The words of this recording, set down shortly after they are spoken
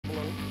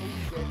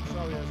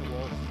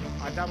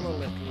I dabble a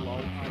little, lol. I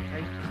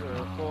paint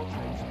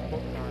portraits,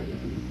 but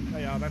mine.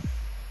 They are then.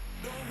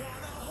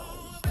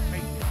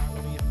 Paint me like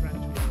one of your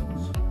French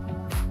girls.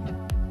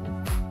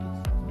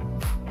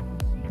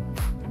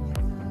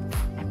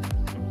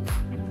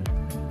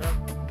 No?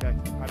 Okay,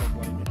 I don't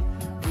blame you.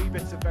 Wee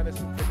bits of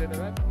venison for dinner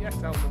then? Yes,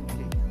 I'll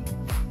monkey.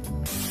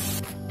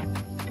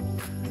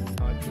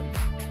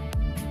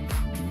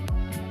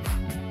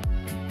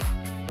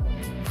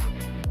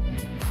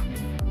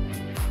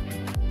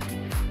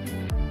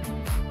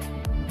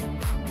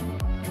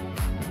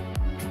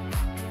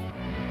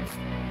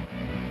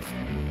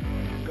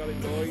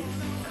 Boys, I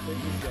think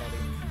we've got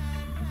it.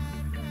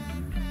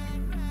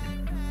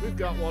 We've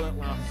got one at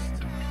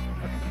last.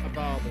 A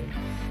barbel.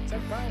 £10.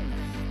 Not bad.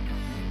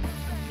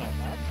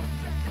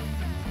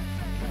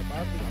 Not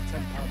bad. We've got a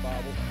 £10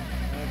 barbel.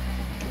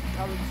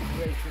 Currency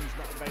creation's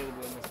not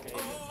available in this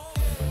game.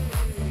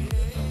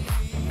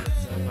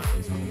 But that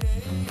is cool.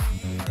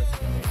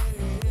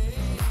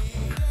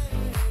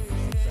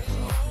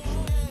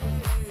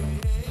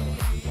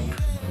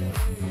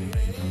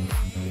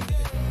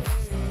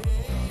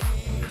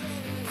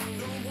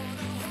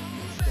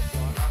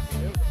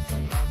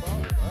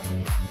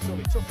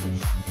 Took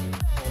us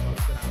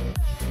almost an hour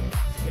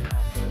to get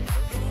our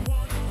first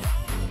book.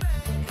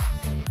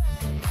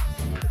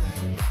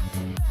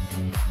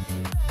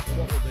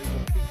 What we'll do,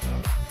 we'll keep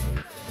that.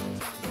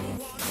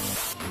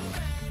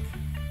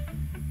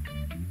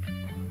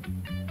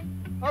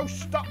 Oh,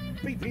 stop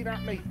beeping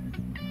at me!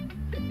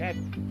 Dead.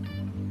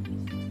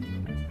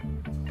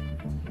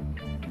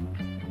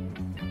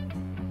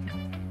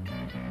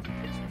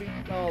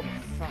 Oh,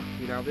 fuck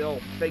you know, the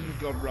whole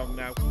thing's gone wrong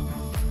now.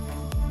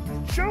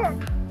 Shut up!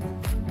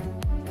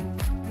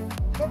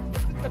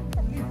 The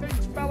fucking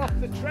things fell off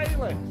the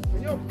trailer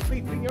and you're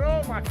beeping your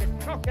own like a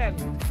cock end.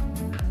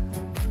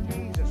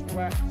 Jesus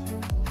Christ.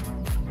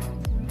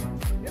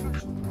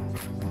 Yes.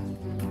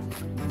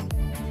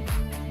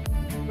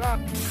 Right.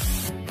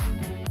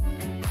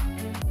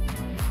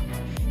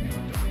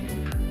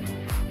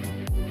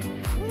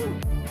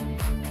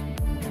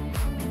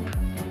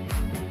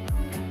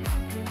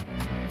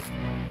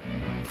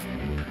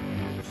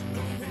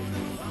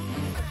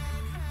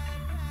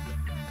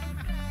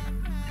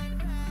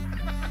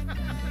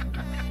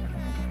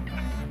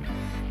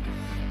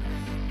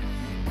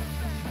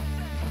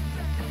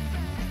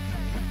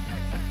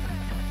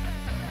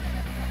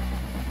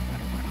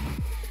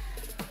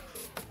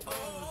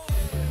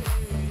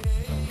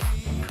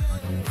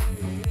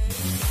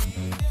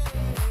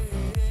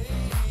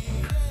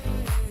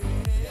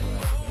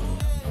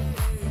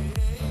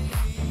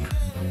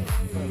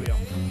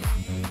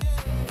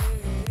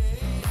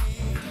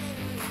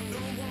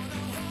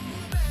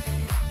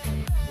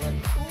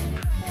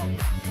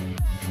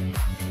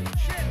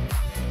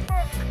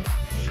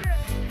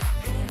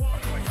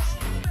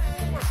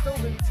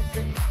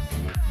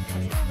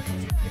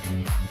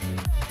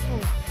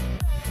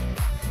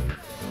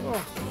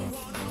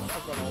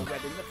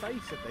 I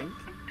think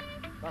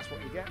that's what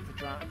you get for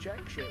trying to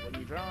check shit when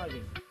you're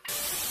driving.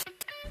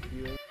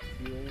 Fuel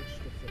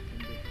stuff that can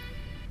be.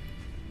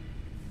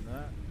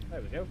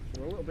 There we go.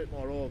 So we're a little bit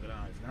more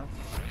organised now.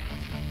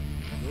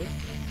 Good.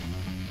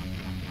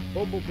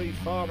 Bumblebee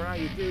Farmer, how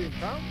you doing,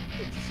 pal?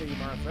 Good to see you,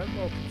 my friend.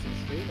 Welcome to the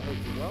stream. I hope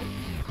you're well.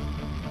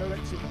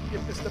 Don't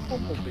give this the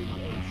Bumblebee a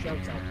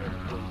shout out for me,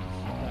 please.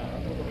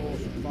 Another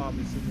awesome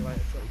Farming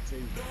Simulator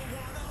 22.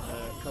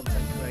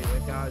 Content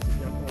creator, guys. If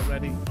you haven't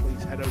already,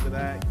 please head over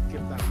there,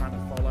 give that man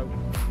a follow.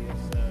 He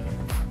is a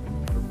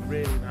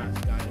really nice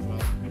guy as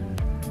well.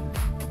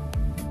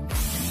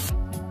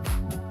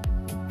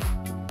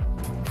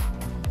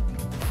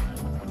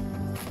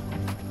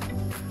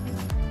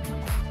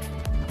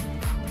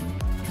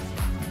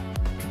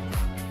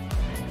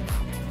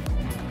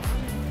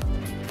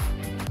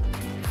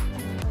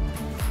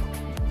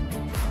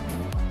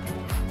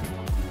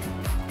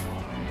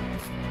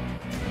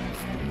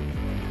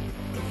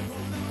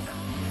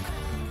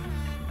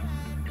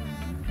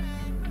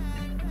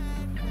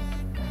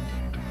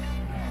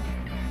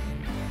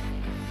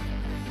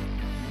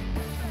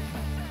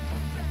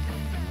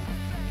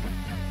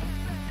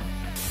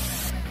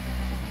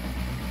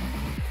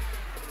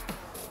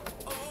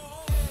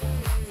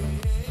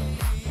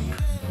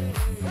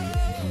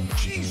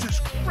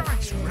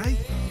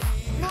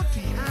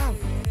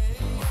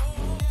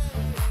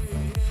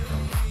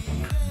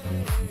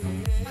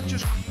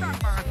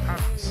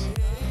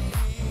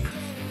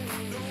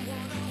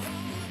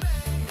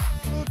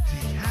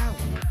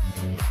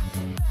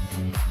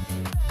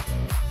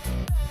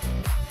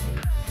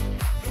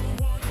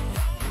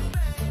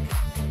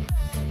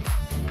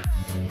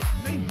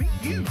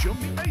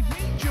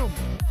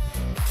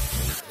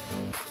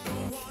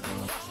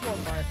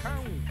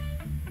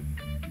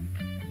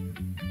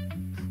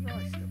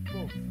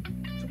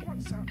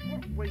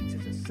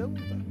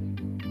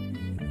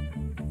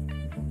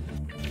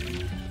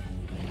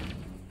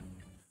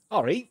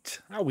 All right,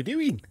 how we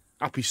doing?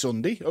 Happy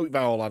Sunday. Hope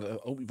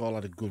you've all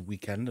had a good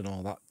weekend and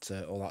all that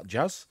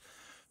jazz.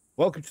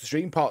 Welcome to the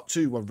stream, part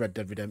 2 of Red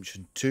Dead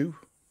Redemption 2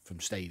 from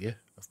Stadia,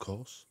 of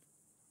course.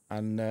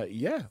 And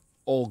yeah,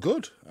 all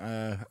good.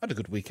 Had a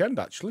good weekend,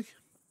 actually.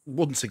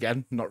 Once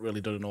again, not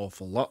really done an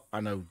awful lot.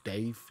 I know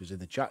Dave is in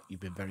the chat. You've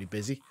been very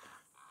busy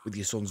with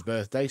your son's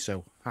birthday,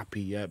 so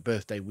happy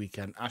birthday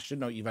weekend, Ashton.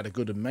 No, you've had a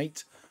good one,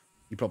 mate.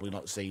 You've probably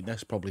not seen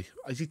this. Probably.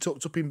 Is he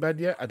tucked up in bed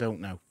yet? I don't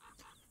know.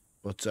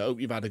 But I hope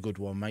you've had a good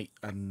one, mate.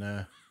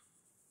 And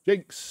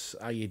Jinx,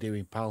 how you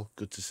doing, pal?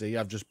 Good to see you.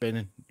 I've just been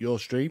in your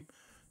stream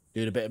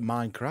doing a bit of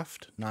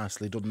Minecraft.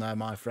 Nicely done there,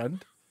 my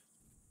friend.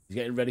 He's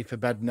getting ready for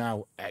bed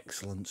now.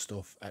 Excellent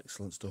stuff.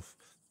 Excellent stuff.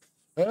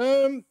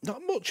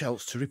 Not much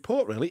else to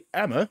report, really.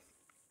 Emma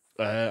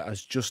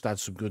has just had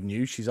some good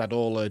news. She's had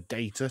all her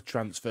data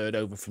transferred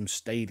over from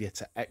Stadia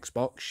to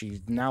Xbox. She's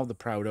now the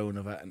proud owner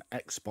of an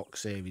Xbox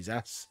Series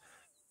S.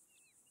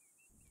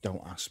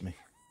 Don't ask me.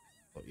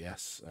 But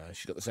yes,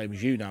 she's got the same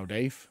as you now,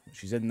 Dave.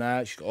 She's in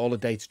there. She's got all her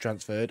data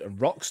transferred. And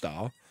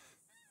Rockstar,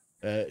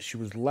 she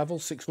was level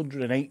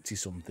 680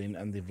 something,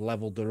 and they've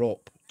leveled her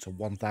up to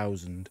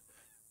 1,000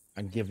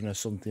 and given her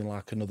something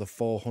like another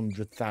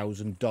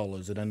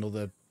 $400,000 and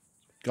another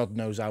God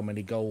knows how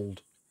many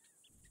gold.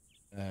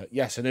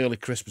 Yes, an early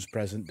Christmas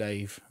present,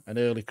 Dave. An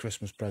early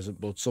Christmas present,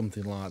 bud.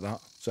 Something like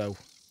that. So,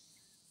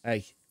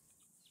 hey,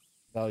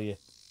 tell you,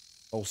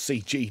 old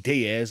CGD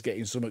here is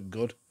getting something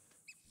good.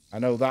 I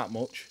know that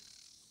much.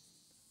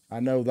 I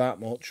know that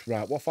much.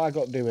 Right, what have I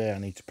got to do here? I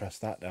need to press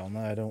that down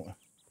there, don't I?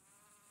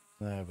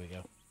 There we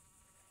go.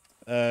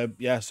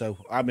 Yeah, so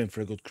I'm in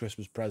for a good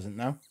Christmas present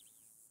now.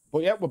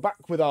 But yeah, we're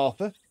back with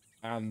Arthur.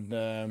 And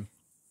I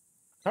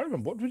can't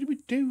remember. What did we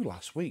do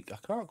last week? I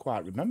can't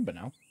quite remember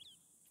now.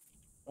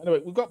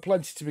 Anyway, we've got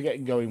plenty to be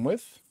getting going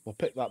with. We'll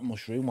pick that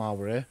mushroom while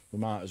we're here. We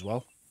might as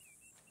well.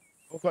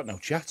 I've got no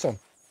chat on.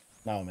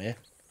 Now I'm here.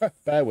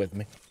 Bear with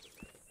me.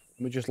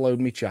 Let me just load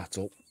me chat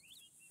up.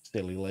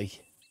 Silly Lee.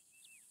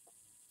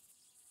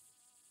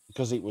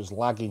 Because it was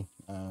lagging,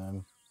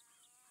 I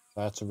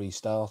had to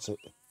restart it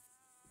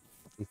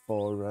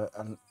before,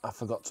 and I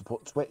forgot to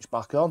put Twitch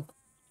back on.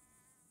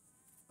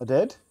 I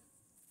did.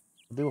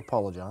 I do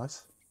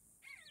apologise.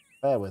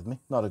 Bear with me.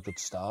 Not a good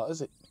start,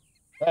 is it?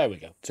 There we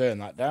go. Turn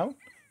that down.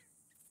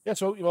 Yeah,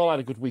 so you've all had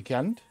a good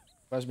weekend.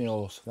 Where's my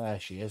horse? There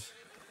she is.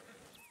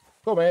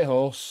 Come here,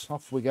 horse.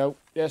 Off we go.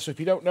 Yeah, so if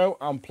you don't know,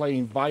 I'm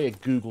playing via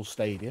Google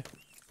Stadia.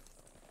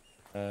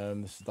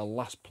 This is the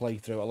last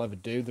playthrough I'll ever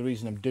do. The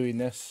reason I'm doing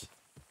this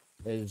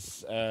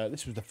is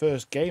this was the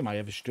first game I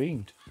ever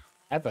streamed.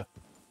 Ever.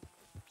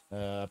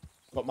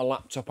 Got my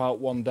laptop out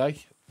one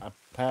day. A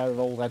pair of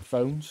old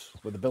headphones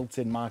with a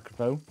built-in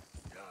microphone.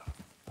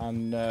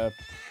 And, oops,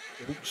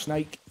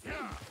 snake.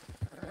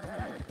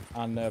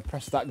 And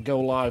press that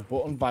go live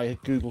button via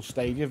Google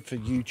Stadia for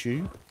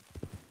YouTube.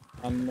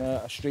 And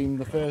I streamed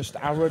the first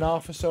hour and a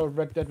half or so of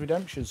Red Dead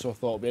Redemption. So I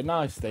thought it'd be a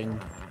nice thing.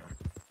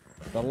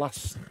 The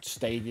last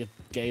Stadia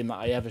game that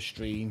I ever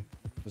streamed,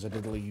 because I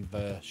did leave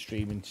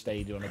streaming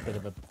Stadia on a bit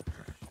of a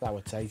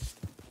sour taste.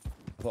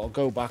 I thought I'll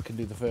go back and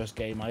do the first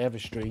game I ever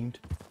streamed.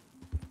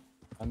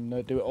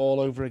 And do it all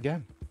over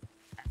again.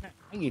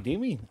 How you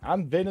doing?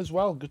 And Vin as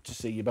well. Good to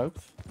see you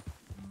both.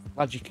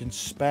 Glad you can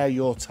spare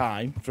your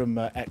time from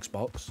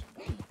Xbox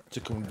to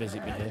come and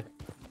visit me here.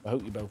 I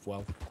hope you're both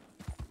well.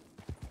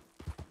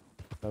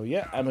 So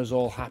yeah, Emma's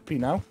all happy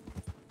now.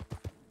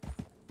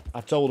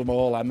 I've told them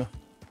all, Emma.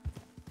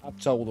 I've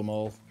told them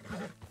all.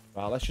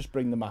 Right, let's just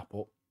bring the map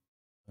up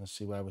and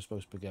see where we're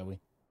supposed to be going.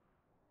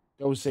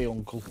 Go see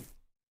Uncle.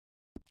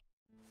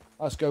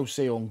 Let's go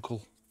see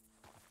Uncle.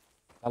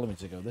 Telling me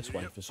to go this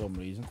way for some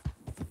reason.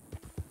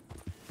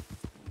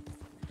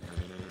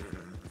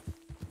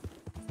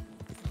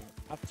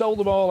 I've told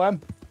them all, Em.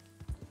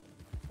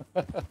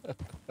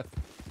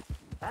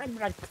 I'm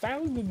like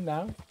 1,000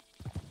 now.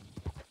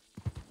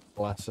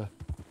 Bless her.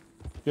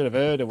 Should have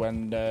heard her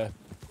when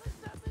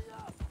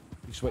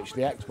you switched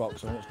the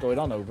Xbox on what's going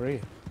on over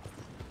here.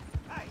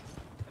 Hey,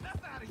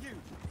 enough out of you.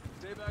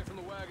 Stay back from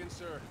the wagon,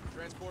 sir.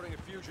 Transporting a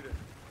fugitive.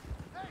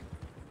 Hey,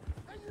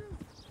 you!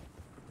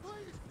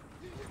 Please,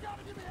 you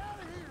gotta get me out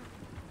of here.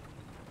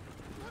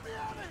 Let me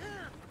out of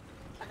here.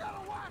 I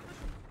got a wife.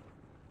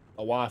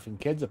 A wife and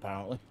kids,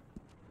 apparently.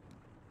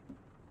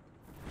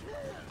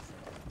 Kids.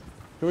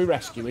 Can we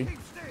rescue him?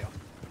 Keep still.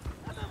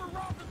 I never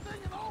robbed a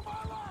thing in all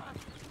my life.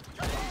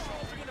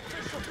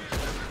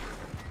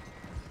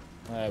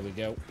 There we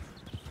go.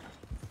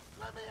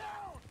 Let me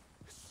out.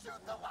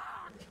 Shoot the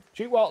lock.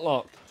 Shoot what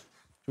lock?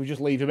 Should we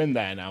just leave him in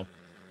there now?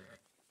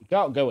 He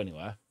can't go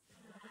anywhere.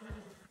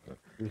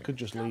 We could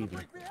just leave him.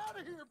 Take me out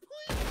of here,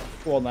 please.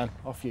 Go on then,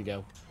 off you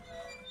go.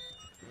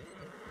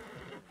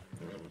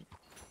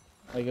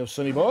 There you go,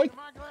 sonny boy. Am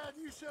I glad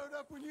you showed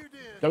up when you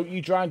did? Don't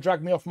you try and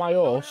drag me off my I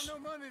horse. have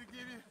no money to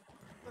give you,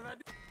 but I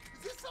do.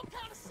 Is this some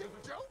kind of sick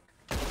joke?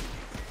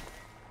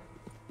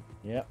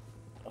 Yep,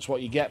 that's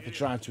what you get for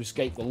trying to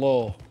escape the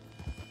law.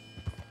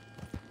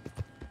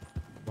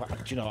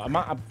 But, do you know,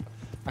 I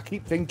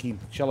keep thinking,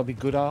 shall I be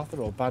good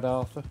Arthur or bad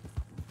Arthur?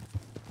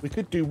 We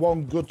could do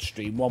one good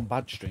stream, one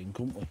bad stream,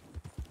 couldn't we?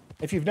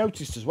 If you've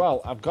noticed as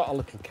well, I've got a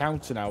little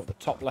counter now at the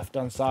top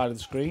left-hand side of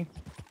the screen.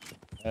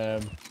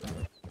 I'll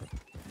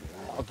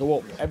go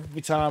up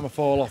every time I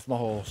fall off my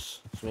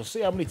horse. So we'll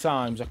see how many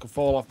times I can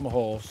fall off my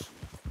horse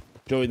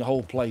during the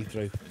whole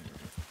playthrough.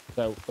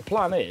 So the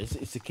plan is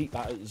to keep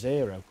that at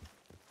 0.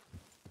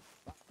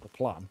 That's the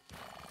plan.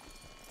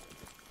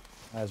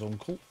 There's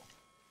Uncle.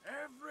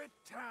 Every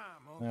time,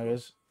 Uncle. There he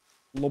is.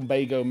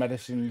 Lumbago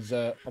medicine's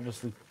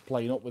obviously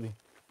playing up with him.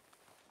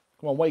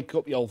 Come on, wake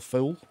up, you old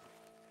fool.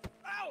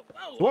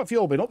 So what have you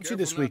all been up to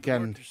this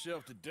weekend?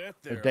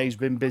 Dave's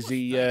been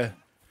busy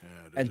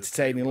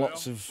entertaining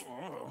lots of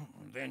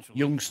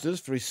youngsters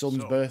for his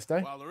son's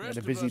birthday. He had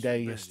a busy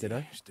day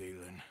yesterday.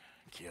 Stealing,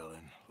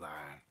 killing,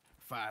 lying,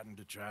 fighting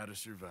to try to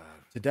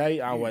survive.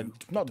 Today I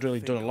went, not really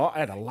done a lot. I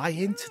had a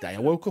lie-in today. I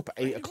woke up at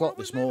 8 o'clock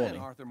this morning.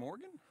 Arthur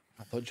Morgan?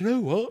 I thought, you know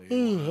what?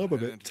 Oh, I'm a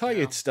bit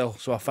tired still.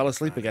 So I fell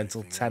asleep again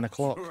till 10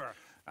 o'clock.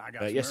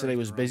 Yesterday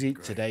was busy.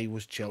 Today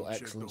was chill.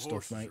 Excellent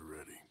stuff, mate.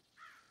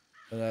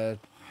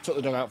 Took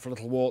the dog out for a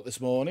little walk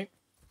this morning.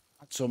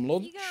 Had some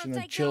lunch and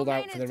then chilled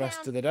out for the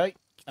rest of the day.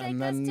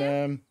 And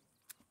then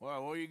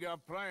Well, what you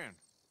got planned?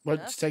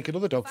 went to take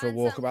another dog for a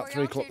walk about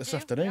 3 o'clock this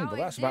afternoon. But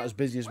that's about as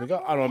busy as we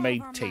got. And I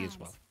made tea as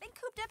well.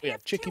 We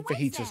had chicken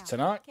fajitas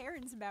tonight.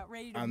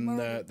 And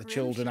the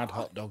children had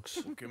hot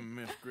dogs. Can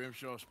Miss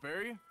Grimshaw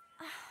spare you?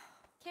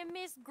 Can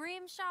Miss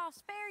Grimshaw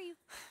spare you?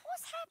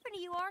 What's happened to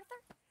you,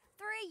 Arthur?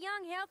 3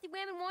 young, healthy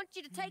women want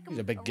you to take them. She's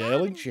a big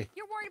girl, isn't she?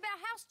 You're worried about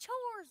house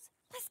chores.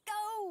 Let's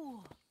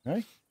go.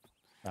 Hey?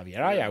 Have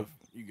your eye out.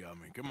 You got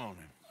me. Come on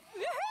in.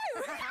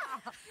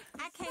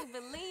 I can't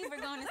believe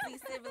we're going to see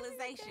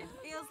civilization.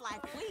 Feels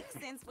like weeks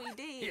since we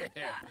did.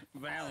 Yeah,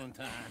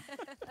 Valentine.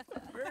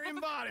 Very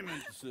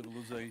embodiment of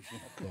civilization.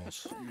 Of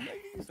course.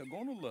 Ladies are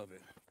going to love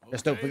it.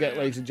 Just don't forget,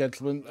 ladies and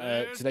gentlemen,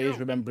 today is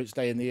Remembrance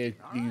Day in the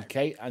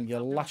UK, and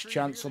your last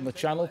chance on the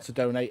channel to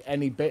donate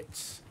any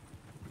bits.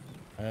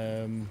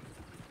 And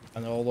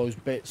all those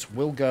bits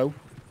will go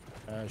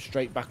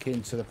straight back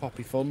into the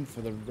Poppy Fund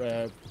for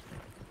the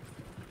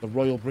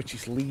Royal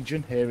British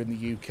Legion here in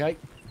the UK.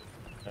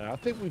 I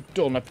think we've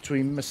done,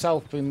 between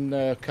myself and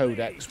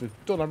Codex, we've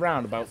done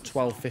around about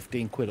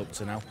 12-15 quid up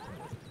to now.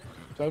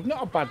 So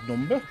not a bad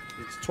number.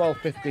 It's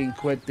 12-15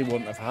 quid they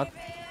wouldn't have had.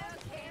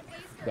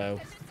 So,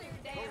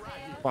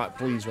 quite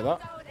pleased with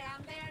that.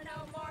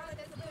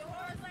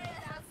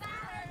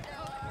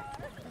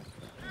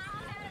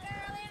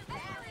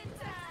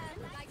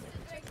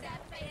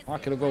 I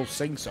could have go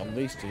sing song,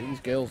 these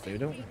girls do,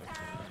 don't they?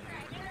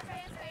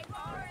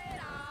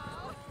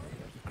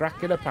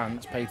 Crack in her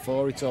pants, pay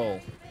for it all.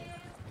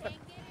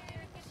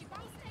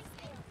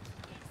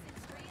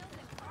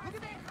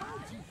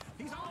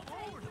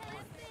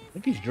 I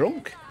think he's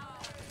drunk.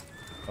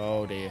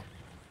 Oh dear.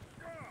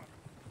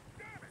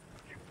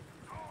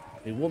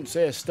 He won't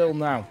say still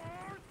now.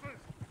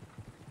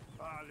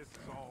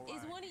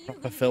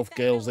 Proper filth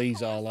girls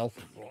these are, lol.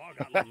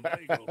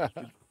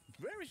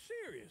 Very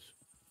serious.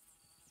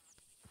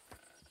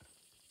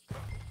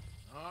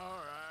 All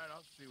right,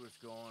 I'll see what's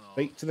going on.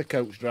 Speak to the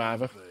coach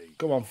driver.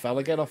 Come on,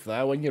 fella, get off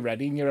there when you're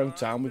ready in your own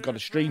town. We've got a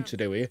stream to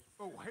do here.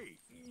 Oh, hey,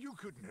 you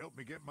couldn't help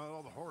me get my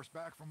other horse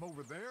back from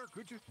over there,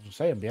 could you? I'm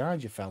saying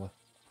behind you, fella.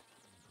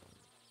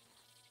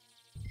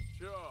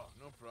 Sure,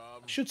 no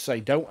problem. I should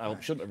say don't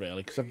help, shouldn't I,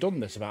 really? Because I've done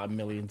this about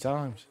 1,000,000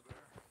 times.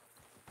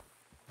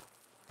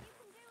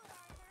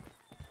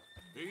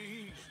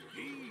 Easy,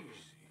 easy.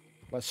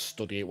 Let's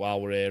study it while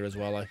we're here as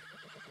well, eh?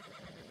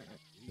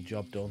 The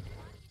job done.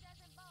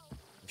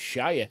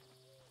 Shire.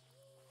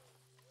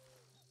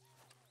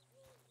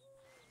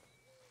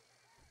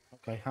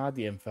 Okay, hide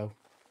the info.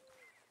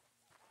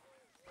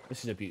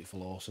 This is a beautiful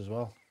horse as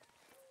well.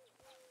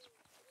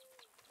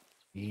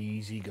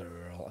 Easy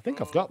girl. I think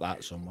I've got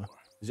that somewhere.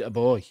 Is it a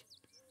boy?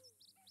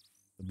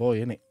 The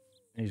boy, innit?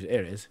 Here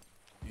it is.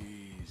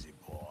 Easy,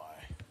 boy.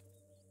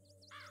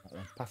 Right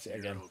then, pass it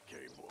again.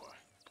 Okay, boy.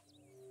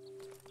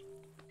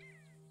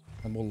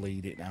 And we'll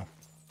lead it now.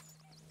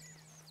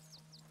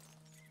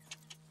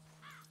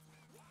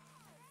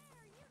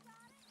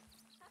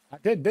 I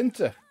did,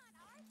 didn't I?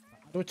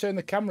 How do I turn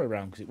the camera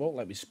around? Because it won't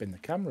let me spin the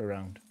camera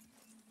around.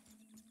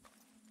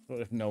 I don't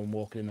know if no one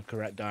walking in the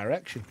correct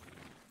direction.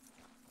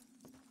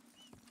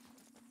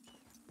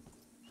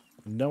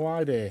 No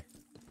idea.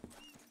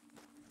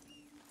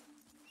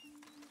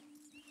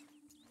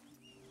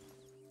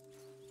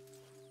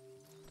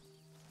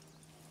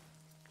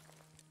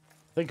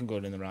 I think I'm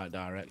going in the right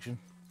direction.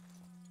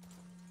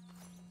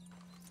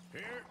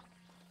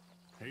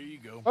 Here you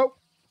go. Oh!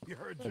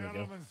 You're a There we go.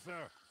 gentleman,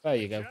 sir. There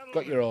you go.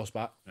 Got your horse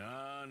back.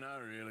 No,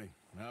 not really.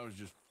 I was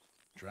just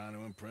trying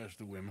to impress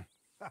the women.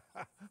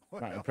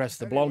 Right, impress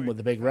the blonde with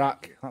the big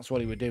rack. That's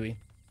what he was doing.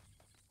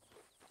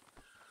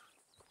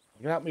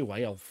 Get out of my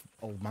way,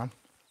 old man.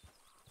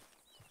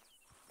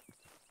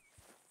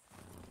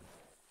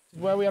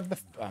 Where we have the...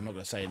 I'm not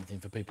going to say anything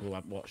for people who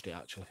haven't watched it,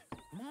 actually.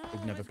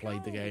 We've never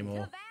played the game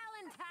or...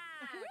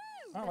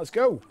 Oh, let's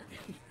go.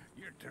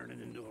 You're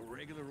turning into a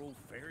regular old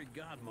fairy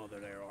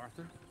godmother there,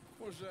 Arthur.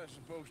 What's that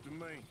supposed to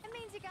mean? It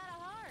means you got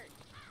a heart.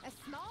 A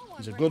small one.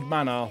 He's a good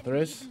man, perhaps, Arthur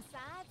is.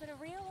 inside, but a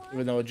real one.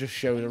 Even though I just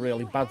showed a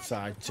really bad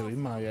side to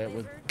him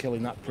with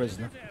killing that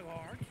prisoner.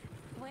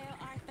 Well,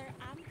 Arthur,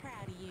 I'm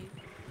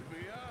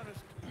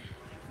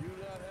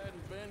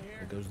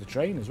goes the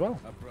train as well.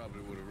 I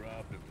probably would have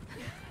robbed him.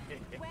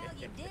 Well,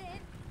 you did.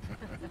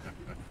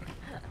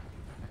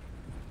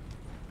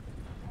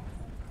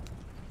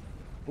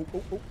 Oh,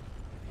 oh, oh.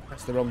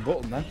 That's the wrong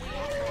button then.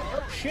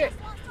 Oh, shit.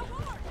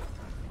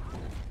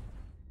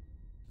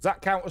 Does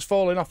that count as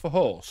falling off a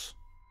horse?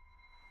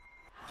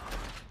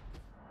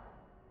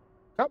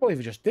 Can't believe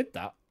he just did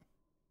that.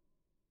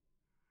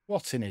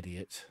 What an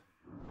idiot.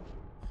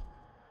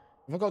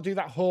 Have I got to do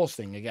that horse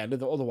thing again?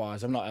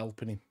 Otherwise, I'm not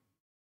helping him.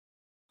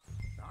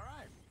 All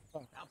right.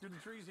 Out through the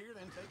trees here,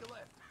 then take a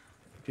left.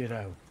 You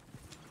know.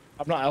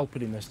 I'm not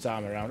helping him this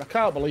time around. I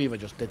can't believe I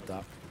just did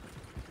that.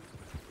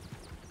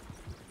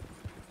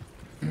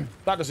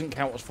 That doesn't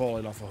count as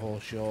falling off a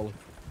horse, surely.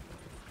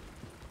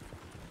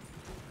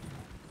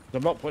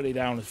 I'm not putting it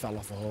down as fell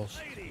off a horse.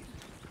 Ladies,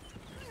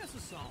 that's a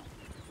song.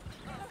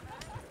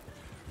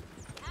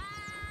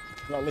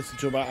 I'm not listening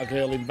to about a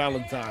girl in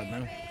Valentine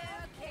now.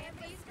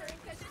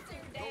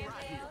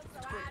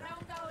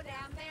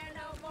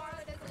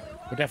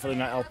 We're definitely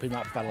not helping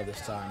that fella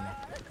this time.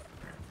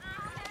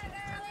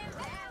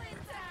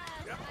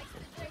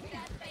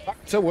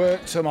 Back to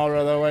work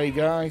tomorrow, though, eh,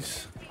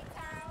 guys?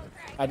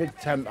 I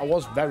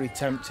was very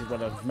tempted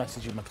when I was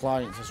messaging my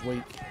clients this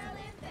week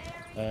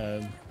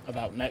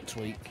about next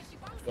week.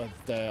 But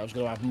I was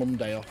going to have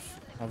Monday off,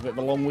 have a bit of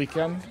a long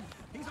weekend.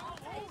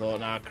 Thought,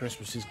 nah,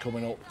 Christmas is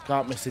coming up.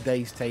 Can't miss a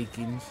day's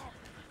takings.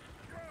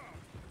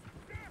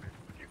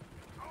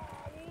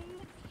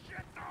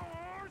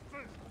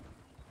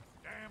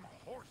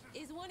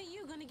 Is one of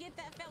you gonna get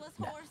that fella's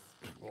horse?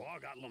 Well, I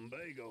got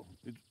lumbago.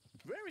 It's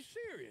very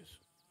serious.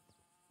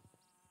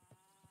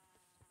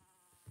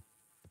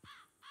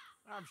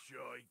 I'm sure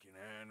he can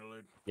handle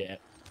it. Yeah.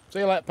 See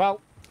you later,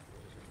 pal.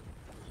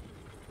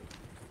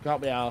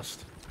 Can't be arsed.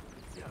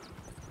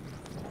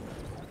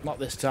 Not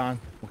this time.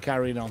 We're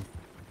carrying on.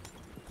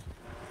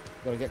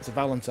 Gotta get to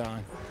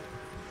Valentine.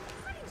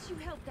 Why didn't you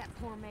help that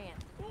poor man?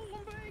 Well,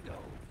 lumbago.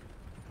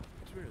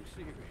 It's really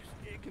serious.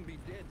 It can be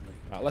deadly.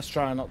 Right, let's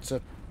try not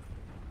to...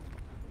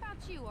 How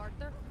about you,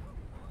 Arthur?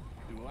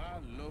 Do I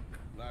look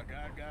like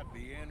I got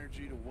the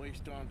energy to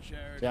waste on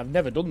charity? See, I've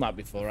never done that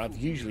before. I've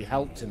usually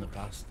helped in the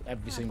past,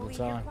 every I single believe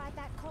time. You're quite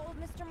that cold,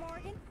 Mr.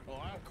 Morgan?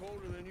 Oh, I'm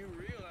colder than you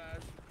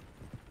realize.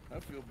 I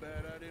feel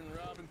bad I didn't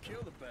rob and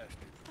kill the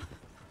bastard.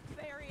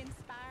 Very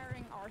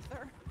inspiring,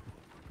 Arthur.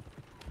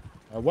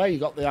 Where you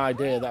got the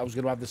idea that I was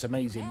going to have this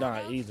amazing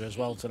night either as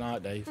well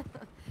tonight, Dave.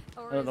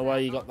 I don't know where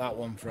you got that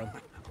one from.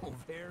 Oh,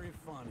 very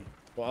funny.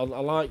 But I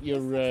like your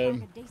This looks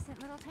like a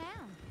decent little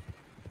town.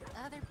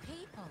 Other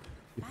people.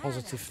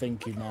 positive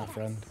thinking, my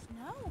friend.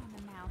 Snow in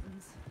the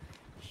mountains.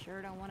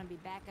 Sure don't want to be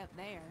back up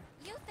there.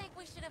 You think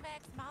we should have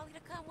asked Molly to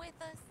come with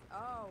us?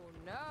 Oh,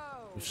 no.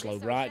 We've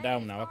slowed right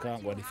down now. I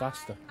can't go any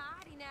faster.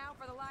 Mighty now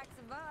for the likes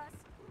of us.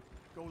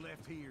 Go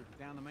left here,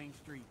 down the main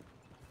street.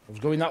 I was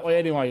going that way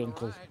anyway,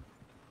 Uncle.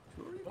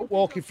 Don't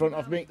walk in front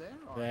of me.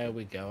 There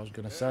we go, I was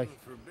going to say. Heaven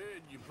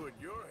forbid you put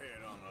your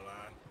head on the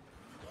line.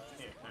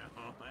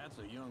 Yeah, that's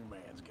a young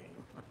man's game.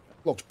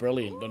 Looks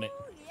brilliant, doesn't it?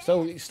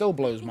 It still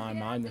blows my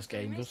mind, this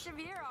game does.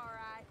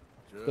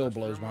 Still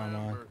blows my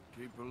mind.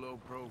 Keep a low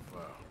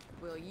profile.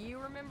 Will you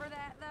remember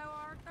that, though,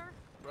 Arthur?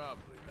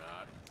 Probably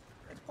not.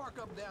 Let's park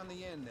up down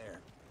the end there,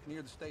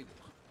 near the stables.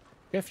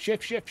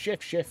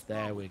 Shift.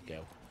 There we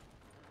go.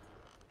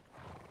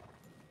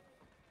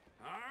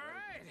 All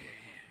right.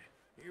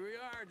 Here we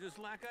are, just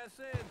like I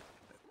said.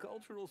 The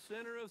cultural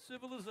center of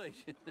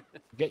civilization.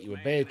 Get you a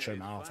beard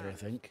trim, Arthur, I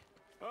think.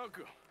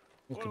 Uncle.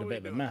 Looking a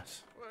bit of a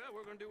mess. Well,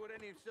 we're gonna do what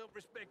any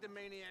self-respecting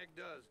maniac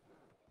does.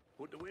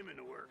 Put the women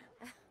to work.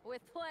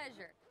 With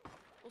pleasure.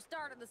 We'll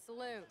start at the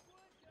saloon.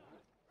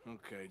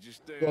 Okay,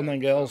 just stay. Go on out then,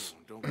 of girls.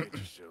 trouble. Don't get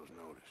yourselves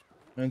noticed.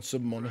 Earn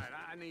some money. Right,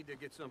 I need to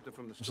get something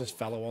from the What's store. this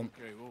fella want?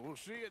 Okay, well, we'll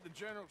see you at the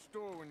general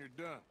store when you're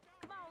done.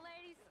 Come on,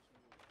 ladies.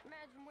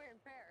 Imagine we're in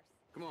Paris.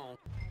 Come on.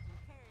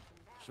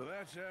 So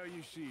that's how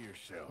you see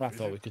yourself. I is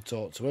thought it? we could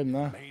talk to him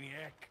there.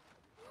 Maniac.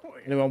 Well,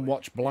 Anyone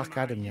watch Black you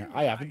know, Adam yet? you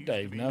I and haven't, used to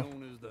Dave, be no.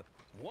 known as the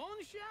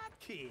one-shot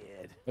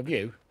kid. Have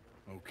you?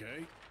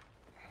 Okay.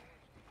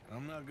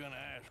 I'm not gonna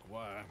ask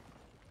why.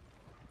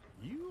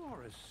 You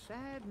are a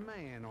sad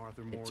man,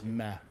 Arthur Morgan. It's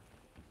meh.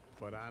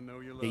 But I know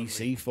you love DC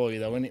me. for you,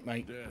 though, isn't it,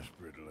 mate?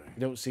 Desperately. You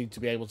don't seem to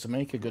be able to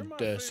make a good You're my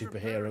favorite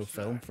superhero parasite.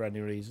 film for any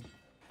reason.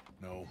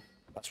 No.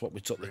 That's what we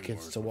took the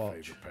kids Ringworm's to my watch.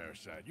 favorite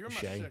parasite. You're my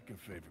Shame. second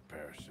favorite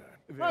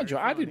parasite. Mind you,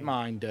 I didn't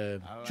funny. mind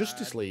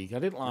Justice League. I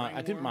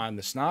didn't mind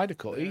the Snyder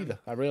Cut either.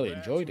 I really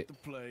Rats enjoyed with it. The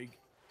plague.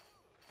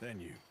 Then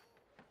you.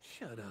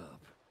 Shut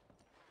up.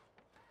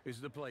 This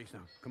is the place now.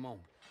 Come on.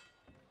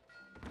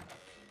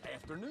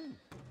 Afternoon.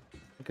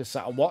 I could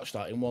sat and watched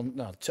that in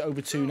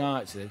over 2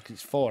 nights.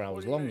 It's 4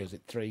 hours long. Is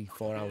it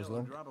 3-4 hours Hell, a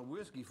long? drop of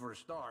whiskey for a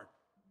start.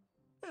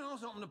 You know,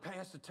 something to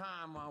pass the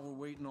time while we're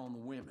waiting on the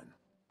women.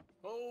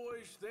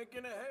 Always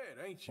thinking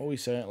ahead, ain't you? Oh, he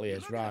certainly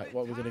is. Right,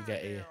 what are we going to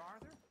get here?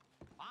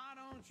 Why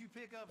don't you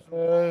pick up some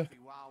Uh, coffee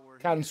while we're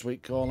Canned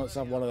sweet corn. Let's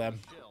have one of them.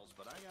 shells,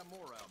 but I got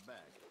more out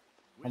back.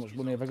 How much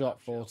money have I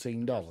got?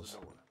 $14.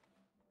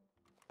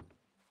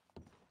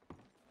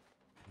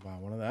 Buy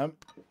one of them.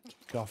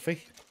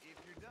 Coffee.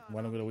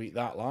 When I'm going to eat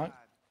that, like.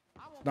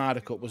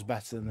 Snyder Cut was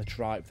better than the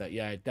tripe. That,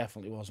 yeah, it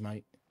definitely was,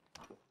 mate.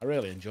 I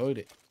really enjoyed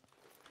it.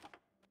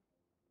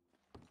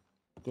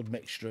 Good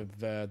mixture of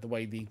the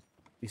way they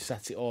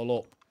set it all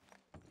up.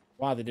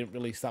 Why they didn't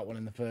release that one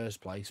in the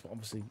first place, but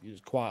obviously it was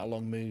quite a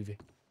long movie.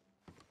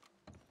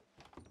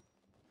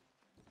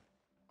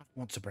 I don't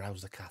want to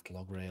browse the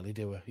catalogue, really,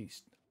 do I?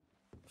 It's...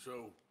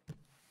 So,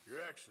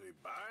 you're actually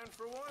buying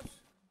for once?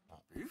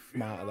 You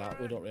I'm out of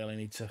that. We don't really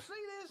need to... See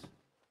this?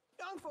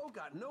 Young folk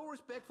got no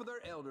respect for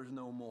their elders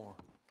no more.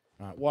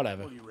 Right,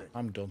 whatever. What do you reckon?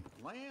 I'm done.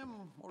 Lamb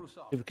or If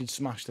sausage? we can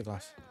smash the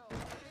glass.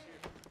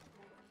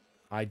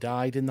 I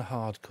died in the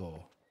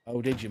hardcore.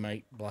 Oh, did you,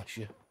 mate? Bless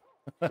you.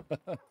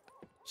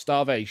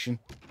 Starvation.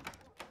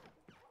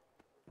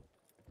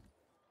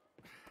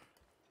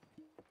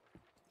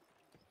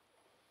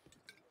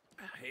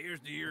 Here's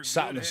to your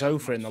Sat on good the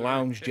health, sofa my in the sir.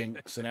 lounge,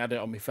 Jinx, and I had it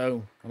on my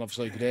phone. And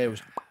obviously you could hear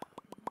us.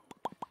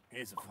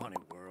 It's a funny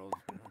world.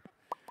 You know.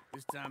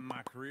 This time in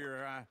my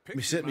career, I My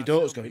pictured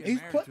daughter's myself going, being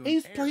married to an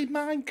he's heir. played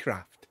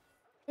Minecraft.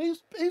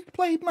 He's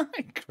played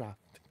Minecraft.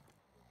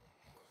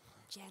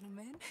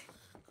 Gentlemen,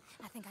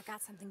 I think I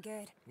got something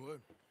good. What?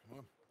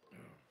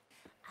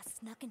 I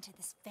snuck into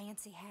this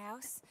fancy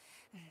house,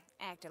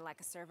 acted like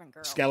a servant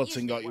girl.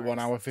 Skeleton got you Usually 1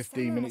 hour, works. 15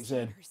 Someone was minutes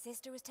saying in. Her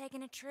sister was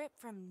taking a trip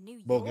from New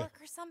Bugger. York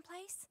or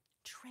someplace.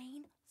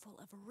 Train full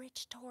of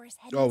rich tourists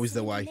heading Always to the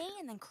Saint way. Denis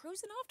and then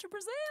cruising off to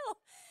Brazil.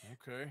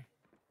 Okay.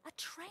 A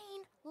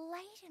train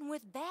laden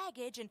with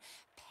baggage and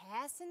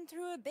passing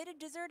through a bit of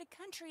deserted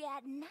country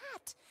at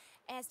night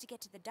as to get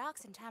to the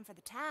docks in time for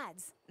the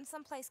tides in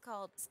some place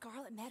called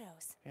Scarlet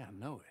Meadows. Yeah, I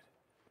know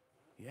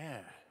it. Yeah,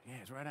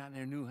 it's right out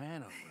near New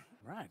Hanover.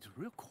 Right, it's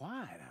real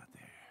quiet out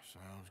there.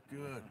 Sounds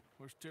good.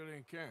 Where's Tilly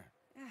and Karen?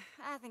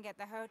 I think at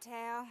the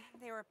hotel.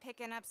 They were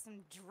picking up some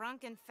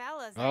drunken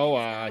fellas. Oh,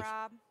 aye.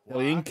 aye.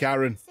 Billy and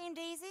Karen. Seemed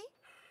easy.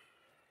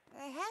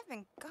 They have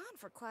been gone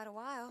for quite a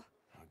while.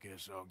 I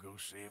guess I'll go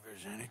see if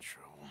there's any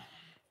trouble.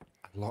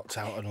 I've locked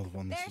out another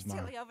one. This There's is mine.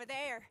 Tilly over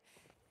there.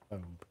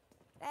 Home.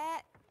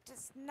 That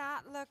does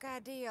not look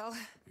ideal.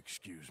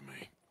 Excuse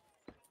me.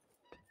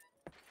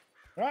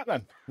 Right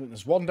then.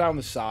 There's one down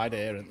the side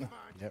here, isn't there?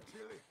 Yep.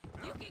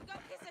 You can go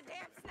kiss a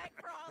damn snake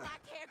for all I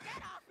care.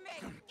 Get off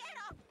me! Get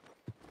off!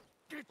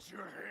 Get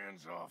your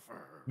hands off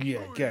her.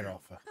 Yeah, get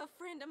off her. A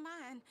friend of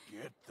mine.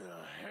 Get the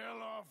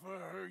hell off of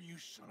her, you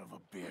son of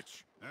a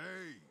bitch.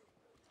 Hey,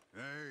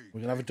 We're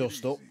gonna have a take it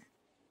dust up. easy.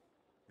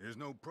 There's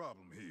no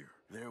problem here.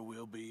 There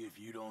will be if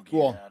you don't get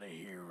Go on. out of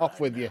here Off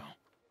right with now. you.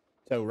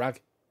 So,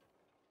 Rag.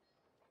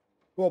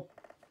 Go on.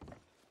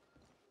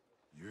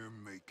 You're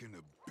making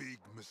a big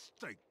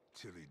mistake,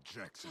 Tilly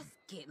Jackson.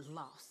 Just get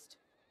lost.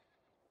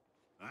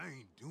 I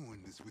ain't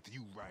doing this with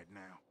you right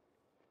now.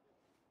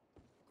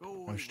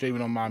 Go I'm away,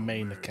 streaming on my Go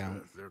main there.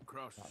 account. They're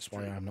across the That's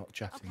why street. I'm not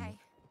chatting. Okay.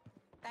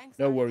 Thanks.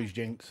 No Arthur. worries,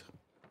 Jinx.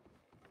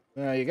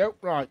 There you go.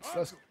 Right, so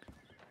let's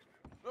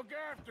Look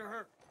after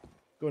her.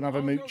 go and have a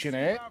I'll go mooch in see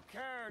here. about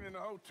Karen in the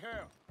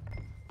hotel.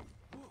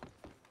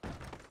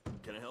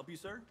 Can I help you,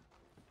 sir?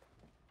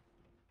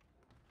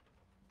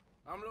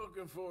 I'm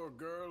looking for a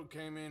girl who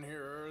came in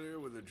here earlier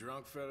with a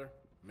drunk fella,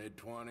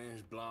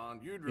 mid-20s, blonde.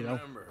 You'd You know.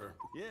 remember her.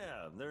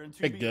 Yeah, they're in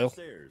 2B Big deal.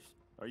 upstairs.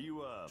 Are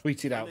you,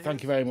 Tweet it out.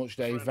 Thank you very much,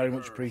 Dave. Friend Very of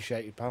much hers.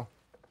 appreciated, pal.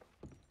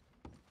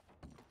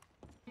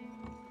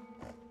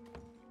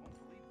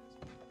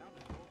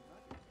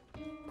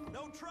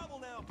 No trouble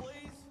now,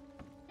 please.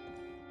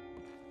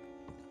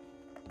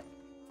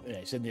 Yeah,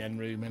 it's in the end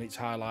room and it's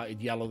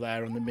highlighted yellow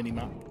there on the mini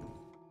map.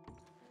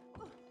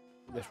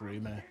 This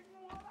room here.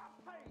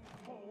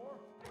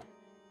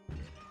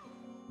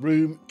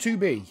 Room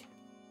 2B.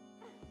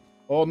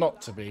 Or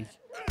not to be.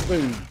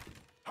 Boom.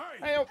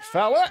 Hey up,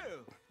 fella.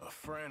 A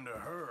friend of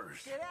hers.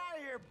 Get out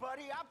of here,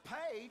 buddy. I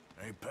paid.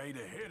 Ain't paid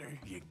to hit her,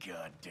 you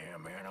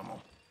goddamn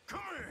animal.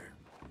 Come here.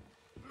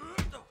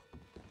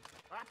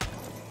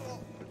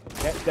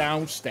 Get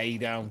down, stay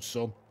down,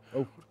 son. Oh,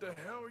 What the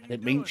hell are you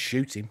didn't doing? mean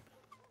shoot him.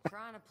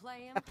 Trying to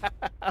play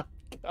him?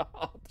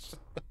 God.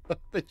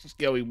 This is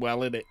going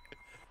well, isn't it?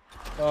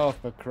 Oh,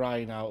 for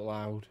crying out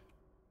loud.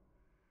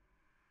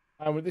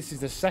 And this is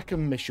the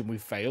second mission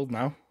we've failed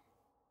now.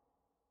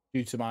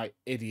 Due to my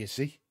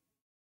idiocy.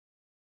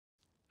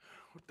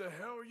 What the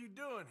hell are you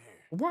doing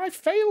here? Why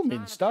fail me Trying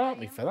and to start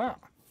play me him? for that?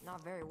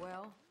 Not very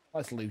well.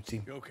 Let's loot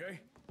him. You okay?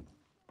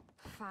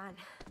 Fine.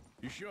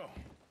 You sure?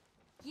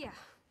 Yeah.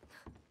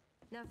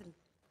 Nothing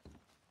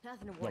to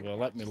Not worry gonna about.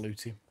 let me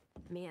loot him.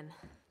 Men,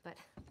 but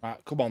Right,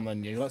 come on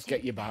then, you. Let's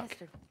get you back.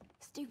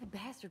 Stupid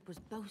bastard was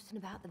boasting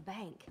about the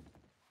bank.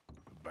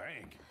 The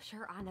bank.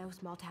 Sure, I know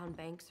small town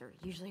banks are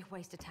usually a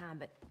waste of time,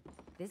 but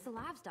this is a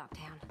livestock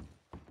town.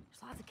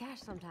 There's lots of cash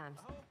sometimes.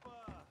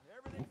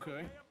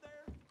 Okay.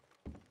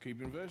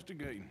 Keep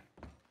investigating.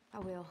 I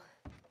will.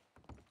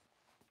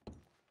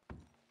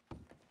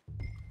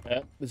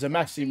 There's a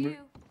mess in you.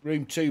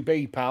 room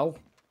 2B, pal.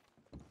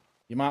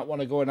 You might want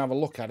to go and have a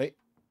look at it.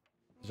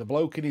 There's a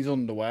bloke in his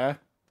underwear,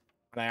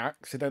 and I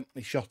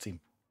accidentally shot him.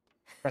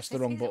 Press the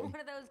wrong button.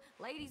 One of those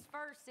ladies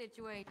first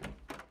situations.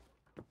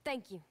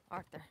 Thank you,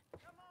 Arthur.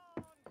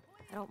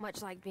 I don't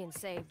much like being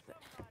saved, but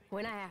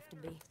when I have to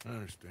be. I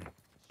understand.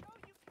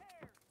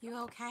 You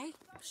okay?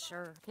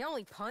 Sure. He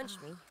only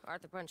punched me.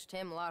 Arthur punched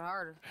him a lot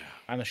harder.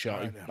 And I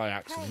shot him by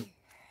accident. Hey,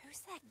 who's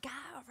that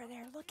guy over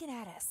there looking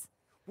at us?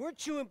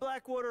 Weren't you in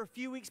Blackwater a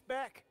few weeks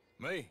back?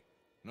 Me?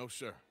 No,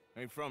 sir.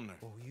 Ain't from there.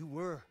 Oh, you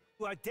were.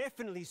 Well, I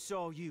definitely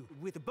saw you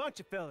with a bunch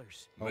of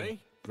fellers.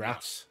 Me?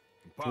 Grass.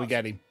 Impossible. Can we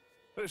get him?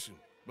 Listen,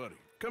 buddy,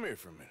 come here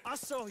for a minute. I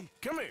saw you.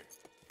 Come here.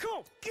 Come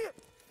on, get.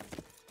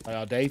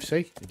 Hey, Dave,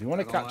 see? If you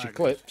want to I don't catch a like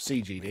clip,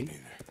 CGD,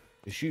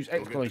 just use Go get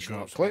the exclamation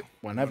mark ghost clip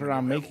now. whenever We're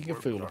I'm gonna making a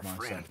work fool with of our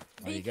myself. friend.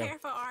 There Be you go.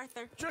 careful,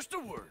 Arthur. Just a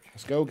word.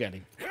 Let's go get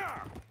him.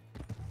 Yeah.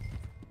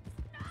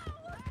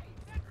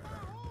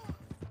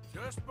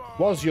 Just ball.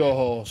 Was your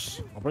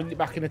horse? I'll bring it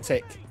back in a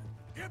tick.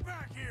 Get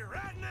back here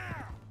right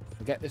now.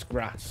 I'll get this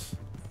grass.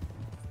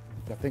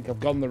 I think I've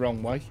gone the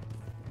wrong way.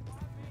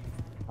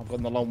 I've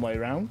gone the long way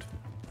round.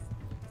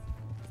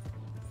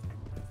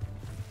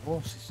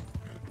 Horse is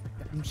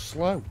getting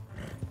slow.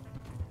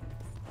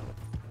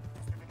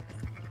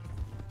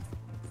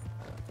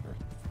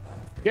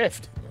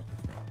 Gift.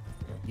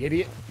 You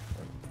idiot.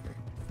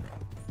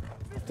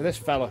 To this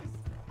fella.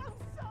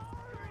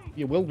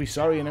 You will be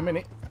sorry in a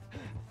minute.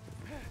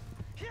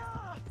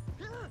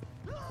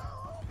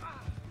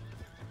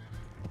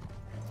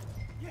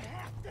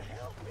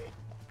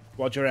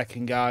 What do you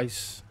reckon,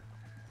 guys?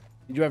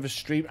 Did you ever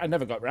stream? I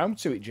never got round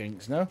to it,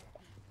 Jinx, no?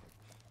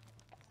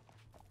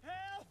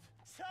 Help!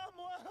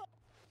 Someone!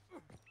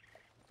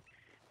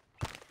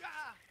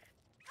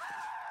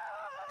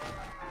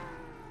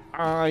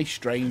 Aye,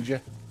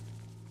 stranger.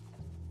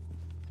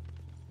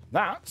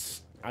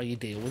 That's how you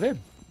deal with him.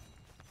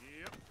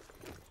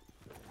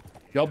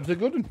 Job's a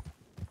good one.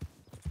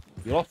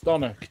 You lost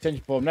honour. Continue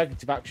to perform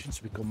negative actions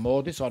to become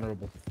more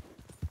dishonourable.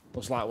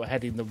 Looks like we're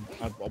heading the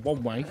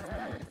one way.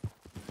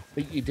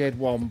 Think you did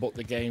one, but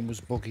the game was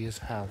buggy as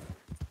hell.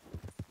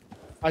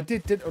 I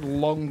did a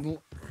long... Did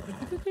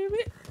I do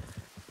it?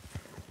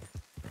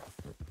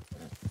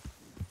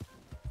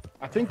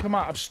 I think I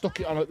might have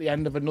stuck it on at the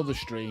end of another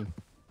stream.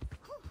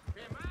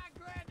 Am I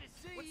glad to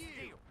see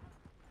you?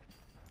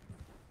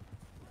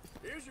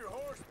 Here's your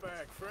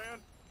horseback,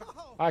 friend.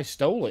 I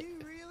stole it.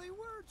 You really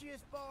were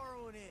just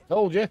borrowing it.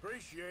 Told you.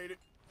 Appreciate it.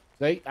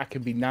 See, I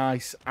can be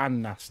nice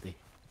and nasty.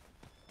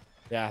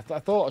 Yeah, I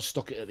thought I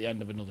stuck it at the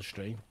end of another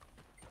stream.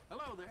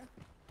 Hello there.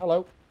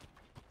 Hello.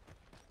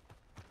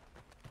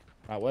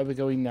 Right, where are we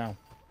going now?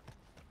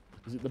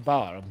 Is it the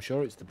bar? I'm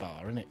sure it's the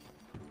bar, isn't it?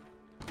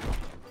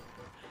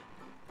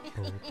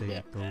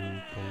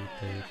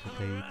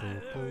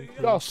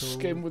 Goss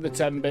skin with the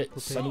 10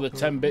 bits. Another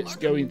 10 bits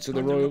going to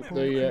the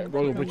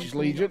Royal British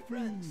Legion.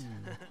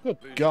 Good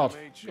God.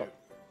 Got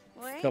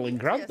filling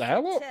Grant there,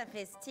 look.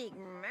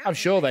 I'm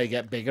sure they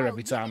get bigger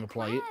every time I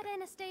play it.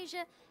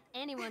 Anastasia.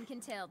 Anyone can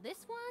tell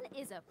this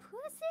one is a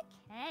pussy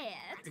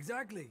cat.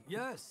 Exactly.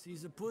 Yes,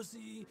 he's a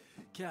pussy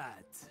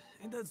cat.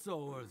 Ain't that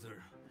so,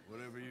 Arthur?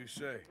 Whatever you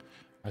say.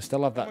 I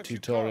still have that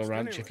tutorial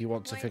ranch if you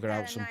want to figure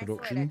out some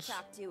productions.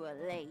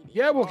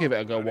 Yeah, we'll give it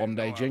a go one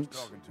day,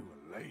 Jinx.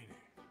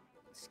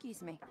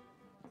 Excuse me.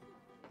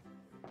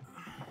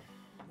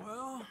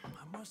 Well,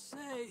 I must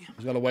say...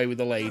 He's got away with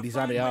the ladies,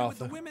 hasn't he,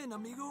 Arthur? Women,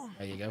 amigo.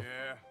 There you go.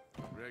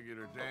 Yeah,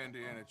 regular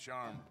dandy and a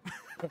charm.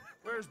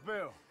 Where's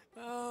Bill?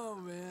 Oh,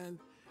 man.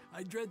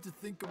 I dread to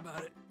think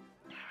about it.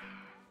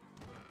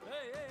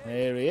 Hey,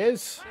 There he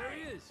is. there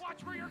he is.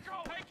 Watch where you're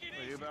going. Take it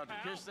Are you about to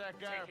kiss that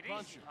guy or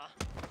punch him?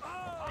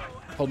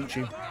 Punch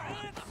him.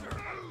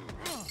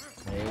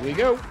 There we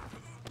go.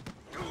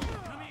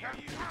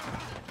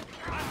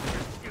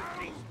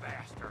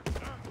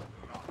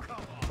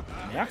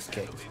 My ass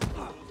kicked.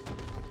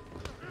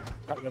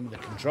 Can't remember the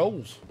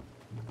controls.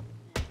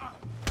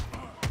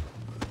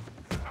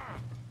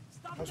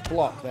 Let's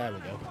block. There we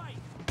go.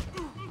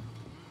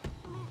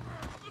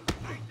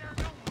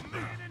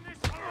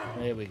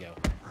 There we go.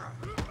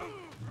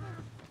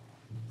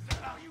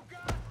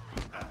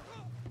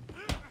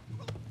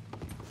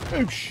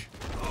 Boosh.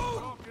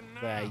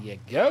 There you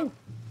go.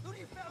 Who do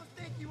you fellas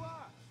think you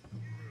are?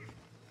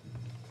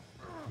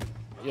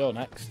 You're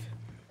next.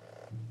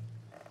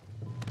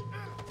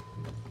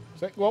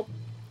 Sick, well,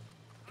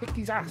 kick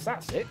his ass,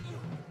 that's it.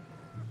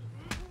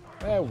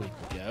 There we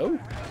go.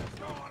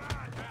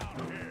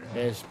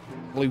 There's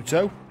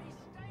Pluto.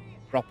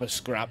 Proper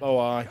scrap, oh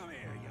aye. Come here,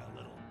 you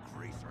little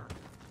greaser.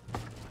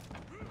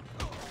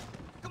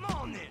 Come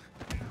on then.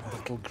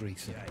 Little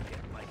greaser. I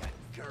get like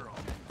a girl.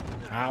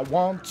 I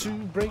want to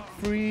break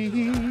free.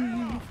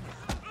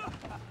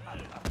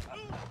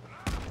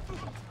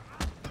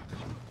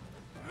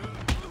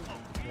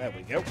 There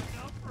we go.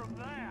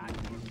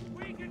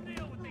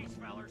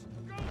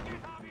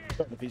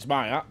 Don't know if it's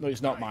my hat. No,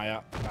 it's not my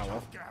hat. Oh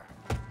well.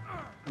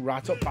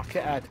 Right up back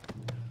at head.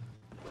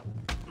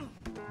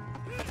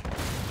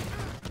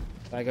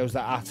 There goes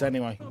that hat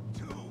anyway.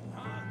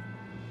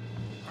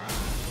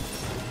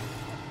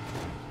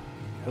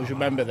 Always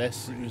remember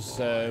this. It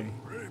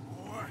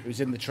was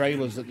in the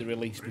trailers that they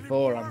released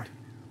beforehand.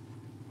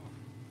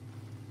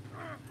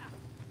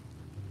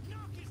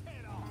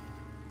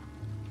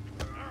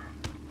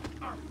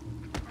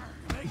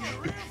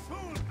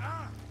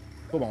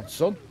 Come on,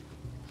 son.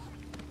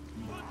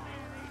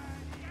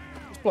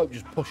 This bloke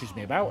just pushes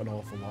me about an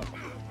awful lot.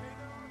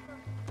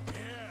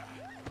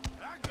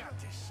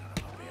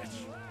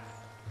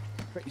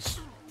 Pretty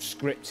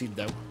scripted,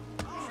 though.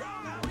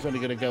 It's only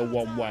going to go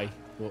one way,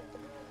 but...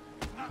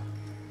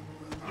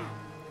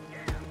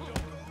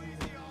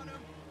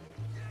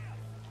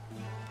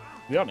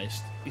 To be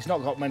honest, he's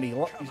not got many...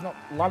 He's not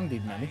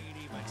landed many.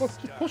 Look,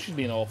 he pushes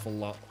me an awful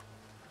lot.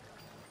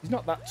 He's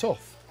not that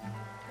tough.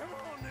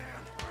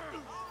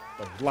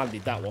 But he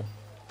landed that one.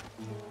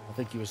 I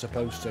think he was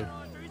supposed to.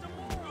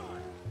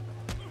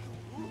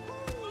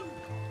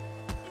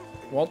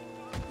 One.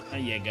 There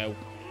you go.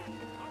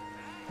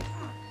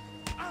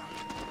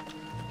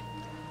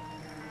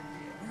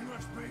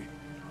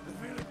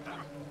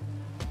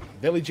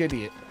 Village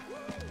idiot.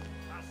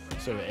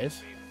 So it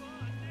is.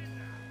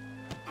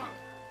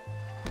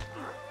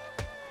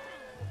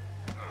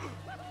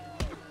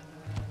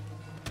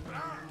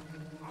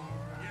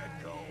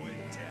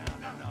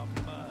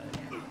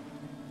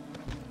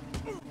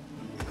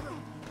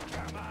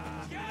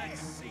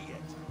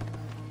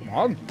 Come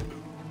on.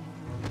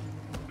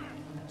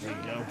 There you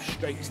go.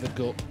 Straight to the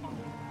gut.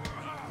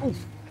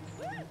 Oof.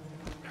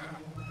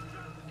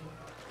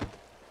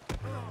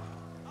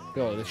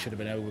 God, this should have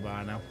been over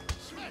by now.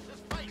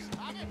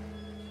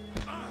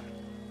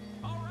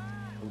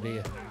 Oh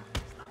dear.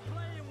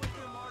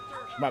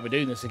 Might be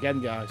doing this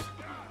again, guys.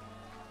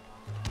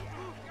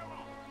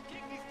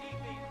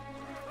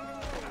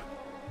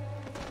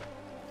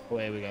 Oh,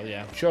 here we go,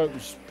 yeah. I'm sure it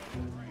was...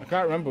 I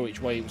can't remember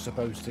which way it was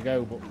supposed to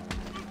go, but...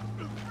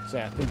 So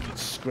I think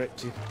it's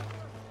scripted.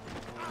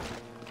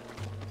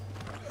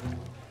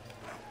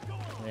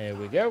 There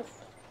we go.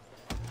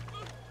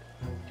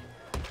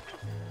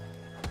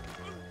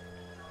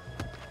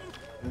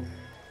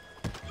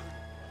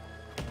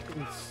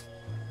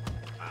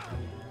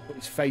 Put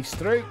his face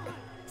through.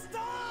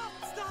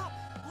 Stop!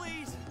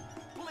 Please!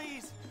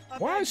 Please!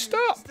 Why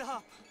stop?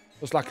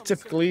 Looks like a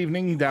typical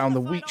evening down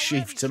the wheat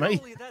sheaf to me.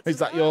 Is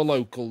that your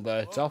local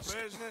there, Toss?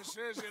 Business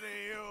is it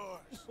yours?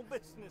 No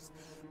business.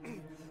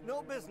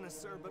 No business,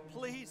 sir, but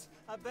please,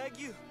 I beg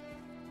you.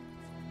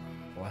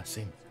 Bless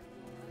him.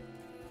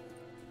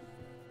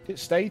 It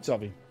states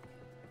of him.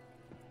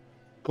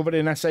 Covered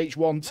in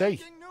SH1T.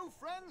 New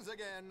friends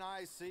again,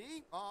 I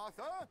see,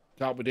 Arthur.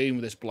 Can't be dealing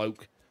with this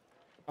bloke.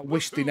 I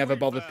wish they never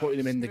bothered putting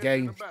him in the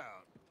game.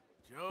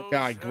 The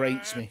guy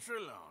grates me.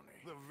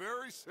 The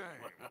very same.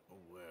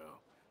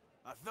 Well,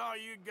 I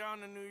thought you'd gone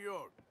to New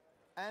York.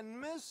 And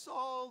miss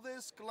all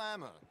this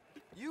glamour.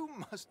 You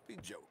must be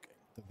joking.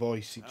 The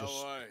voice, it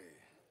just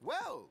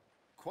Well,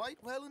 quite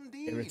well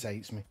indeed.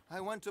 irritates me.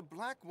 I went to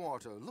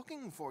Blackwater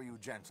looking for you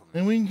gentlemen.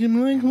 And we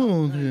can like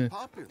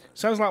Blackwater.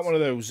 Sounds like one of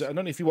those. I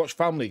don't know if you watch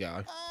Family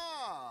Guy.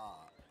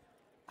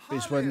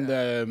 It's when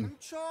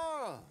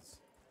Charles.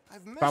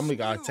 Family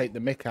Guy take the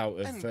mick out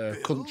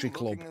of Country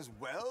Club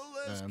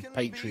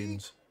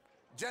patrons.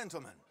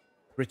 Gentlemen.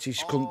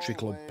 British Country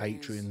Club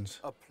patrons.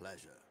 A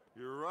pleasure.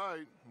 You're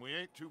right. We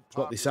ain't too That's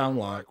what they sound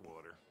like.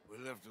 We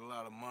left a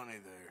lot of money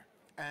there.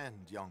 And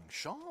young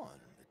Sean,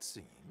 it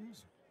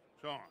seems.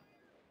 Sean,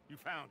 you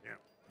found him?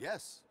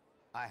 Yes,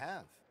 I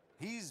have.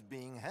 He's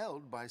being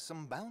held by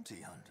some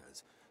bounty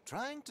hunters,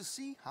 trying to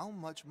see how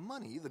much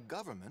money the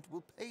government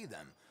will pay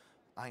them.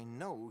 I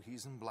know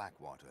he's in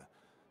Blackwater,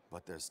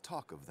 but there's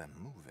talk of them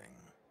moving.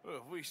 Well,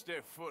 if we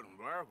step foot in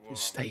Blackwater... The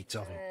state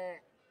of him.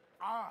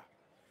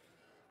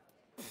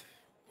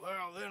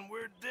 Well, then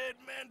we're dead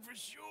men for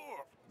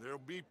sure. There'll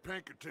be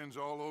Pinkertons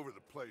all over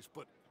the place,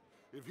 but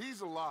if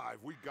he's alive,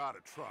 we gotta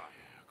try.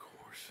 Yeah, of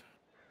course.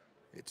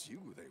 It's you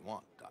they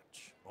want,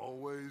 Dutch.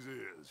 Always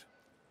is.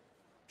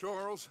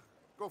 Charles,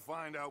 go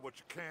find out what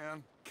you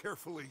can,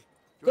 carefully.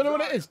 Don't know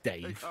what it is,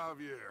 Hey, Dave.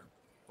 Javier.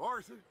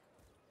 Arthur,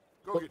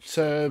 go But get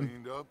yourself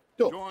cleaned up.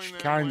 Join Dutch,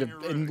 them kind when of,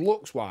 you're in ready.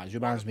 looks-wise,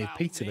 reminds me of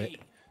Pete a bit.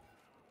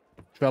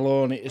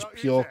 Trelawney is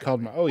pure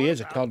conman. Oh, he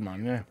is a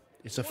conman, yeah.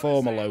 It's a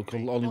former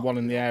local, only one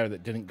in the area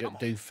that didn't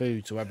do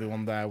food, so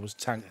everyone there was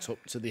tanked up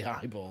to the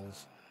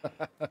eyeballs.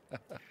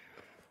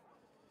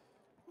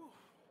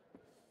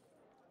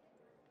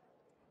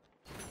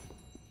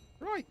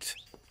 Right.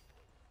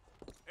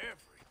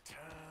 Every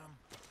time.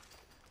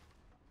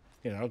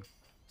 You know,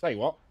 tell you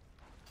what.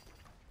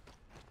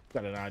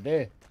 Got an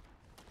idea.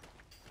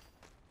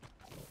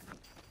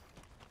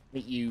 I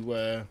think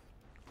you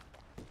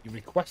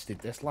requested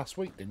this last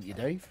week, didn't you,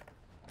 Dave?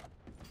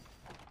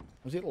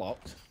 Was it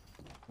locked?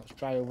 Let's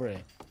try over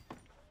here.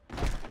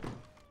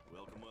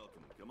 Welcome,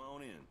 welcome. Come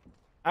on in.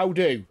 How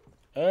do?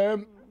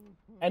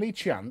 Any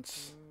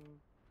chance?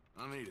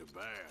 I need a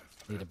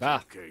bath. Need a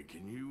bath. Okay,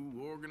 can you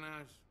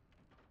organize?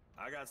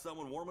 I got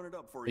someone warming it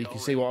up for you. You can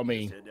see what I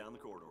mean. Just head down the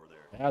corridor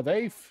there. Yeah,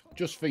 Dave,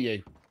 just for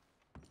you.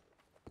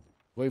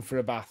 Going for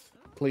a bath.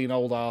 Clean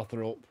old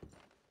Arthur up.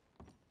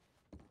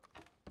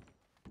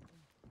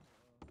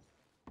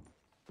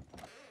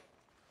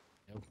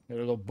 Here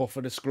we go, buff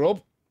and a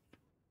scrub.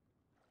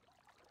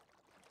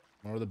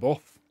 More of the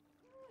buff.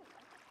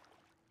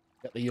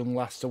 Get the young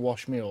lass to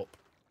wash me up.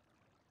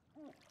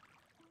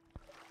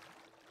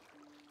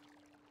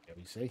 Here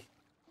we see.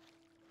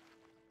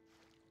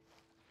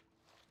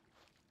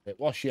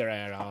 Wash your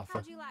hair, Arthur.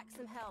 How'd you like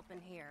some help in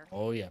here?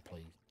 Oh, yeah,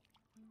 please.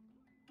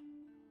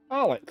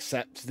 I'll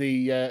accept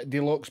the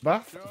deluxe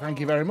bath. Thank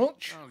you very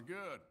much. Sounds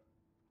good.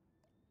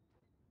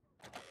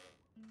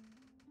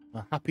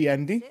 A happy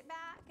ending. Sit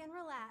back and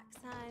relax,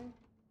 son.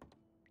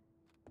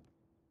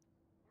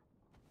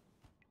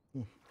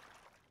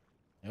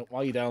 Yep,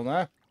 while you're down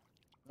there.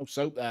 No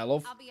soap there,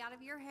 love. I'll be out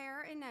of your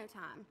hair in no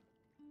time.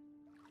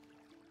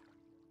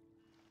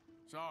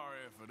 Sorry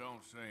if I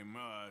don't say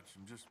much.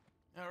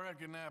 I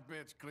reckon that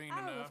bit's clean Oh,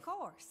 enough. of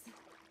course.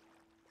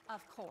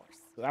 Of course.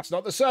 That's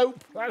not the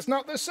soap. That's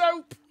not the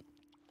soap.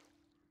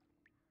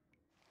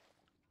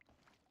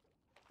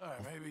 All right,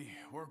 maybe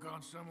work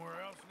on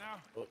somewhere else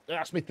now.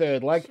 That's my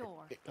third leg.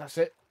 Sure. That's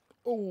it.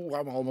 Oh,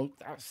 I'm almost.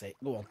 That's it.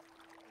 Go on.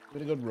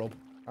 Give it a good rub.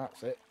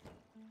 That's it.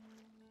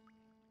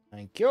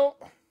 Thank you.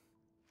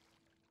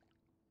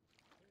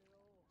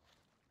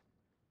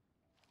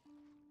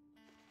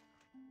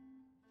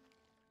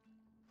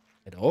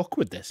 It's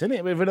awkward, this, isn't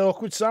it? With an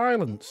awkward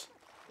silence.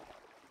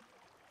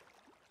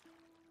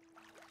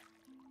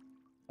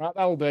 Right,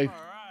 that'll do. All right.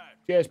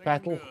 Cheers, Looking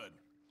Petal. good.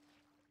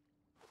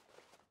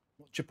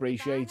 Much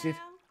appreciated. Bye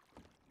now.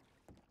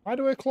 Why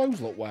do her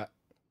clothes look wet?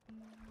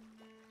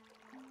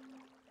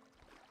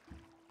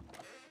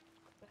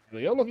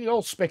 You're looking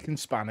all spick and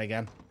span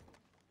again.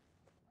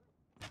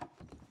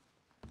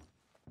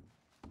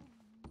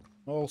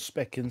 All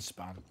spick and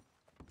span.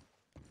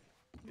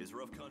 It's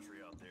rough country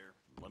out there.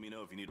 Let me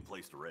know if you need a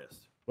place to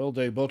rest. Will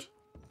do, bud.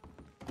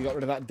 You got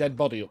rid of that dead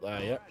body up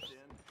there yet?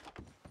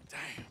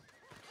 Damn.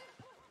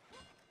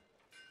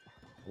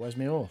 Where's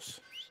my horse?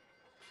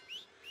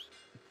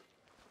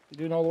 You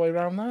doing all the way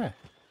around there?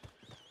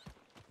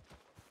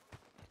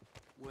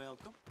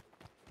 Welcome.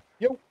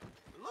 Yo.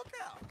 Look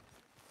out.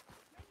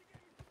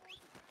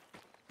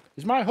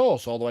 Is my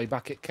horse all the way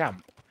back at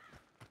camp?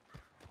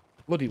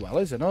 Bloody well,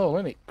 isn't all,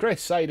 isn't it?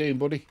 Chris, how you doing,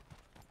 buddy?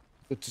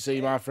 Good to see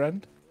you, my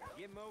friend.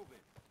 Get moving.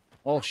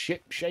 All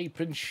ship-shape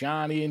and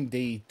shiny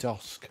indeed,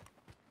 Tosk.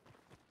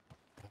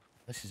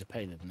 This is a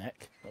pain in the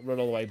neck. I'll run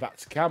all the way back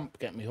to camp,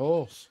 get my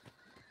horse.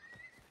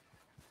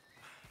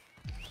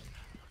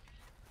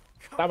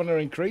 Stamina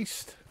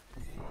increased.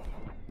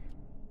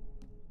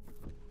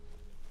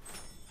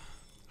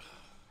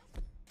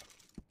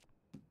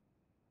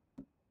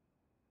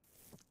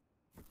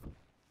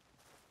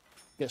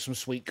 Get some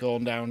sweet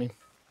corn down him.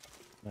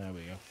 There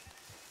we go.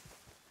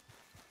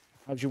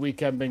 How's your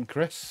weekend been,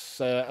 Chris?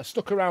 I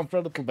stuck around for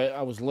a little bit.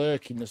 I was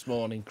lurking this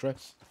morning,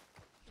 Chris.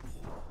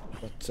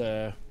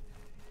 But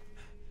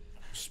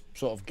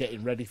sort of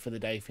getting ready for the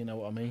day, if you know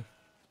what I mean.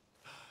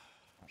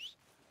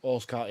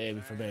 Horse can't hear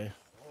me from here.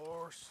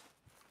 Horse.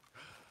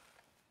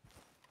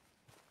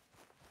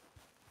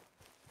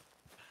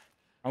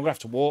 I'm going to have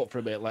to walk for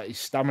a bit, let his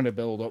stamina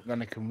build up,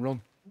 then I can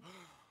run.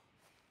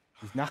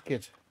 He's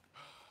knackered.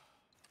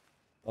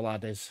 The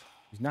lad is.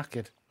 He's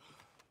knackered.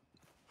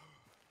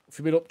 What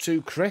have you been up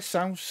to, Chris?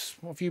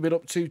 What have you been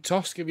up to,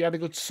 Tosk? Have you had a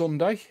good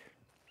Sunday?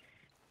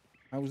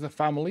 How was the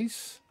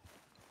families?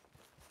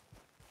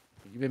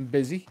 Have you been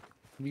busy?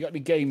 Have you got any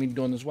gaming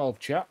done as well,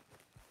 chat?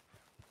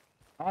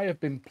 I have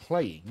been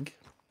playing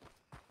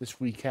this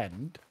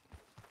weekend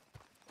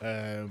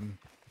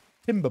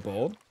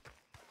Timberborn,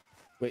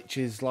 which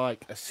is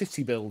like a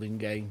city building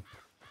game,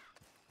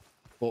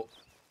 but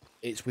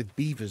it's with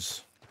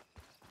beavers.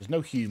 There's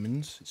no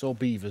humans, it's all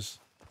beavers.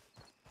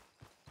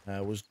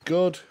 Was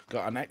good.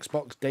 Got an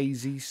Xbox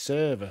Daisy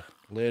server.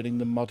 Learning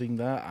the modding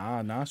there.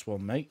 Ah, nice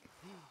one, mate.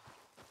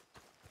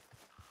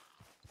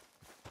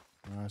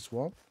 Nice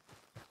one.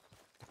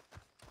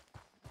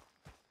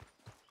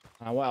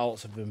 What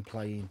else have I been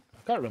playing?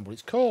 I can't remember what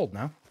it's called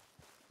now.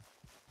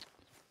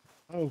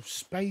 Oh,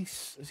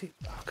 Space. Is it?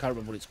 I can't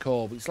remember what it's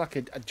called, but it's like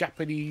a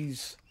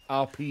Japanese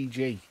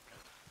RPG.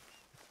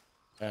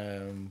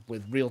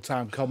 With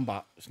real-time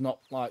combat. It's not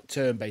like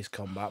turn-based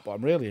combat, but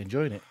I'm really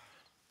enjoying it.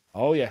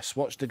 Oh, yes.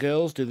 Watch the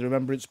girls do the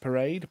Remembrance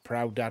Parade.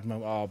 Proud dad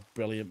moment. Oh,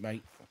 brilliant,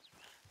 mate.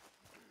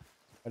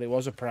 And it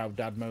was a proud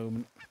dad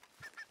moment.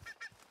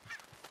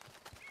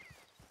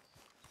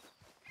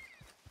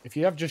 If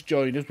you have just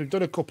joined us, we've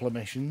done a couple of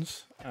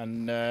missions,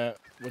 and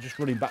we're just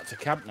running back to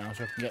camp now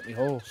so I can get my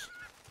horse.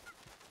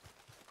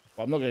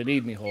 But I'm not going to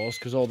need my horse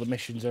because all the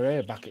missions are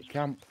here back at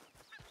camp.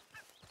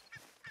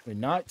 It'll be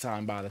night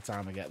time by the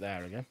time I get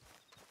there again.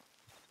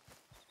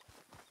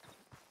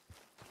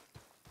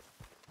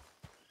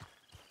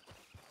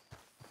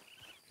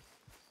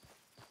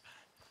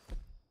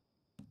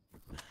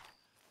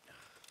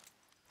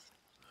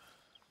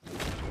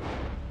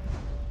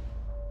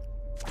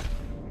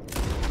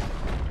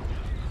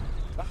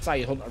 That's how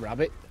you hunt a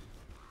rabbit.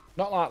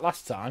 Not like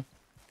last time.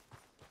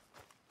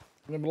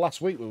 Remember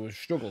last week we were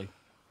struggling.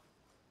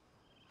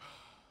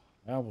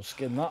 Now we'll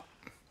skin that.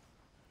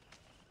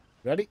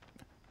 Ready?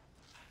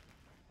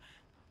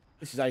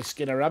 This is how you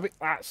skin a rabbit.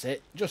 That's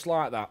it. Just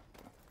like that.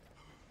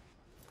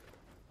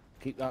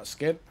 Keep that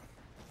skin.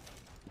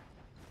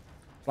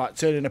 It's like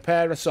turning a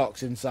pair of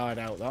socks inside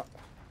out, that.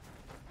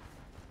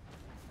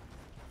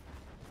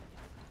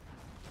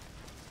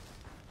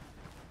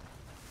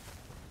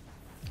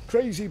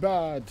 Crazy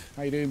bad.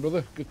 How you doing,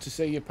 brother? Good to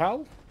see you,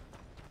 pal.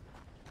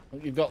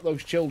 Hope you've got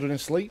those children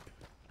asleep.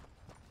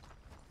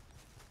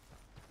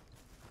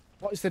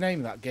 What is the name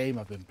of that game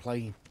I've been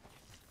playing?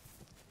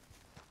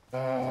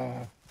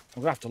 I'm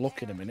gonna have to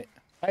look in a minute.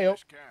 Hey up.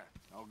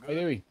 How you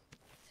doing?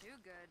 Too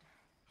good.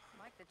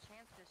 Like the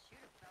chance to shoot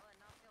a fella and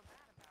not feel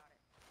bad about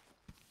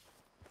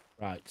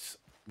it. Right.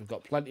 We've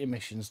got plenty of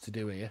missions to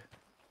do here.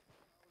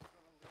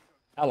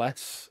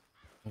 LS.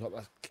 We've got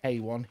that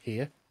K1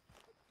 here.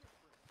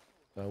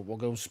 So we'll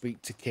go and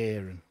speak to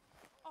Kieran.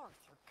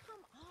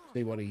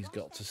 See what he's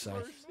got to say.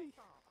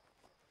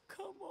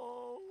 Come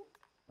on.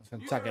 Let's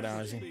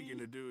antagonize him. Speaking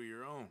to do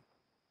your own.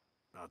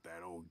 Not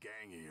that old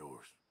gang of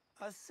yours.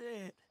 I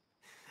said,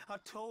 I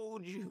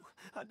told you,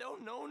 I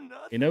don't know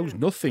nothing. He knows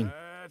nothing.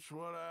 That's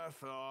what I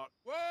thought.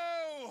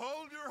 Whoa!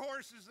 Hold your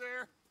horses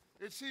there.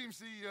 It seems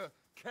the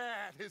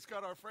cat has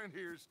got our friend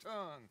here's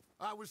tongue.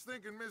 I was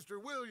thinking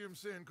Mr.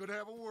 Williamson could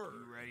have a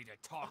word. You ready to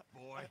talk,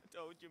 boy? I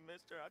told you,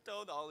 mister. I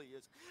told all of you.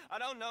 I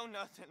don't know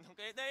nothing,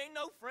 okay? They ain't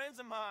no friends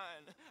of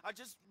mine. I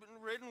just been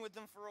riding with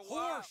them for a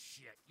while.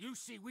 Horseshit. You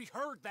see, we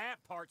heard that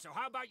part, so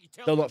how about you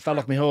tell Still not fell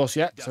off my horse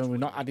yet, so we're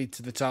not added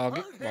to the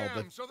target.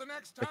 Well, So the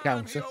next the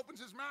time he counter.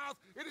 opens his mouth,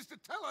 it is to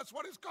tell us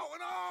what is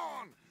going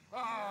on.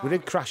 We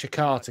did crash a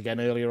cart again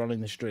earlier on in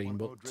the stream,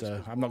 but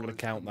I'm not going to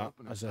count that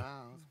as a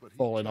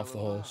falling off the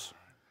horse.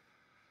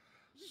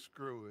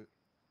 Screw it.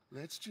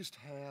 Let's just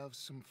have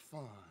some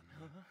fun.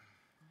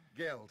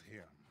 Geld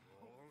him.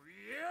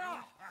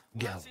 Yeah.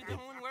 Geld What's he doing?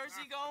 Where's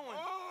he going?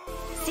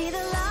 See the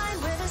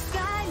line where the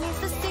sky meets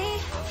the sea.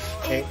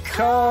 It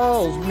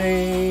calls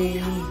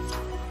me.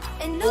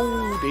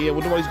 Oh dear,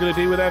 wonder what he's going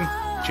to do with them.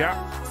 Chat.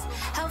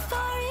 How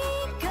far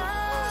it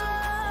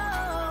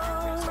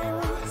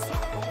goes.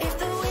 If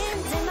the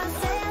wind in my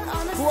sail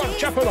on the Go on, sea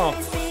chapping off.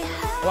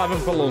 We'll have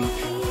them for lunch.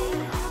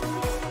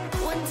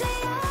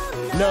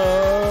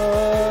 No.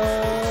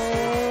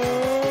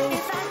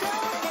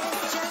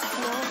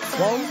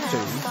 1, 2, 3, 4.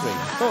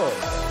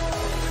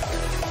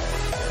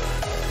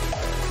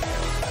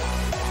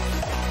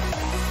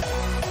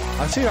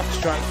 I see that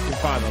to try to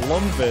find a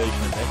long version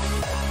of this.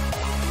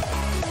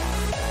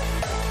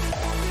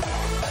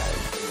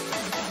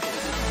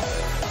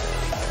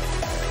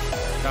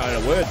 Can't hear a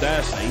word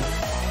there, see?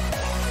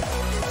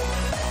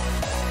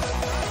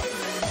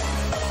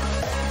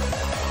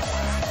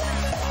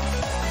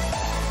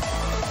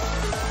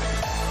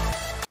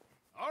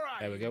 All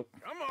right. There we go.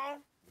 Come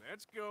on.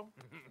 Let's go.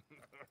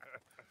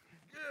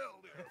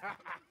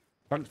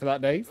 Thanks for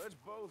that, Dave. Let's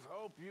both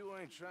hope you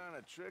ain't trying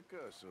to trick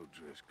us,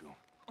 O'Driscoll.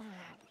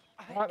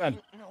 Right then.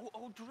 No,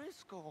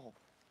 O'Driscoll.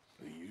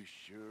 You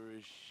sure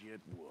as shit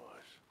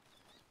was.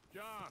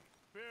 John,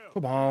 Bill.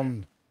 Come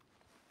on.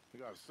 We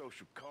got a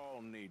social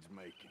call needs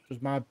making.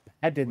 There's my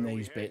head in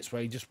these bits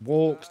where he just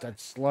walks dead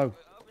slow.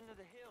 Up into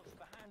the hills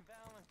behind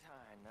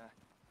Valentine.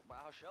 Well,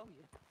 I'll show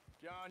you.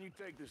 John, you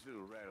take this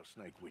little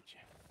rattlesnake with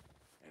you.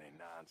 Any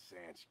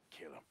nonsense,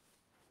 kill him.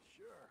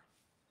 Sure.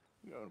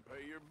 You're gonna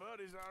pay your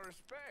buddies our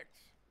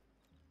respects.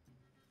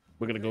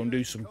 We're going to go and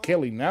do some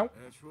killing now.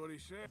 That's what he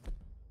said.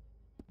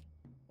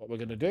 What we're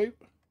going to do.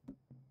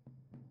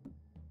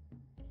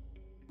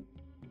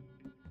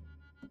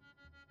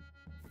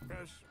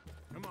 Yes,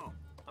 come on.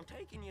 I'm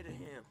taking you to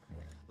him.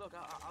 Look,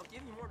 I'll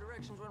give you more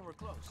directions when we're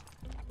close.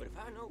 But if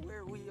I know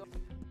where we are,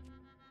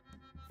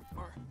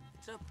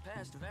 it's up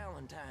past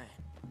Valentine.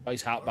 Got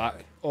his hat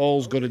back.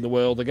 All's good in the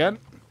world again.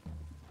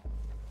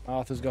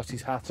 Arthur's got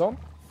his hat on.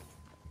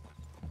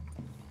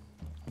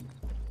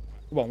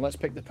 Come on, let's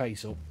pick the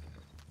pace up.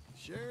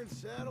 Sharing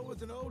saddle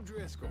with an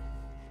O'Driscoll.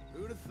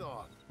 Who'd have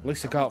thought? At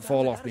least I can't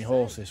fall off my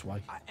horse this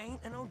way. I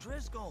ain't an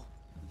O'Driscoll.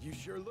 You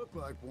sure look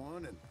like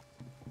one, and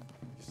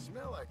you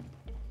smell like...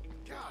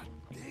 God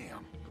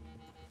damn.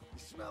 You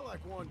smell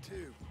like one,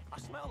 too. I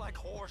smell like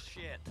horse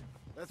shit.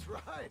 That's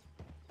right.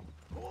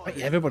 Boy, I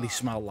think everybody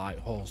smelled like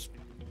horse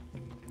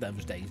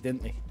those days,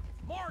 didn't they?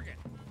 Morgan,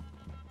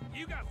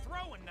 you got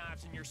throwing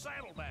knives in your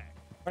saddlebag.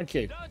 Thank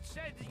you. Dud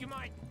said that you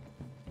might.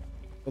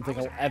 Don't think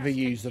I'll ever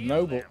use them,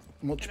 though, but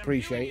much And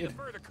appreciated. I'm doing you the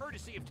further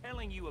courtesy of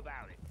telling you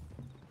about it.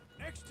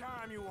 Next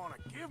time you want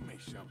to give me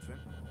something,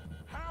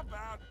 how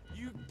about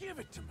you give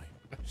it to me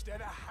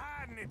instead of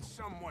hiding it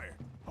somewhere,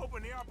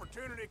 hoping the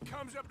opportunity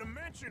comes up to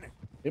mention it.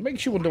 It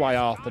makes you wonder why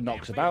Arthur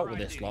knocks about with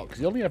this lot, because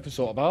he only ever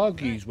sort of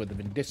argues with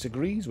them and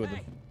disagrees with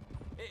them.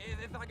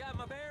 If I got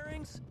my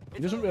bearings,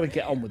 He doesn't really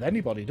get on with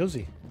anybody, does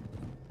he?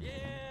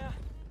 yeah.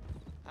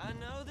 I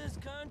know this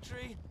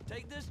country.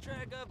 Take this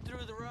track up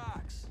through the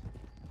rocks.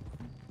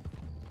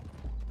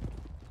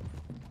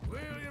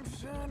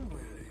 Williamson.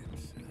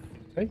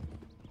 Hey?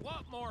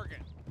 What,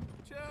 Morgan?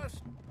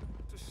 Just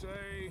to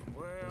say,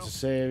 well... It's a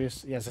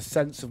serious... He has a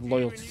sense of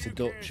loyalty to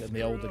Dutch and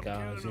the older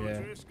guys,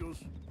 yeah.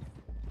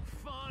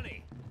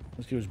 Funny.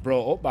 He was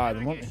brought up by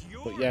them, wasn't he?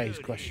 But yeah, he's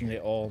questioning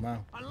it all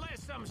now.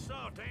 Unless some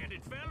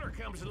soft-handed feller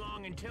comes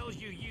along and tells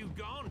you you've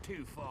gone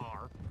too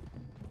far.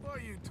 What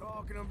are you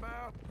talking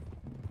about?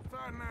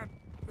 Fighting that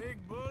big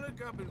bullock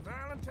up in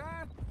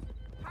Valentine?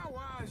 How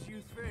wise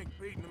you think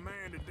beating a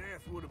man to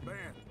death would have been?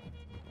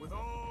 with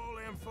all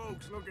them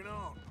folks looking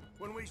on,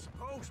 when we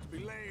supposed to be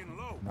laying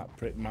low. That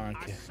prick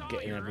Micah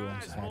getting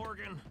everyone's head.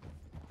 Morgan.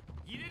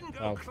 You didn't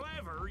go Well,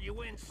 clever, you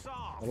went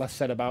soft. the less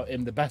said about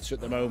him, the better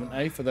at the moment,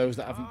 eh? For those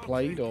that haven't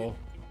played or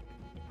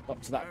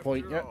up to that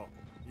point yet.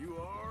 You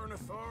are an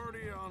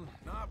authority on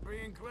not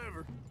being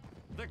clever.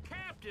 The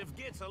captive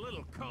gets a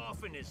little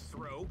cough in his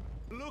throat,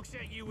 looks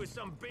at you with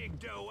some big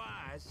doe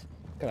eyes.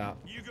 Look at that.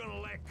 You gonna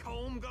let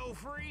Combe go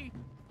free?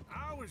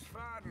 I was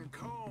fighting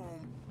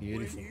Combe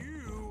Beautiful. when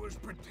you was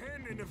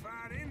pretending to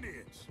fight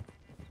Indians.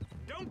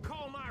 Don't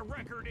call my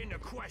record into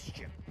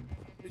question.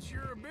 It's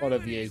your What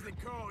have abilities you?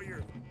 that call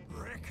your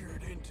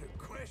record into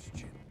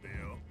question,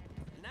 Bill.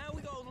 Now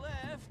we go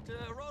left.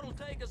 Road'll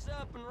take us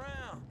up and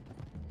round.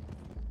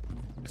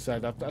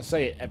 I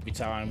say it every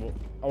time, but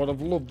I would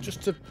have loved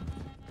just to,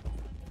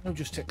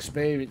 just to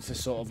experience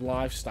this sort of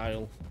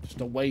lifestyle,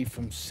 just away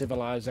from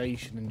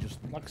civilization and just,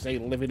 like I say,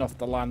 living off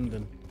the land.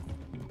 And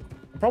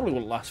probably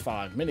wouldn't last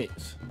 5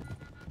 minutes.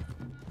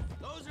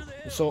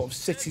 The sort of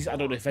cities. I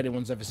don't know if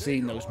anyone's ever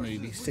seen those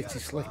movies, City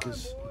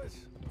Slickers.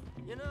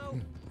 You know,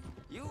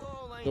 you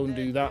all ain't Go and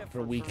do that different for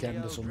a from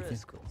weekend the or something.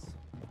 O'Driscolls.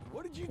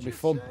 What did you It'll be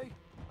just fun. say?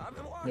 I've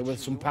been Yeah, with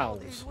some watching you all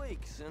pals, these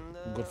weeks, and,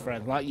 some good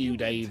friends like you,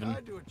 Dave, and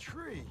Tied to a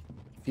tree.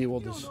 a few You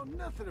others. don't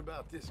know nothing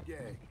about this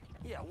gang.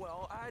 Yeah,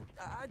 well,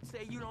 I'd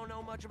say you don't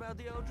know much about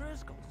the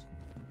O'Driscolls.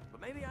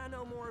 But maybe I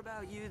know more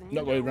about you than you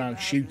Not know going around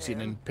about shooting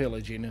them, and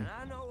pillaging, and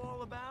I know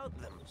all about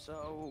them,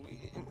 so...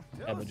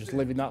 yeah, but just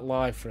living that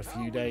life for a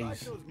few Like days,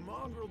 those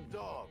mongrel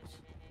dogs.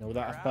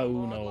 without a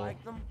phone or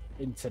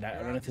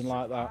internet or anything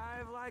like that.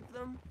 Like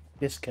them.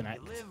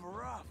 Disconnect. You live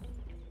rough.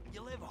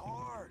 You live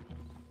hard.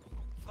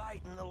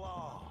 Fighting the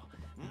law.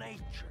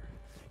 Nature.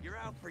 You're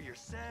out for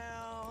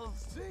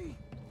yourselves. See?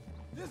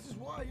 This is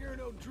why you're an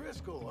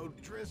O'Driscoll,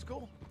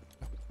 O'Driscoll.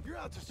 You're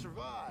out to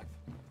survive.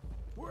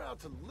 We're out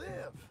to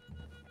live.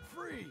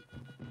 Free.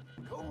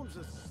 Combs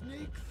a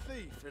sneak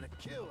thief and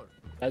a killer.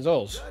 That's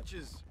us.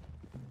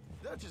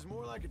 Dutch is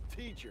more like a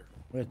teacher.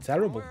 We're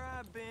terrible. Where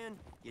I've been,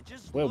 you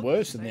just We're look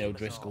worse the than the same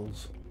as all.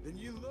 O'Driscolls. Then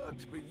you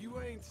looked, but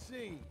you ain't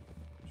seen.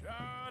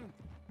 John,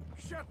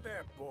 shut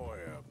that boy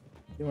up.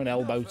 Give him an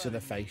elbow to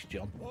the face,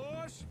 John.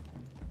 Boys,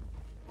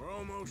 we're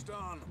almost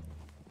on them.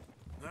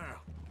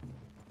 Now,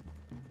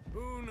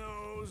 who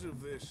knows if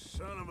this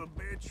son of a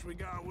bitch we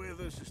got with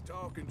us is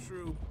talking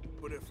true,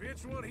 but if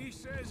it's what he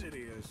says it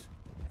is,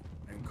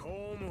 and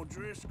Colm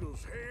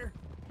O'Driscoll's here,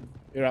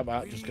 You're right,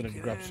 Mark. Just gonna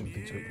grab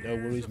something to eat. No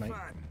worries, mate.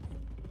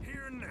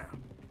 here and now.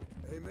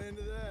 Amen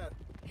to that.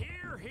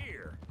 Here,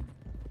 here.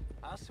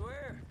 I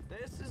swear,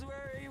 this is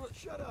where he was.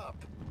 Shut up.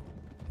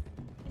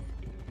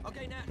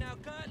 Okay, now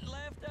cut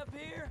left up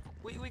here.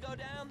 We go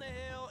down the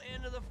hill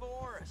into the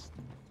forest.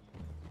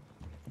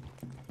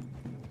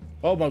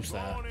 Almost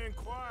there. Going in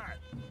quiet,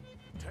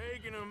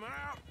 taking them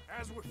out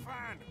as we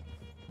find them,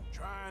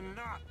 trying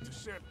not to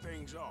set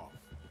things off.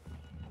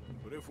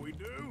 But if we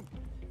do,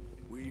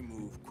 we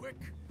move quick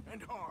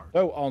and hard.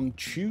 So on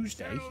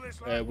Tuesday,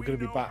 we're going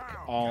to be back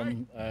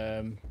on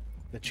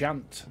the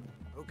chant.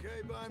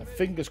 Okay, bye, So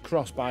fingers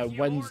crossed by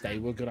Wednesday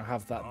we're going to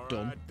have that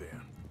done.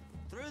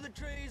 Through the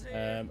trees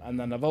And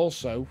then I've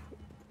also,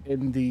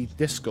 in the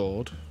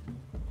Discord,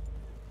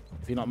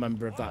 if you're not a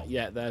member of that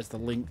yet, there's the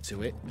link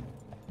to it.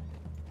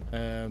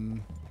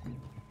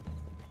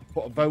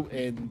 Put a vote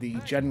in the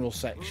general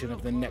section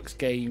of the next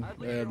game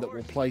that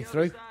we'll play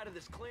through.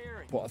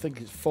 But I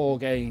think it's 4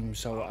 games,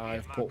 so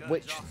I've put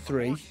which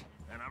 3.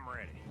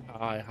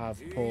 I have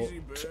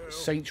put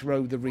Saints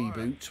Row the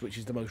Reboot, which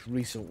is the most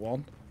recent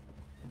one.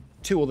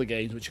 2 other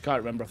games, which I can't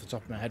remember off the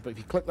top of my head, but if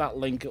you click that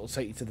link, it'll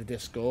take you to the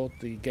Discord,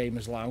 the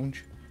Gamers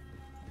Lounge.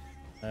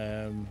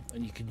 And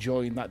you can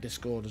join that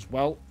Discord as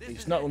well.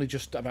 It's not only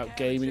just about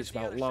gaming, it's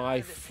about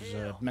life.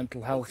 There's a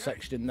mental health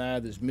section in there,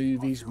 there's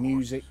movies,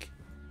 music.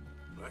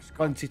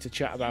 Plenty to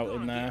chat about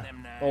in there.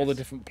 All the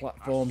different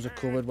platforms are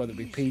covered, whether it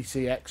be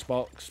PC,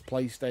 Xbox,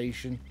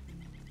 PlayStation,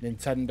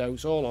 Nintendo,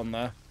 it's all on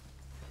there.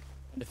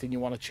 Anything you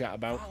want to chat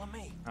about.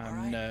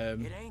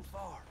 And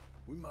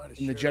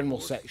in the general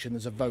section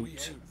there's a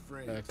vote.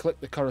 Click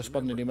the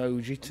corresponding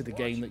emoji to the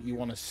game that you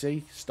want to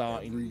see,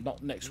 starting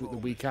not next week, the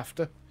week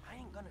after.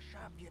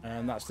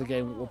 And that's the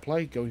game that we'll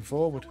play going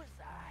forward.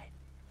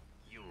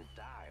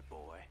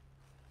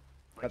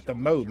 At the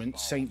moment,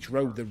 Saints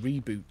Row the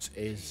Reboot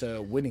is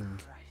winning.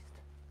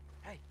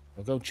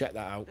 I'll go check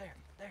that out.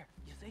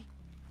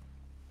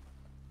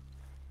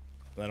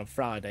 Then on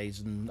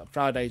Fridays,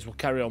 we'll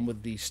carry on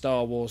with the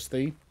Star Wars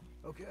theme.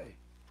 Okay.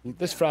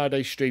 This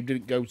Friday's stream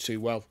didn't go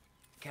too well.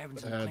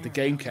 The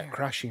game kept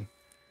crashing.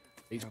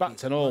 It's back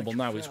to normal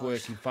now, it's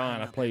working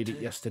fine. I played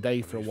it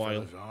yesterday for a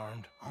while,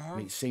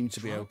 and it seemed to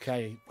be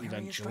okay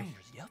eventually.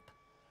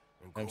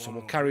 So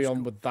we'll carry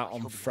on with that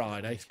on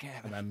Friday,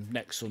 and then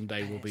next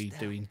Sunday we'll be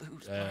doing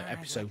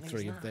episode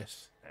 3 of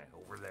this.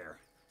 Over there.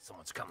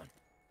 Someone's coming.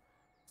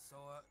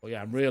 But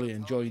yeah, I'm really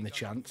enjoying the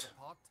chant.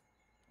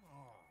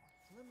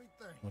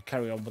 We'll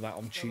carry on with that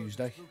on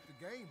Tuesday.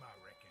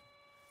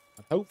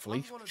 And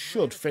hopefully,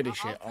 should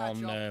finish it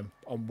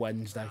on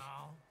Wednesday.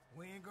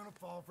 We ain't gonna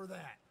fall for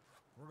that.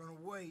 We're gonna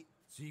wait,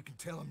 so you can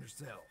tell him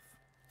yourself.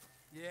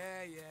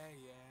 Yeah.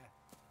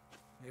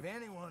 If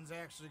anyone's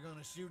actually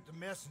gonna shoot the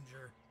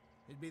messenger,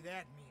 it'd be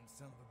that mean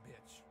son of a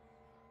bitch.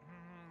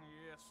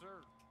 Yes,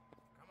 sir.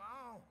 Come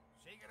on,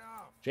 shake it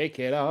off. Shake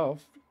it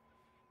off.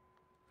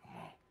 Come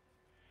on.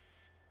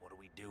 What are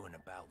we doing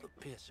about the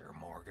pisser,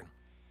 Morgan?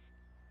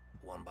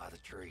 One by the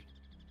tree.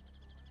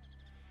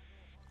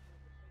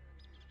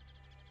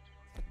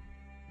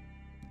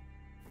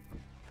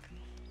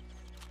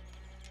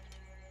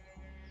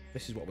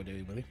 This is what we're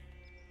doing, buddy.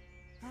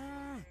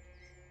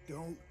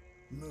 Don't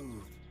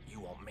move. You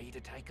want me to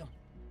take him?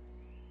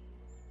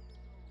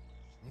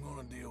 I'm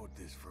gonna deal with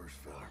this first,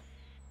 fella.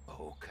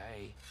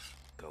 Okay.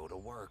 Go to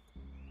work.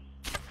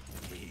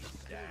 He's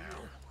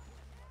down.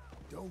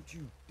 Don't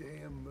you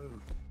damn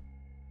move.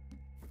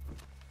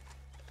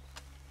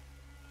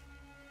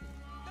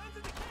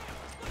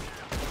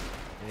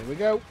 Here we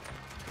go.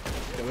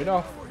 Going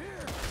off.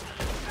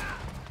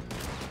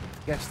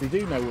 Guess they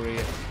do know we're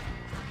here.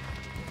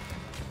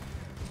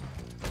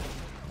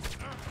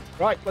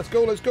 Right, let's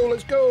go.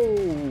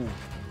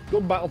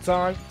 Gun battle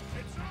time.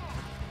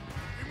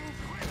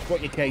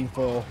 What you came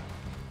for.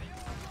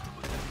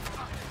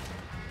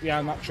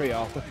 Behind that tree,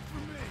 Arthur.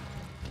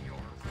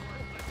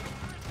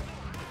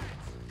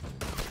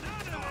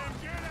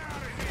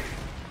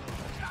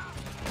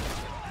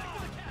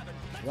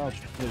 Well,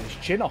 just blew his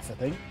chin off, I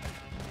think.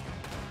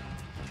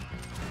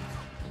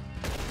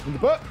 In the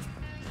butt.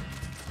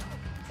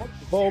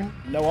 Boom.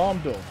 No harm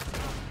done.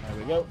 There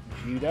we go.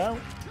 You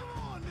down.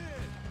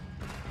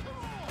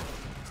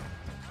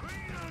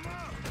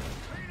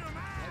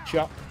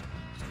 Chop.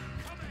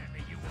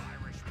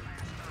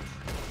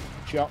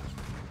 Chop.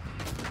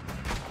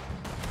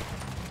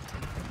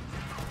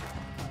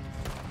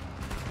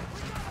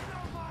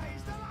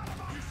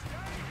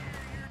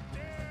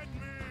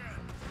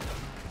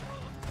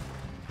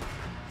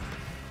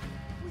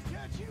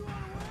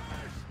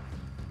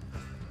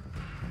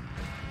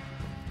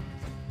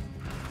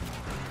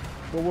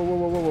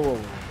 Whoa.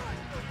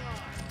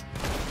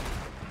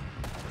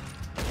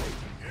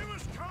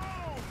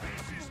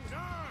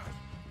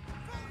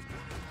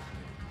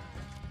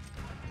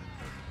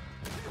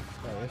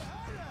 There it is.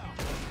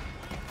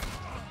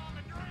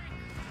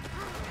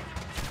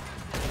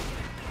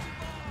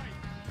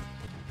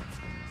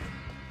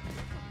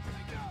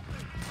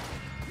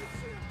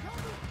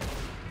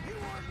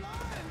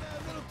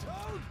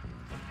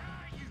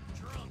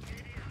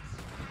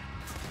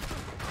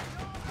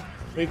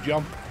 Big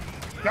jump.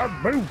 God,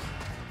 move!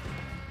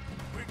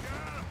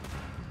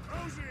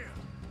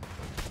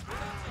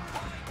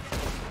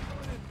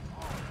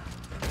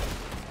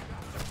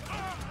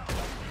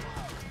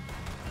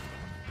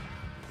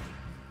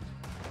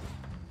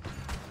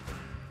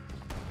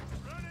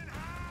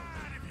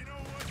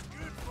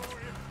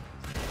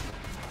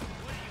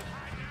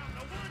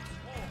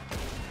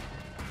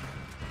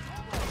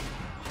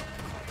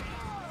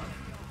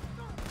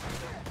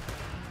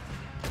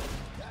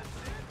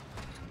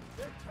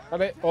 Got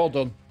it, all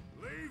done.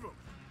 Leave him.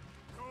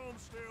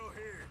 Comb's still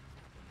here.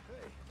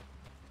 Hey,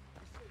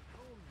 you said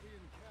Combs being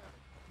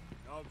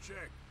I'll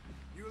check.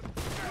 You.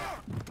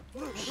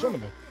 Son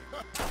of a...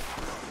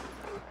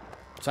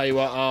 Tell you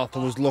what,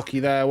 Arthur was lucky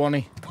there,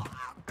 wasn't he?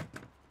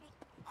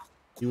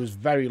 He was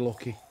very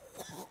lucky.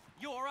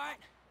 You all right?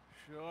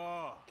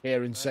 Sure.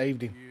 Kieran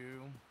saved him.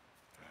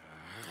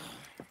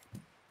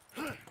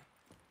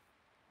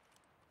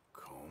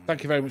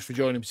 Thank you very much for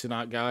joining me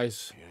tonight,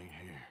 guys.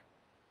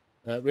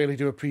 Really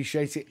do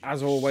appreciate it.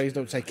 As always,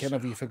 don't take any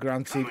of you for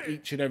granted.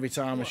 Each and every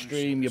time I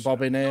stream, you're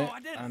bobbing here.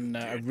 And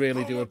I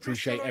really do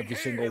appreciate every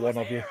single one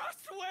of you.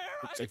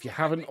 If you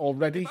haven't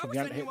already, if you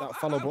haven't hit that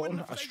follow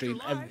button, I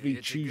stream every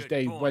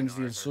Tuesday,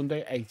 Wednesday and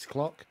Sunday, 8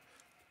 o'clock.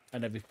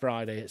 And every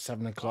Friday at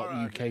 7 o'clock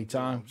UK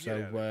time.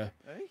 So if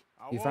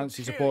you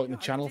fancy supporting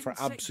the channel for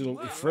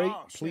absolutely free,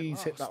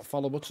 please hit that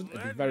follow button.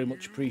 It'd be very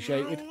much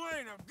appreciated.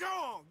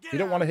 If you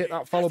don't want to hit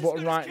that follow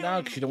button right now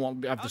because you don't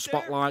want to have the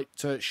spotlight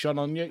shone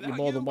on you, you're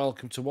more than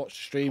welcome to watch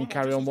the stream,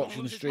 carry on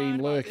watching the stream,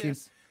 lurking,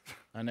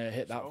 and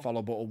hit that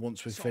follow button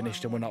once we've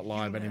finished and we're not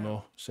live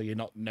anymore, so you're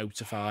not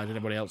notified.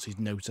 Anybody else is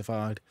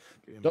notified.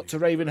 Dr.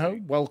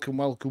 Ravenholm, welcome.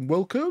 All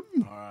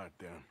right,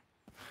 then.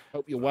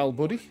 Hope you're well,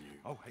 buddy.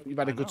 Hope you've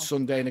had a good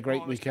Sunday and a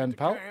great weekend,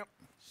 pal.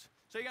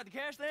 So you got the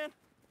cash then?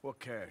 What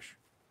cash?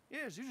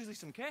 Yeah, there's usually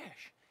some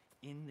cash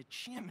in the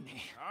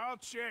chimney. I'll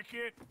check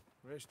it.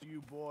 Rest of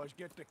you boys,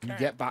 get the cash. You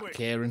get back, quick.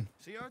 Kieran.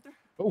 See, Arthur?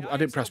 Oh, I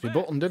didn't press my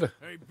button, did I?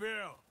 Hey,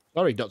 Bill.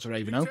 Sorry, Dr.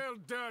 Ravenholm. Tell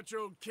Dutch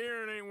old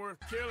Kieran ain't worth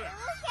killing.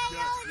 Look at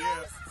all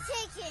those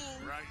chickens.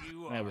 Right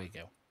you are. There we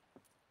go.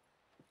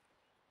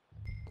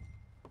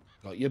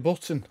 Got your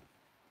button.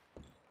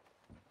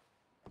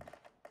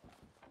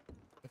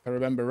 If I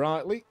remember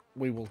rightly,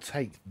 we will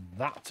take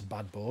that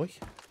bad boy.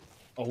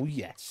 Oh,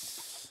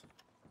 yes.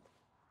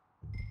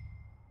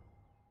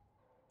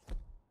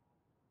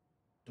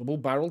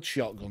 Double-barreled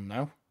shotgun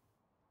now.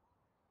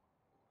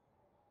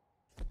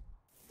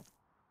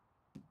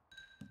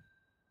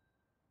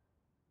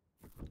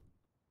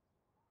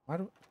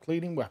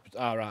 Cleaning weapons.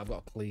 All right, I've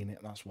got to clean it.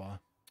 That's why.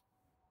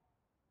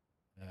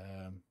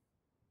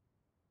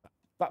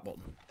 that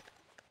button.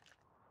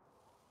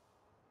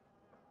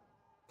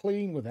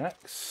 Clean with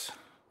X.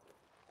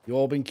 You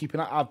all been keeping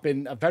that? I've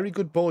been a very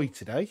good boy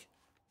today.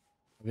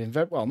 I've been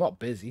very well, not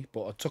busy,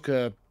 but I took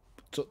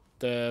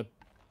the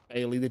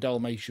Bailey the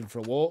Dalmatian for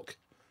a walk.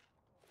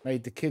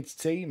 Made the kids'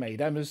 tea.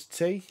 Made Emma's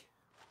tea.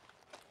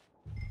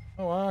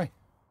 Oh, aye.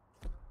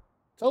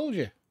 Told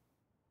you.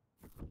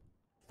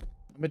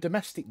 I'm a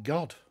domestic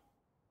god.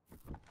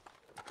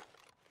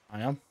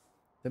 I am.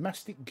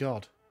 Domestic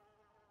god.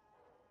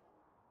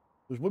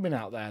 There's women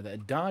out there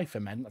that'd die for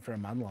a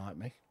man like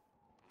me.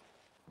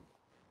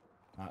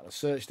 Right, let's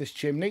search this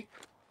chimney.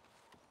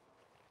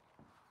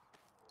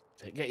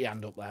 Get your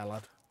hand up there,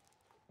 lad.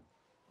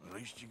 At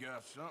least you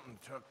got something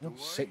tucked away.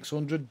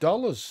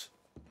 $600.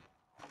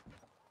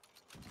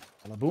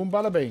 Bada boom,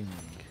 bada bing.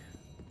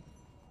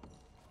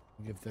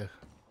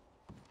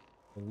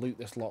 We'll loot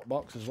this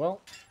lockbox as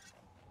well.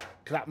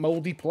 Look at that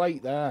mouldy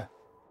plate there.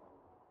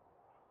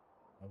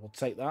 I will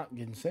take that,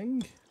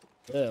 ginseng.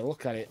 There,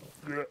 look at it.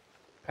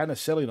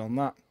 Penicillin on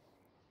that.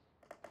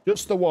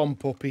 Just the one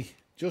puppy.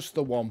 Just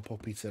the one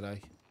puppy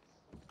today.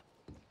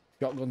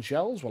 Shotgun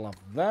shells, we'll have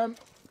them.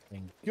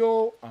 Thank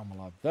you. And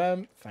we'll have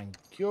them. Thank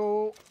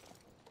you.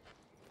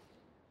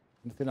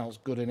 Anything else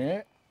good in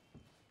here?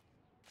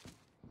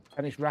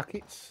 Tennis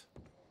rackets.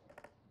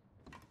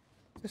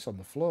 What's this on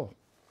the floor?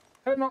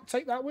 Can I not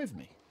take that with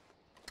me?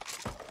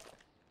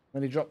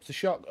 Then he drops the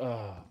shot.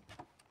 Oh,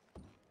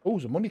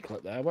 there's a money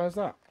clip there. Where's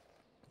that?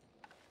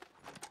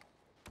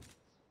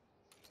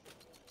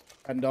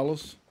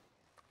 $10.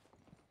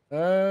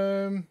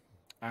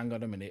 Hang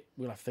on a minute.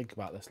 We'll have to think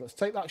about this. Let's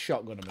take that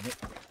shotgun a minute.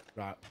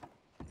 Right.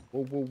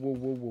 Whoa, whoa, whoa,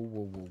 whoa, whoa,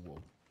 whoa, whoa, whoa.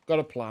 Got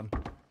a plan.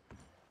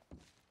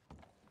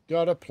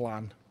 Got a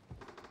plan.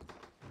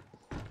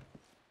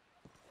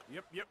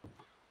 Yep.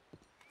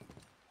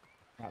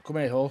 Right, come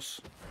here,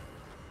 horse.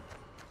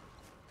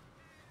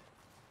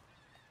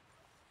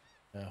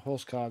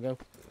 Horse cargo.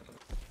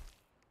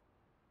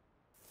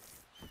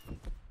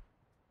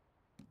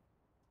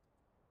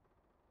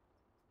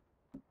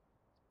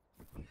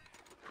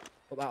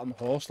 Put that on the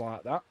horse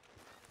like that.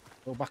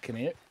 Go back in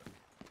here.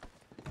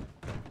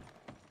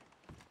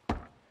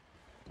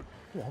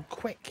 Come on,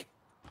 quick.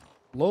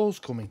 Low's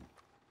coming.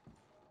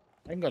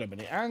 Hang on a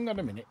minute, hang on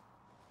a minute.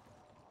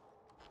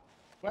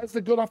 Where's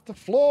the gun off the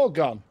floor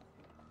gone?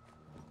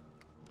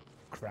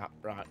 Crap,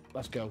 right,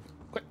 let's go.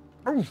 Quick.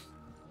 Oof.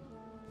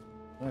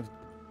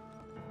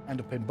 End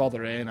up in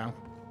bother here now.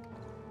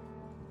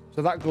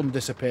 So that gun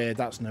disappeared,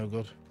 that's no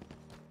good.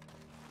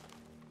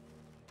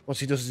 What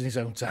he does in his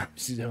own time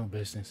is his own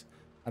business.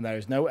 And there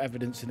is no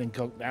evidence in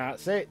incognito.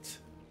 That's it.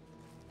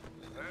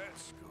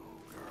 Let's go,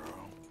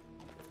 girl.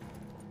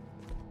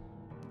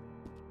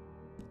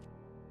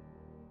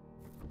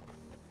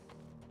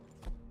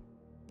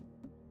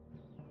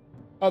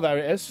 Oh, there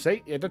it is.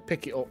 See, you did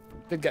pick it up.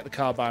 Did get the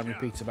carbine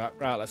repeater back.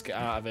 Right, let's get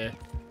out of here.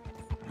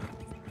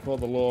 Before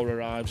the law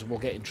arrives and we'll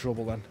get in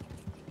trouble then.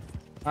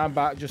 I'm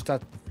back. Just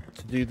had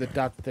to do the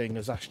dad thing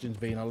as Ashton's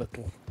been a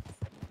little...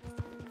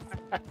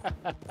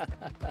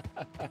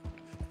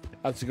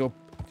 Had to go...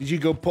 Did you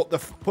go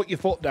put your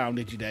foot down,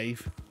 did you,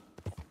 Dave?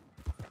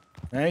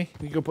 Hey,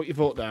 you go put your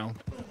foot down.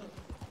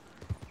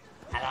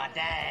 Hello,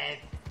 Dave.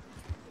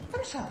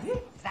 I'm sorry?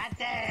 Is that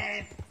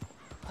Dave?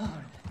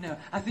 Oh, no,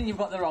 I think you've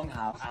got the wrong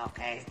house.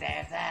 Okay, is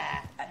Dave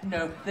there?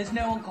 No, there's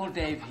no one called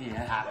Dave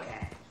here.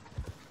 Okay.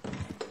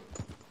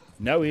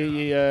 No,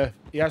 he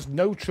has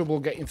no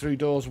trouble getting through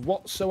doors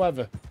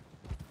whatsoever.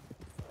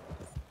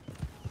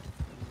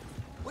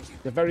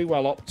 It's a very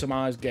well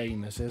optimised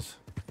game, this is.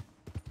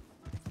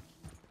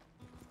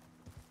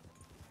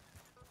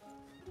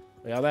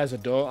 Yeah, there's a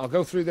door. I'll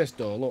go through this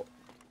door, look.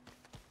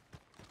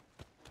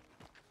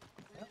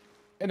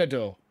 In a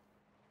door.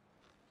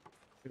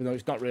 Even though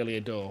it's not really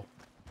a door.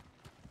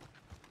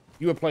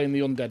 You were playing the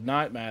Undead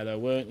Nightmare, though,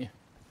 weren't you?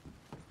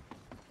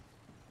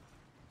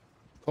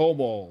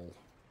 Cornwall.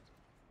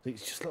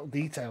 It's just little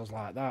details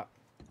like that.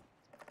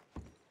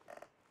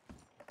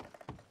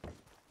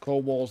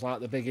 Cornwall's like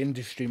the big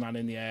industry man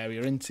in the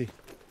area, isn't he?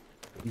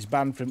 He's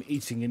banned from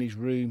eating in his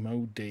room.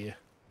 Oh, dear.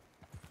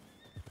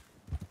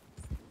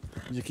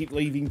 They keep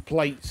leaving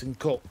plates and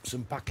cups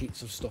and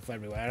packets of stuff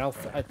everywhere.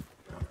 I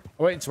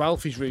went into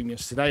Alfie's room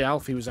yesterday.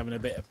 Alfie was having a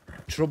bit of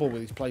trouble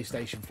with his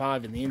PlayStation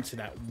 5 and the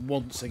internet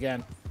once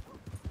again.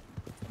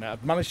 And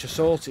I've managed to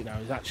sort it now.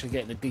 He's actually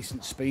getting a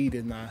decent speed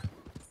in there.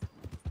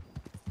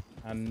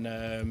 And,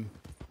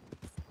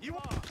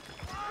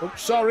 oh,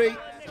 sorry.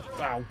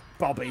 Oh,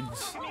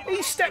 bobbins.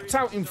 He stepped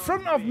out in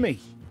front of me.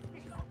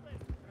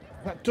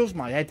 That does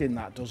my head in,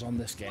 that does, on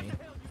this game.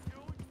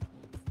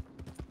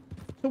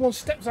 Someone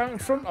steps out in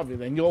front of you,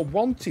 then you're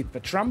wanted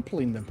for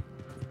trampling them.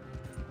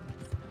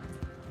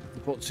 He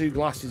put 2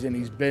 glasses in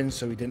his bin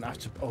so he didn't have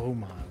to... Oh,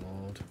 my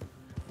Lord.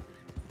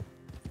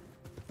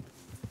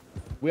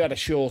 We had a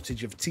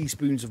shortage of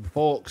teaspoons and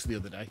forks the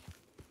other day.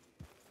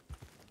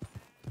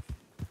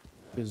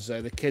 Because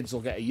the kids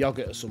will get a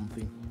yoghurt or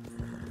something.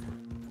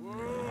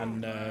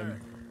 And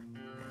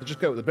they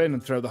just go to the bin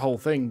and throw the whole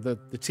thing, the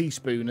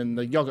teaspoon and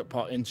the yoghurt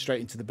pot in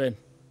straight into the bin.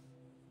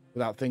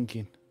 without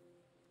thinking.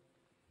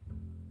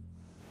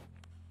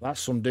 That's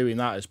some doing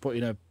that is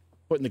putting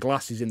the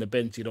glasses in the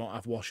bin so you don't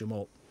have to wash them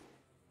up.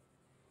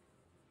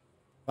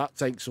 That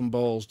takes some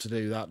balls to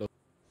do that.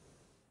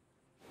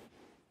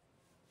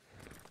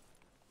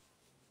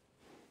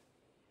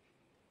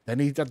 Then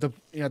he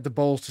had the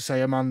balls to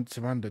say,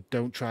 Amanda,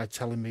 don't try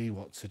telling me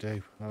what to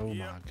do. Oh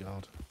my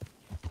God.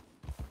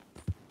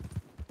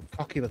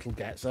 Cocky little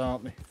gets,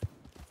 aren't they?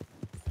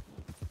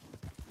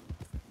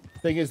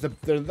 Thing is,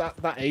 they're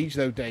that age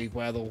though, Dave,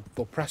 where they'll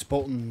press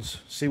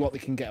buttons, see what they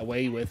can get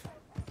away with,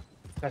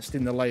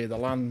 testing the lay of the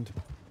land.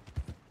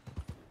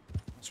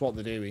 That's what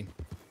they're doing.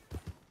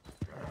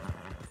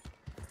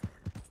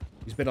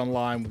 He's been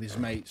online with his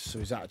mates, so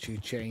his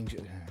attitude changed.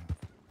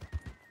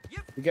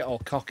 They get all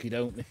cocky,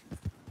 don't they?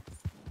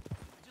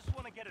 I just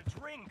want to get a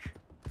drink.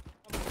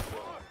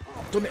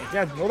 Done it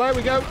again. Well, there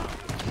we go.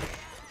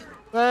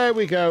 There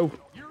we go.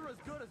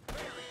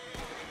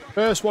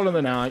 First one of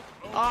the night.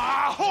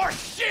 Ah,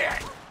 horse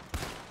shit!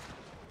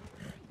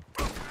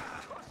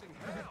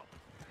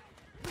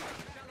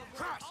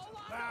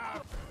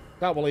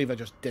 Can't believe I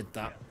just did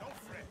that.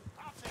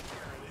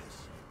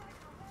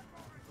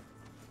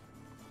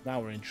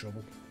 Now we're in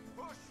trouble.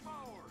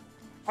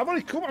 I've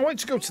only come. I want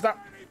to go to that.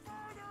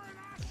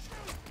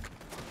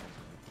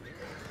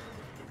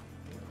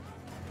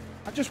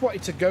 I just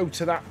wanted to go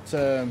to that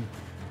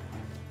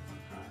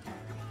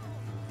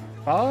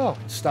bar,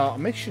 start a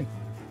mission.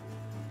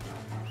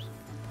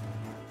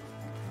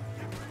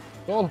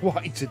 That's all I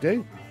wanted to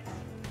do.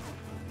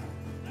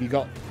 You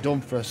got done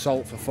for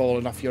assault for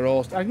falling off your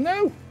horse. I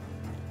know.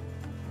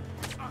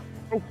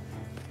 Oh.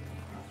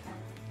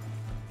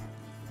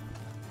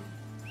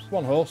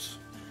 One horse.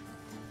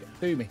 Get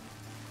to me.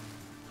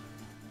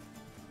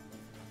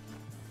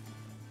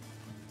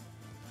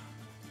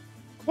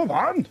 Come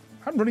on.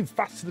 I'm running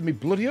faster than my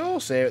bloody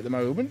horse here at the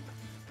moment.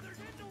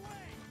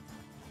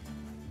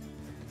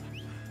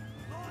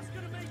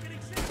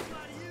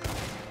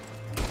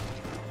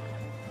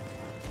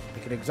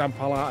 Make an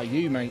example out of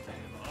you, mate.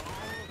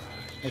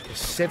 Make a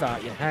sieve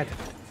out your head.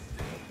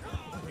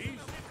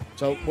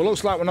 So, well,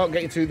 looks like we're not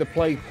getting through the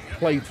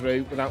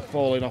playthrough without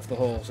falling off the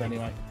horse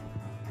anyway.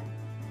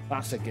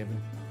 That's a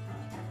given.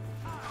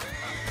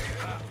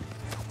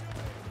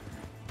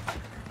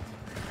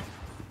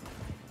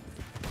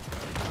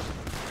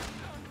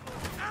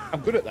 I'm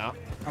good at that.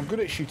 I'm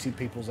good at shooting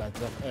people's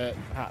heads off,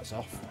 hats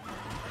off.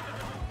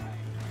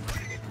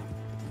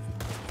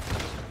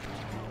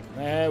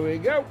 There we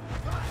go.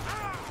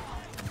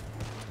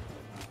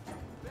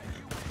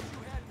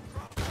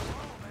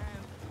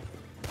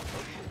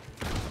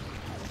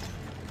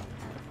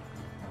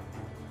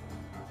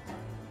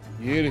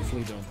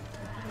 Beautifully done.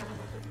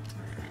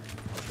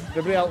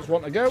 Everybody else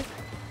want to go?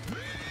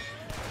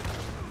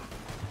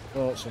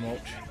 Not so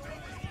much.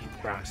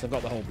 Right, I've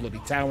got the whole bloody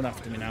town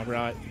after me now,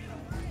 right?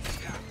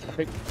 I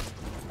think...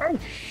 Oh,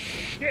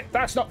 shit!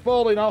 That's not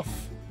falling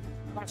off.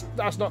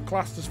 That's not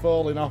classed as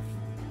falling off.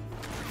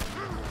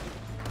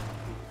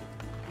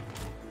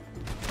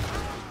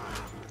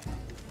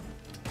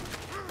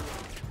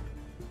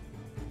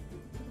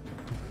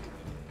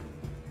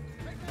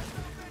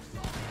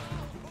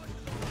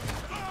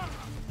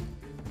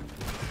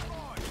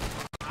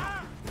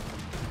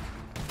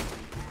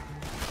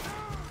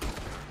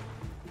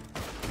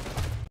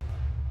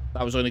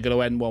 That was only going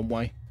to end one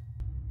way.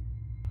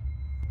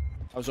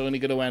 I was only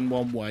going to end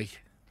one way.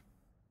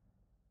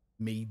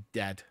 Me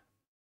dead.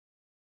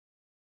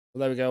 Well,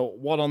 there we go.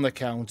 One on the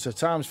counter.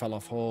 Times fell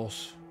off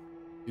horse.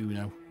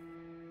 Uno.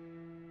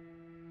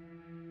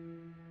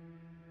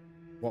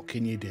 What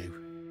can you do?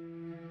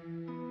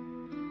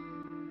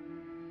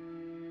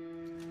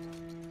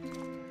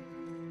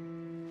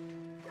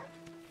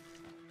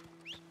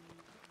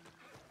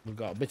 We've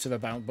got a bit of a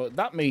bounce, but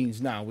that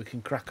means now we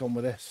can crack on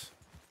with this.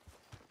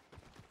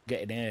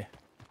 Get in here.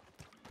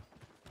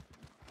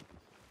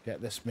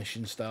 Get this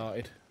mission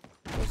started.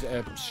 Or is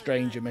it a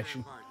stranger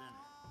mission?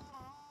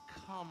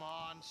 Come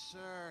on,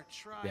 sir.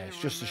 Try Yeah, it's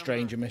just a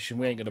stranger mission.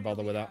 We ain't going to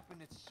bother with that.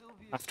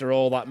 After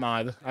all that,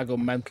 I go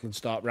mental and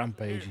start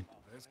rampaging.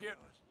 Let's get...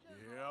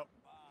 Yep.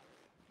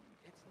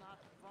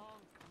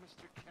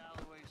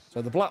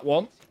 So the black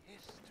one,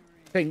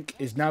 Pink,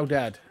 is now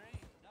dead.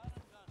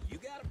 You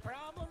got a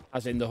problem?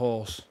 As in the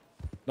horse,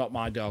 not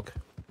my dog.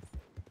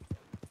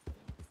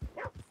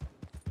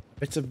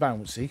 Bit of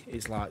bouncy,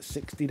 it's like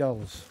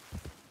 $60.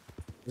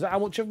 Is that how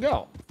much I've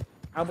got?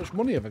 How much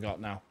money have I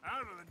got now?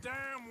 Out of the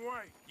damn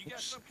way. You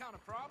got some kind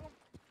of problem?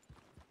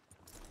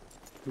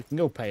 We can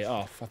go pay it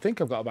off. I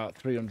think I've got about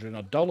 $300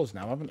 odd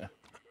now, haven't I?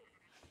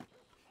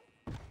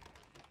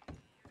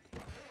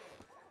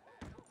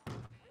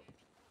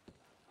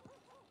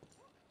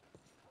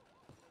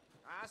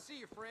 I see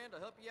your friend. I'll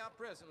help you out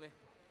presently.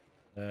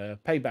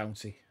 Pay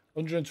bounty.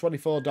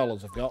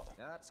 $124 I've got.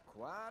 That's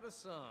quite a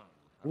sum.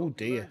 Oh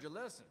dear. Learned your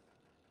lesson.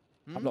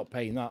 I'm not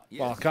paying that. Yes.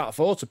 Well, I can't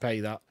afford to pay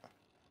that.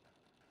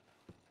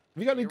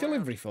 Have you got any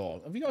delivery for?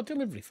 Have you got a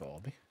delivery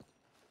for me?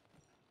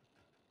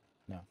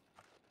 No.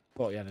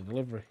 Thought you had a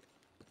delivery.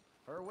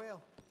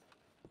 Farewell.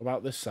 What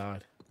about this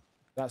side?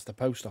 That's the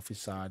post office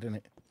side, isn't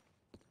it?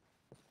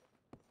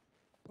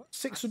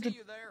 600. I see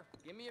you there.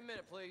 Give me a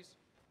minute, please.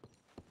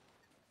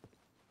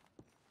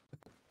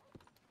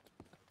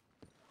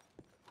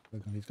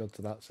 He's gone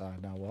to that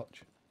side now,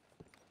 watch.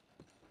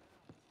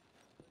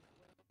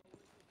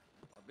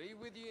 I'll be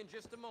with you in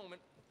just a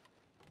moment.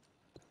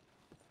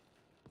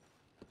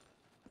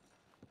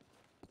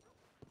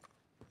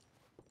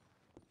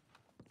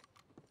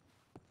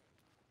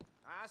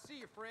 I see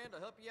you, friend. I'll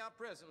help you out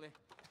presently.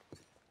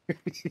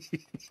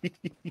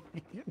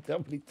 How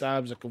many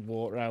times I can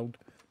walk round?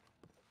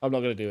 I'm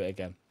not going to do it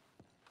again.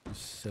 It's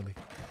silly.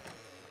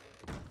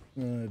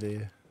 Oh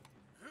dear.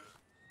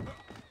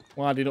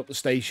 Winding up the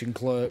station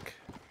clerk.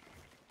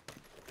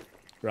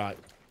 Right,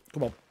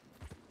 come on.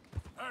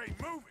 Hey,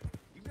 move it!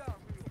 You got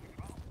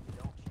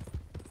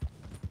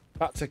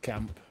Back to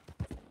camp.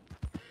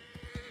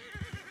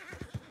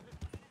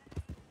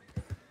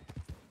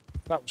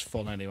 That was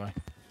fun anyway.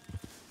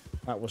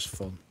 That was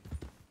fun.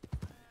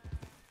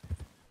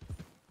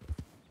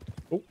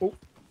 Oh, oh.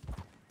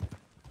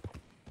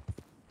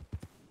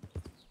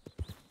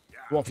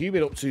 What have you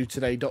been up to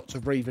today, Dr.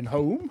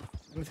 Bravenholm?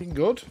 Anything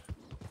good?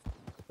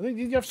 I think,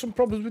 did you have some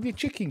problems with your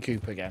chicken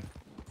coop again?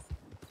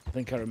 I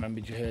think I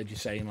remembered you heard you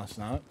saying last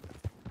night.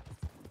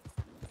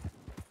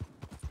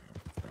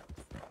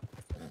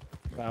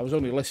 But I was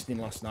only listening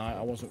last night.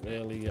 I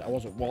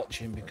wasn't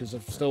watching because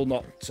I've still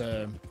not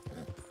got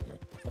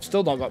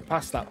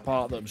past that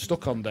part that I'm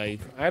stuck on,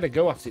 Dave. I had a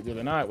go at it the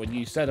other night when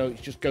you said, oh,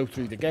 it's just go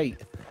through the gate.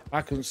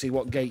 I couldn't see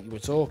what gate you were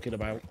talking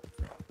about.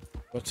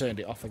 I turned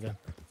it off again.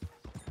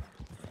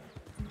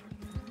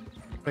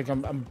 I think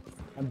I'm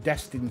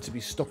destined to be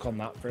stuck on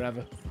that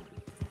forever.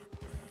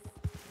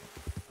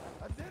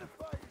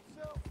 Identify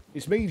yourself.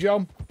 It's me,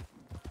 John.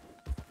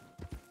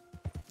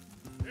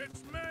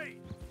 It's me!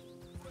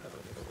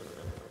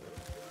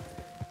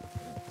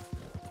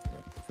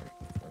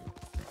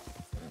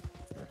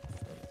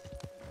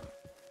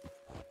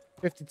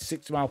 50 to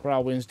 60 mile per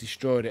hour winds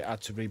destroyed it.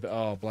 Had to be, but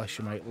oh, bless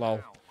you, mate.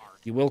 Lol.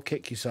 You will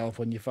kick yourself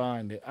when you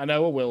find it. I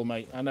know I will,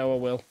 mate. I know I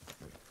will.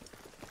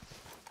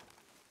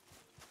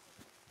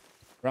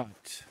 Right.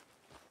 Let's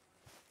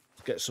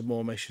get some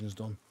more missions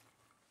done.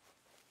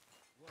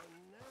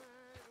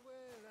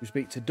 We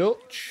speak to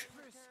Dutch.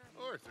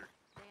 Arthur.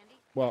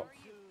 Well,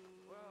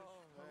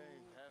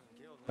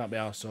 can't be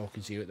arsed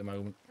talking to you at the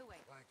moment.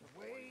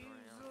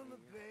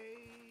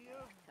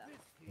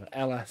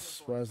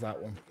 LS, where's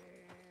that one?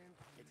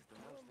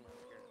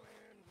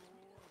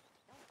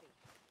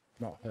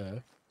 Not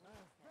her.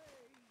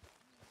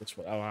 This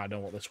one. Oh, I know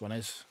what this one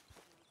is.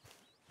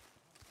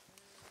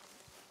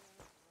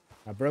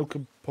 I broke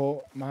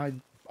my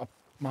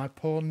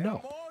poor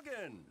nut.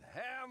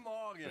 Herr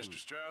Morgan. Mr.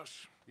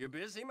 Strauss. You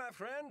busy, my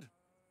friend?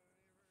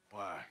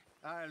 Why?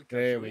 I'll cut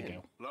There you we in.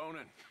 go.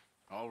 Loaning.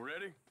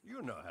 Already?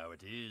 You know how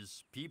it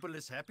is. People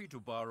is happy to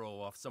borrow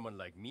off someone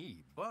like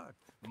me, but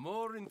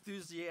more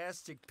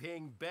enthusiastic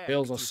paying back.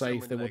 Bills are to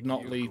safe. someone They would like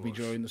not you. leave me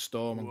during the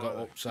storm and got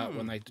Why? upset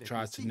when they Let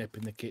tried me to see. nip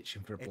in the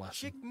kitchen for a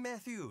blessing. Chick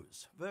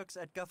Matthews works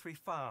at Guthrie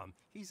Farm.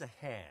 He's a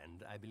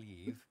hand, I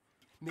believe.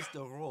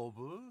 Mr.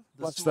 Roble,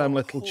 the What's small them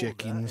little holder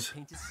chickens? at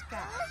Painted Sky,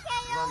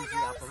 runs the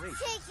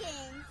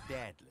operation.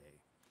 Badly.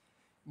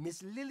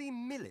 Miss Lily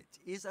Millet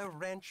is a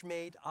ranch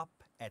maid up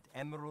at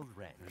Emerald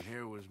Ranch. And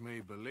here was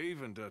me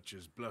believing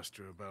Dutch's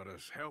bluster about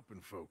us helping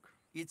folk.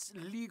 It's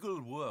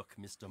legal work,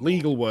 Mr.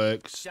 Legal Morgan.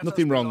 works. Debtors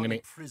Nothing wrong belong in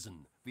it.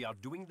 Prison. We are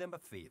doing them a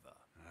favor.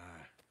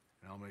 Aye.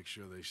 And I'll make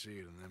sure they see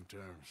it in them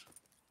terms.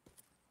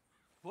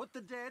 Put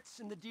the debts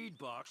in the deed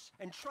box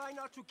and try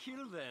not to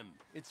kill them.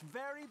 It's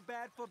very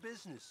bad for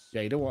business.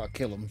 Yeah, you don't want to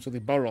kill them, so they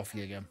borrow off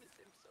you again.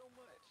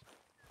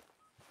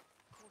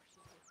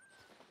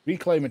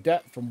 Reclaim a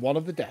debt from one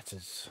of the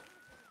debtors.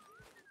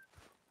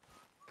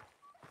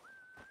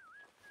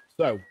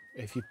 So,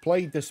 if you've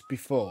played this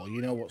before,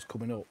 you know what's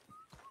coming up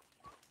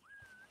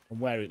and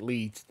where it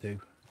leads to.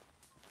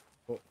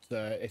 But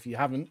if you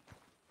haven't,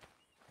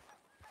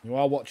 you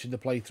are watching the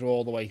playthrough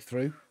all the way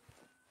through.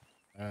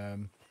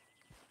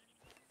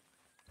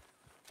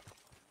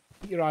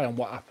 Keep your eye on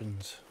what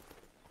happens.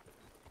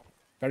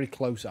 Very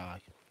close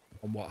eye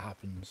on what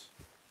happens.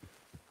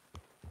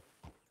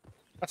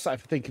 That's if I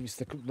think if it's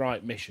the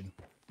right mission.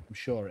 I'm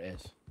sure it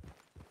is.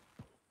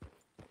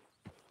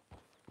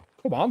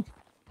 Come on.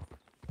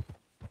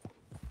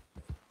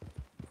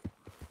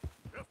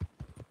 Yep.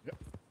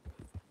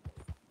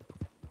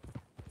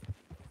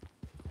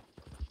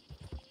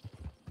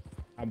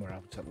 And we're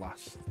out at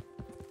last.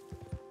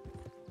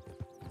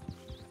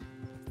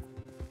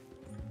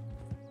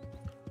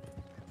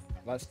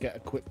 Let's get a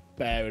quick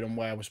bearing on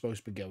where we're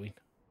supposed to be going.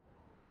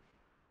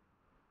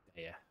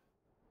 Yeah.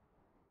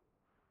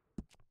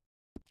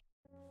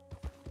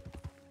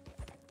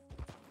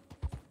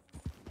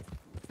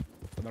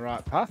 On the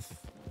right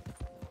path.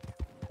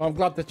 Well, I'm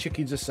glad the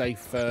chickens are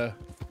safe,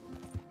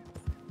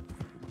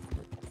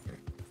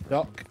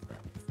 Doc.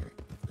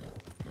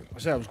 I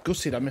say I was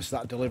gutted I missed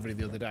that delivery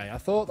the other day. I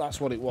thought that's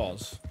what it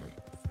was.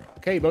 I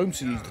came home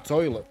to use the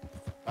toilet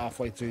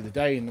halfway through the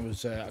day and there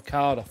was a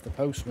card off the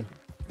postman.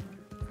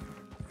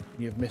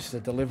 you've missed a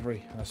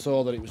delivery. And I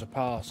saw that it was a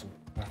parcel.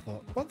 And I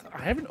thought, what?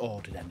 I haven't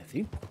ordered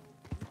anything.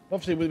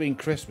 Obviously, it would have been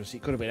Christmas.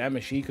 It could have been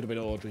Emma. She could have been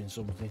ordering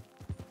something.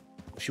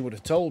 She would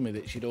have told me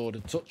that she'd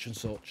ordered such and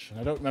such. And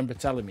I don't remember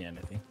telling me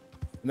anything.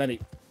 And then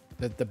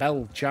the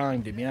bell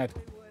chimed in my head.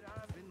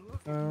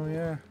 Oh,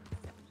 yeah.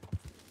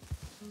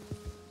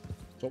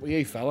 What were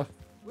you, fella?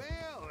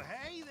 Well,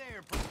 hey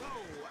there,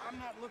 I'm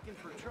not looking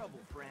for trouble,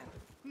 friend.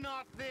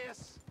 Not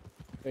this.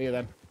 Here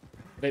then.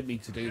 I didn't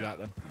need to do that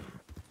then.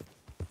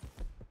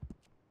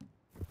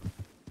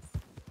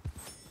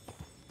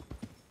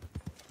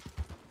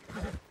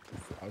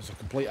 That was a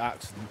complete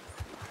accident.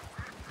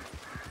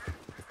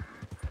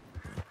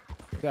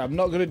 Yeah, I'm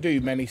not going to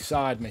do many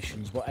side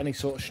missions, but any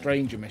sort of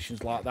stranger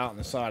missions like that on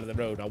the side of the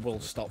road I will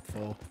stop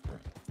for.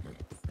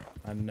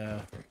 And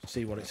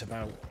see what it's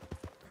about.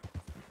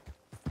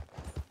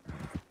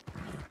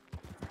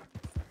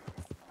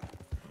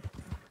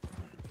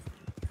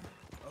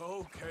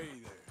 Okay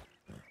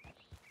there.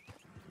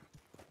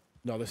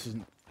 No, this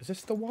isn't. Is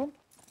this the one?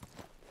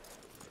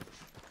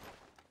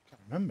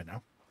 Can't remember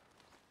now.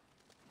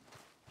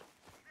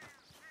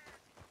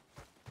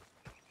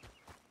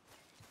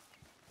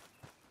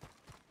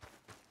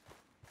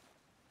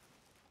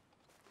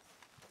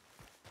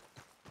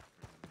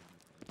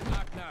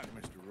 Knock, knock,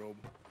 Mr. Robe.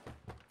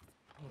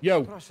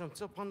 Yo. Przepraszam,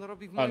 co pan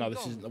robi w Oh moim no, this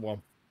domu? isn't the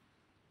one.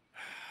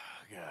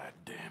 God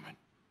damn it.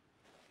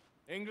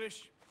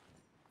 English?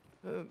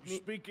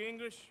 Speak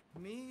English?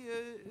 Me,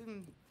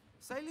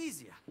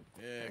 Silesia.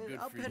 Yeah, good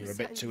I'll for bet you. We're a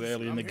bit too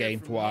early in I'm the here game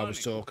for for what I money.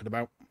 was talking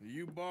about.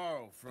 You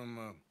borrow from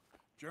a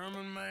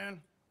German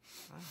man?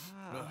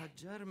 Aha,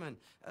 German.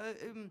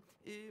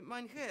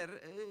 Mein Herr,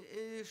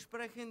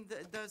 sprechen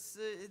the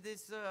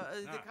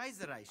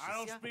Kaiserreich. I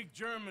don't ja? speak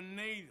German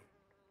neither.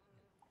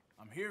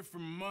 I'm here for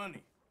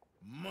money.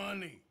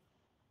 Money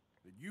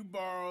that you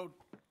borrowed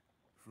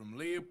from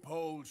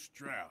Leopold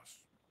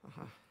Strauss.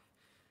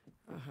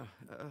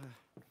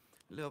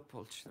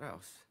 Leopold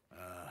Strauss.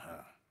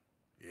 Uh-huh.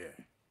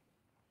 Yeah.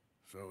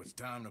 So it's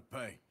time to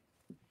pay.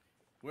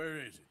 Where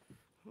is it?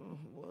 Oh,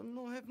 well,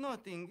 no, have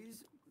nothing.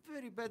 It's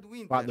very bad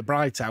winter. Like the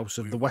Bright House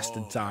of the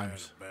Western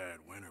Times. Bad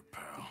winter,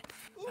 pal.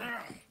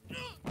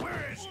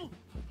 Where is it?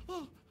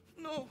 Oh,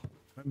 no.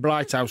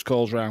 Bright House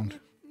calls round.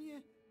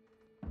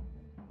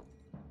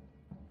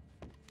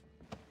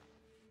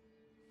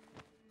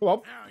 Come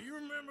on. Now, you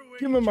remember where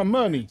Give me my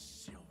money.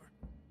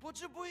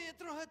 Potrzebuję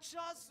trochę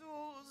czasu.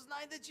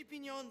 Znajdę ci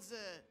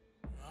pieniądze.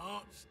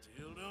 No,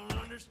 still don't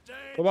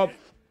understand. Come on.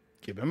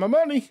 Give me my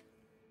money.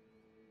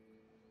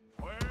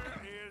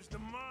 Where is the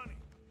money?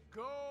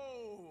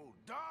 Gold,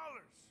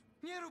 dollars.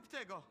 Nie rób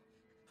tego.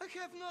 I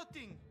have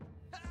nothing.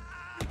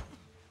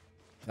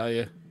 Tell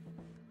you.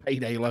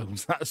 Payday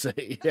loans, that's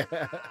it.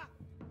 Yeah.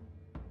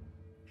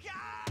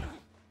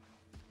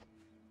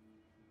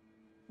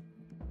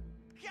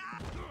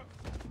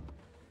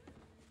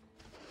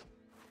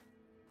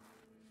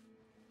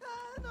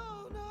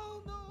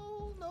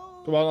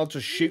 Come on, I'll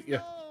just shoot you.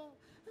 No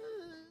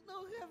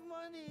have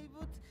money,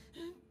 but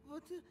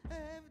I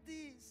have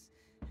this.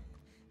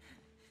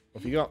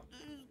 What have you got?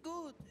 It's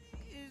good.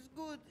 It's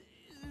good.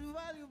 It's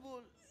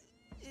valuable.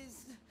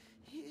 It's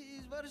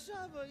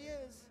Warszawa,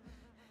 yes.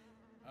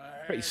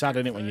 Pretty sad,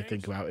 isn't it, when you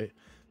think about it?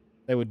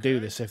 They would do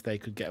this if they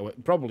could get away.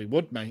 Probably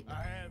would, mate.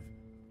 I have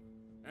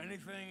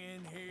anything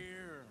in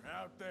here or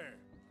out there?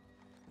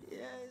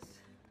 Yes.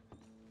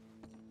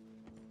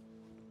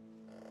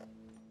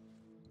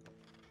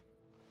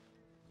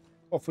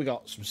 Well, if we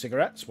got some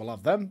cigarettes, we'll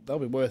have them. They'll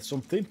be worth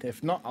something.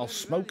 If not, I'll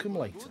smoke them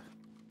later.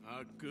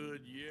 Not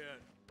good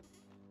yet.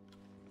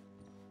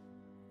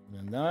 And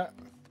then that.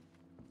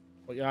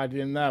 What you hiding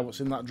in there? What's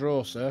in that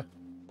drawer, sir?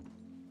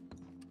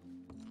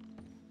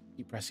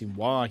 Keep pressing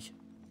Y.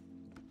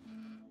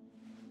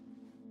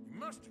 You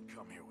must have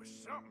come here with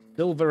something.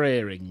 Silver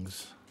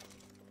earrings.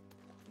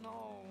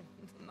 No.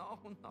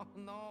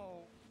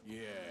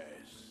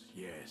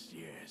 Yes.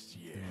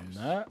 And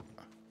that.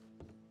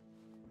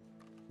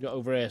 You got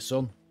over here,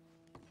 son.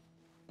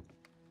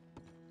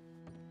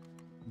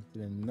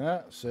 Something in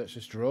that. Search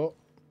this drawer.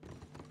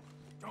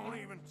 Don't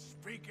even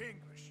speak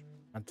English.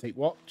 Antique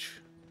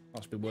watch.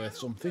 Must be worth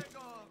something.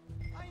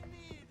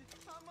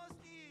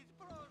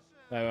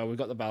 There we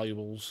got the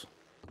valuables.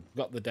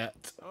 Got the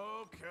debt.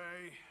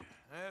 Okay,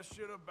 that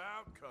should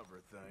about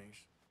cover things.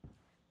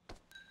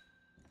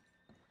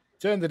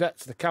 Turn the debt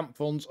to the camp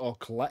funds or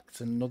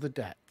collect another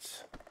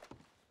debt.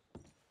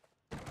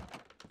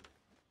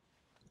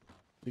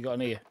 We got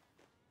an ear.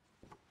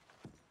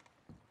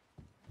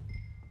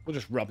 We'll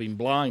just rob him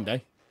blind, eh?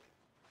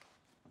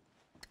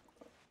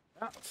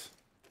 That.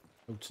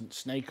 Potent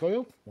snake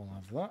oil. We'll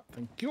have that.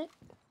 Thank you.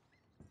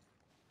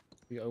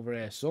 We got over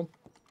here, son.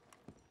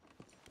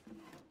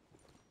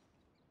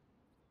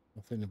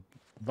 Nothing of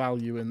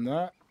value in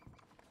that.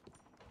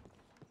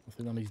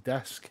 Nothing on his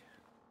desk.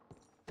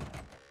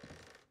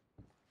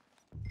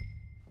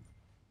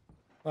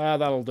 Ah,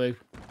 that'll do.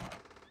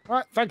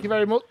 Right, thank you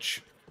very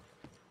much.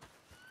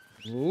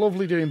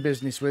 Lovely doing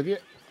business with you.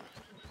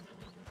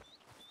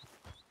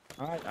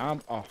 I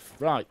am off.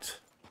 Right.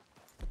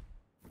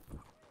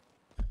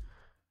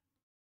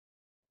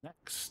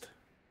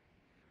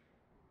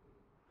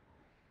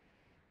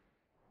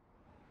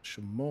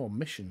 some more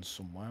missions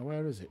somewhere.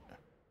 Where is it?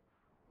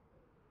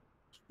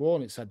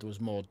 Sworn it said there was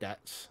more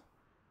debts.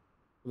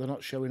 But they're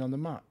not showing on the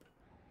map.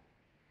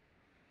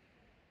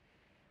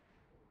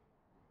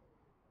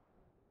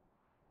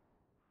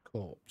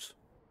 Corpse.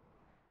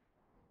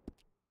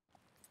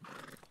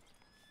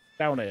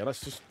 Down here,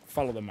 let's just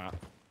follow the map.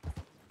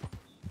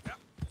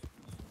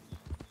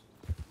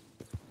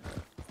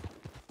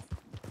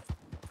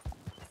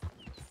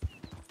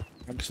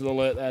 Thanks for the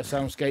alert there,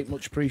 Soundscape.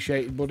 Much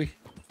appreciated, buddy.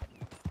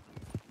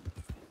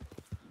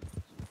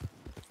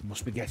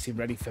 Must be getting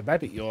ready for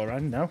bed at your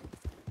end now.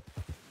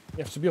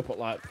 You have to be up at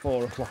like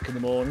 4 o'clock in the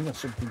morning or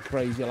something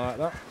crazy like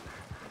that.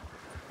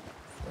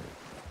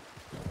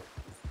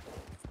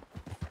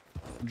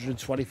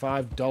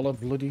 $125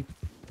 bloody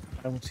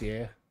bounty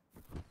here.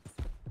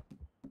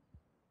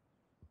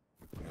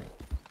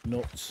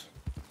 Nuts.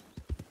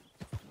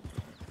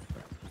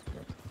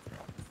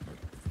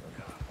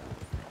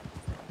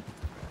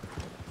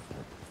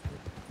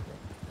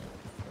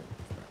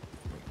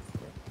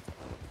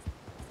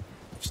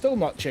 Still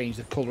not changed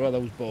the colour of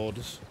those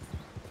borders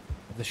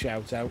of the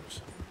shout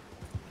outs.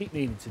 Keep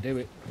needing to do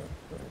it.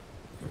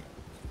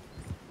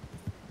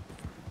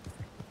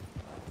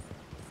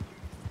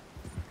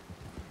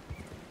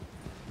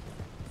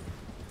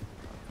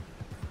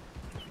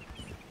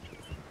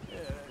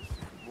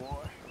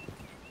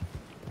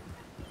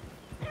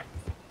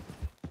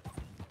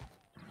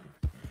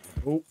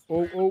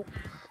 Oh.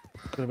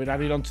 Could have been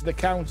added onto the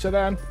counter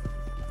then.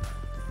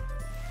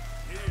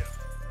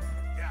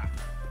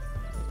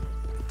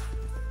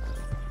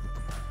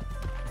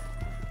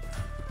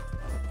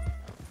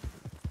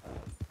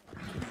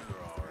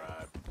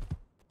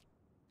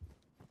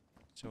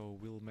 So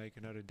we'll make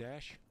another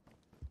dash.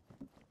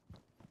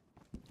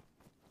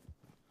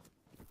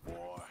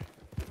 Boy.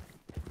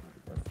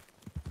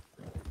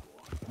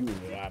 You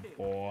that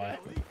boy.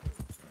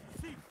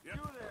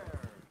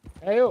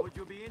 Hey, up. would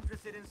you be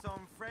interested in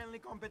some friendly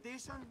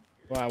competition?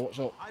 Wow, what's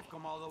up? I've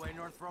come all the way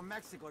north from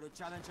Mexico to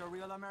challenge a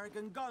real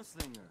American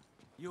gunslinger.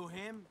 You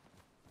him?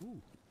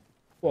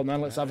 Well,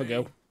 then let's have a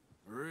go.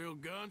 Real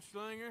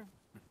gunslinger?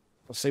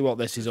 Let's see what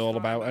this is all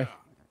about, eh?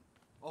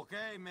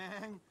 Okay,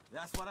 man.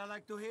 That's what I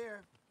like to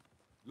hear.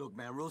 Look,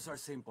 man, rules are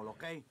simple,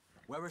 okay?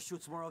 Whoever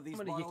shoots more of these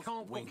You bottles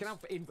can't wins. fucking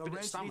have The infinite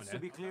range stamina. needs to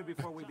be clear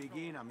before we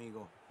begin,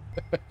 amigo.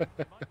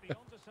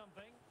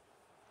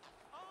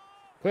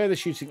 Clear the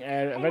shooting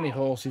area of any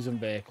horses and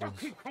vehicles.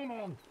 Come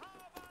on.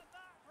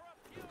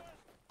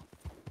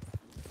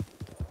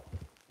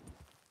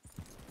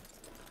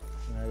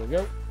 There we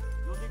go.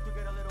 You'll need to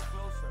get a little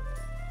closer.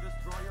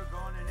 Just draw your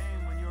gun and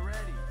aim when you're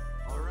ready,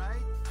 all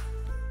right?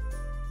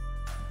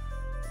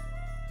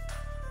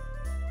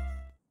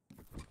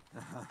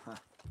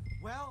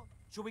 Well,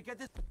 should we get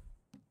this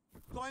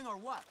going or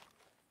what?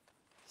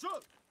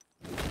 Shoot!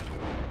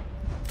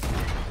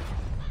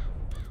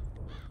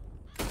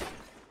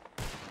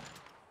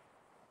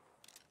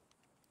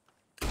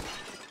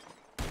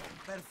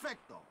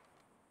 Perfecto.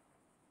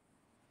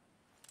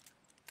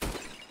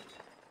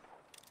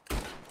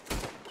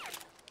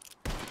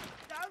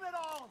 Damn it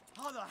all!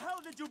 How the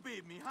hell did you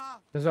beat me, huh?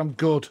 Because I'm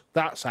good.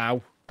 That's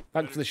how.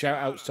 Thanks for the shout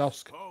out,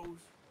 Tosk.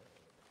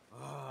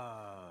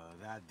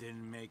 That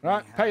didn't make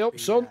Right, me pay up,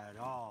 happy son. at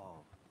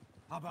all.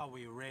 How about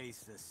we raise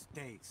the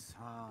stakes,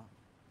 huh?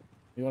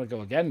 You want to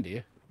go again, do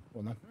you? Go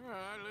on then. All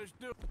right, let's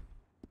do it.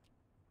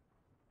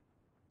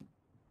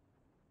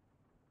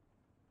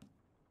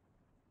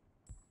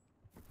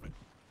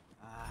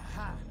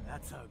 Aha,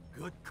 that's a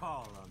good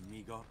call,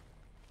 amigo.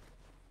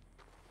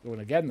 Going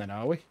again then,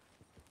 are we?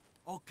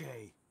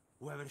 Okay,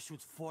 whoever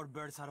shoots 4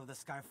 birds out of the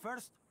sky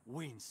first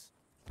wins.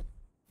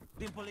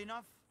 Simple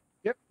enough?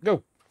 Yep,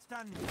 go.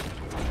 Stand.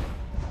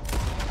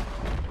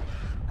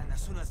 And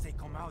as soon as they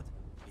come out,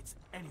 it's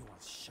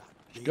anyone's shot.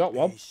 Be Got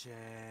one.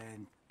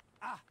 patient.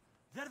 Ah,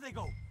 there they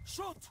go.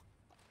 Shoot!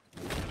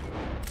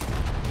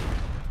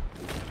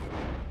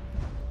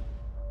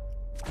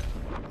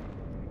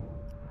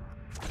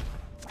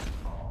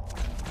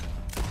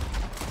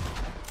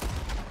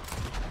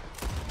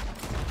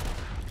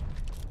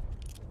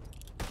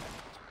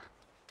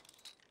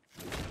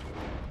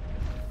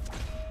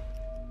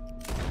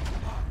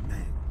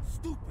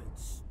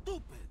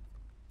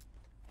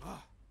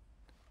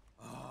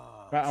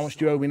 Right, how much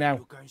do you owe me now?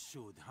 You can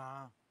shoot,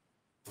 huh?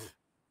 The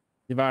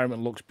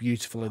environment looks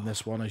beautiful in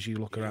this one as you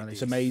look around.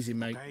 It's amazing,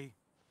 mate. Okay?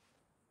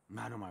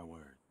 Man of my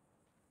word.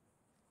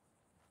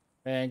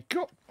 And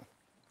go.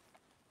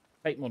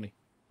 Take money.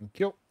 Thank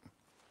you.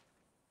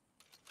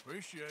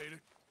 Appreciate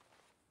it.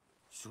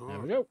 Sure. There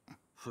we go.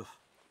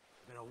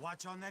 Better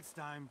watch out next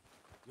time.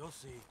 You'll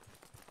see.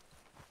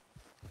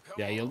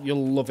 Yeah,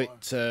 you'll love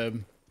it.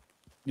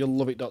 You'll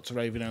love it, Dr.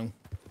 Ravenholm.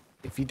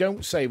 If you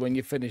don't say when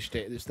you finished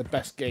it, it's the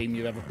best game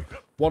you've ever...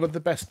 One of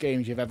the best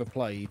games you've ever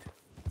played,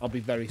 I'll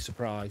be very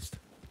surprised.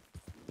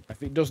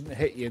 If it doesn't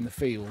hit you in the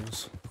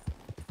feels,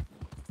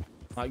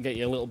 might get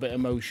you a little bit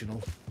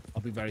emotional,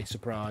 I'll be very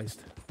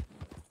surprised.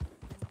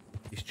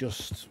 It's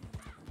just...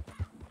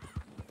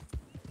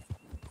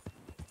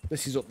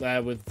 This is up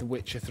there with The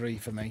Witcher 3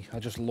 for me. I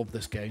just love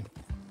this game.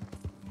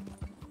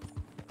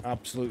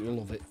 Absolutely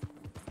love it.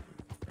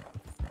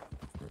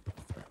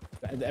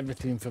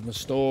 Everything from the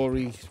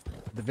story,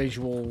 the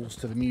visuals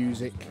to the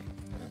music.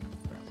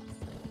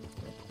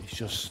 It's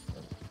just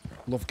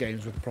love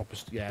games with proper.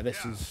 Yeah,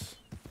 this is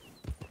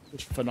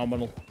just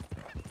phenomenal.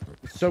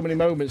 There's so many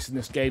moments in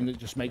this game that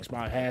just makes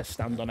my hair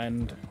stand on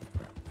end.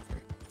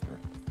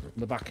 On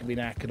the back of my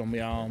neck and on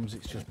my arms,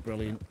 it's just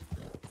brilliant.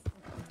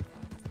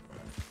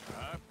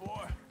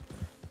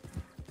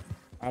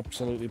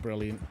 Absolutely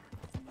brilliant.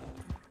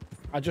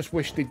 I just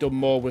wish they'd done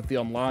more with the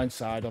online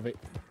side of it.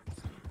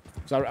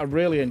 So I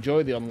really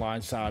enjoy the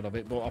online side of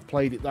it, but I've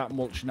played it that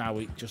much now,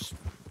 it just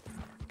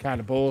kind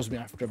of bores me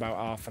after about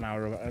half an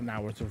hour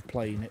of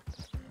playing it.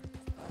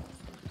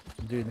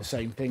 I'm doing the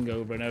same thing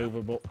over and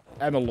over, but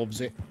Emma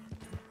loves it.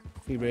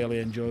 He really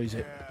enjoys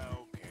it.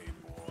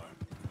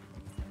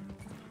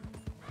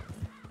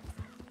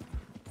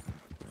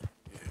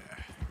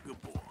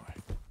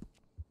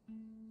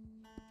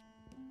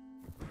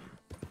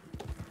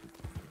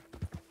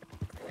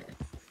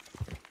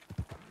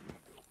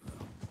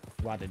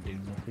 I didn't do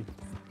nothing.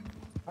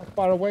 How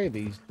far away are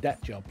these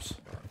debt jobs?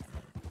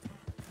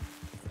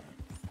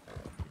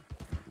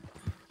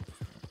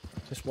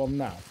 Just one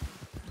now.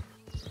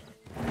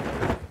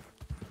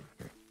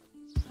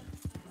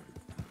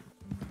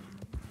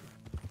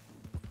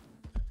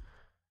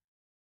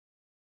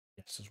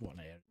 Yes, there's one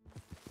here.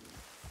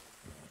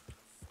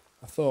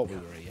 I thought we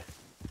were here.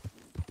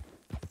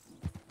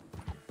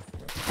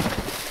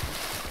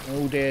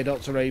 Oh dear,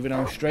 Dr.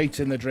 Ravenholm, straight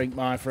in the drink,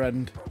 my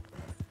friend.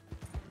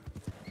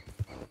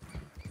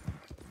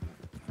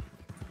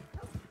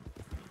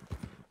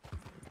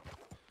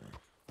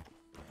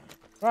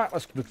 Right,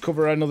 let's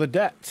recover another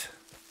debt.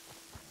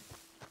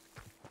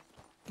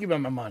 Give me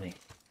my money.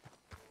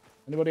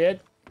 Anybody in?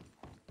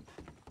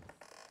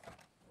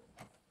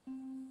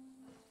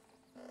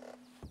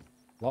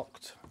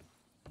 Locked.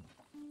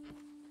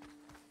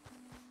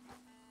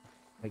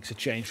 Makes a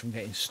change from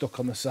getting stuck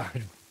on the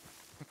side.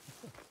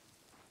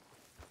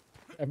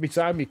 Every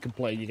time you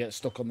complain, you get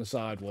stuck on the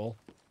sidewall.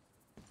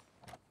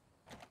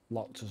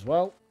 Locked as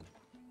well.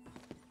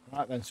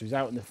 Right then, so he's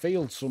out in the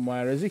field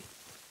somewhere, is he?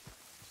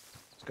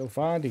 Let's go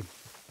find him. Is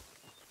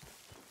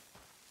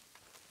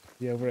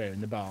he over here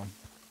in the barn?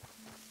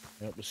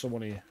 Yep, there's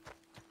someone here.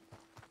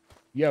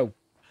 Yo.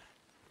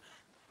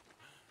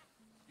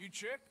 You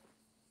Chick?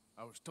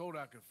 I was told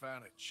I could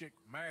find a Chick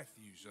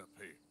Matthews up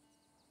here.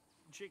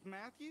 Chick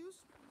Matthews?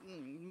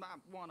 You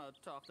might want to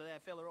talk to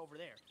that fella over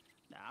there.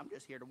 Nah, I'm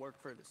just here to work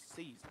for the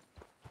season.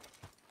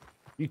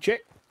 You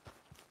Chick?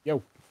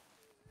 Yo.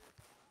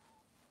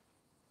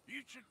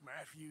 You Chick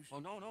Matthews? Oh,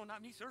 no,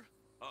 not me, sir.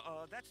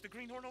 That's the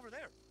greenhorn over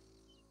there.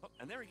 Oh,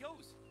 and there he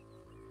goes.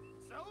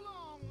 So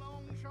long,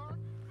 Long Shark.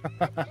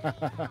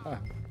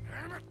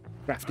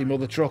 Crafty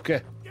mother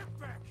trucker. Get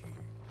back here.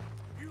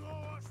 You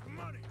owe us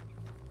money.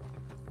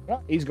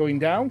 Right, he's going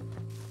down.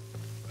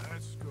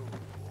 Let's go,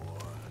 boy.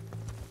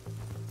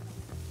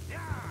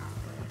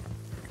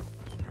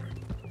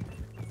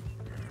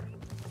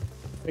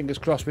 Fingers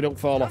crossed we don't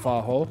fall off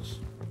our horse.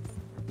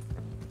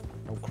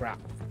 Oh crap.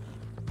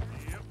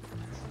 Yep.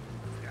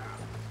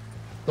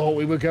 Thought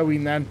we were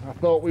going then. I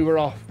thought we were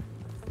off.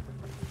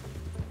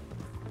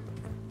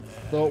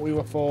 Thought we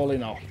were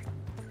falling off.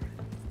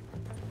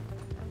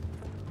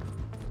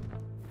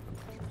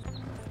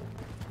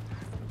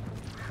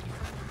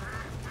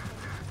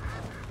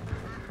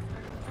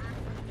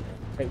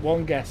 Take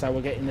one guess how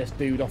we're getting this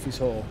dude off his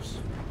horse.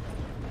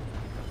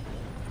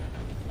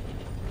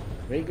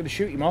 We ain't going to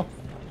shoot him off.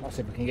 That's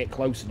if we can get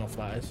close enough,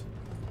 that is.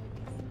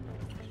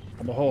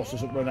 And the horse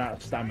doesn't run out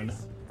of stamina.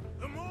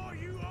 The more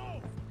you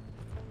owe.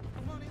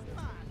 The money's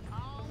mine.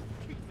 I'm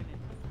keeping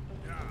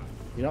it.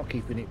 You're not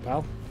keeping it,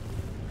 pal.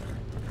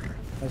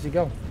 Where's he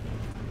gone?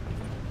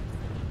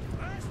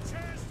 Last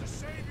chance to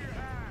save your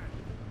hide.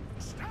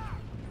 Stop!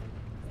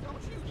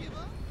 Don't you give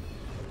up.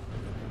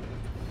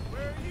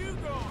 Where are you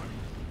going?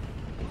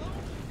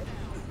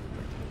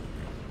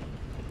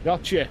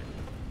 Gotcha.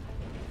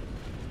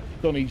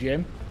 Dunny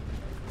Jim.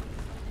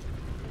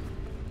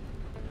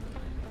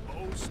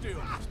 Hold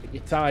still.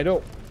 You're tied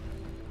up.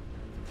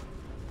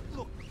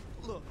 Look,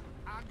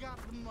 I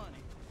got the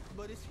money,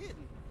 but it's hidden.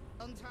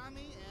 Untie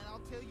me and I'll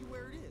tell you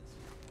where it is.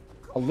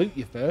 I'll loot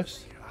you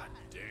first.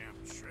 Goddamn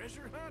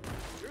treasure hunt?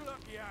 You're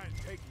lucky I ain't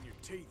taking your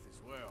teeth as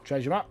well.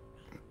 Treasure map.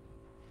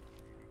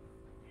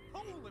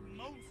 Holy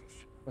Moses.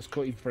 Let's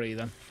cut him free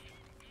then.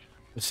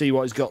 Let's see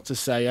what he's got to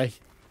say, eh?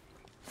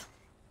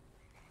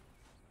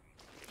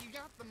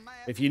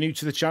 If you're new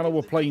to the channel,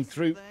 we're playing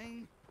through...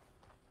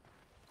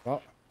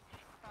 What?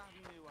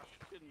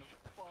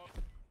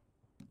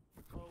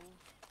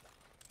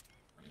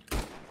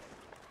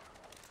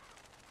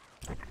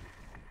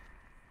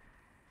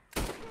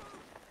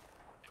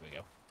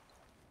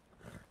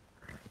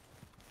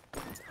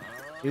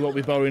 You won't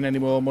be borrowing any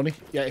more money.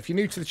 Yeah, if you're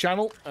new to the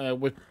channel,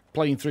 we're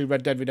playing through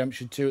Red Dead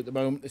Redemption 2 at the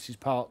moment. This is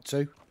part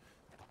 2.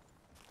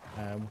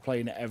 We're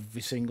playing it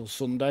every single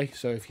Sunday,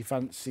 so if you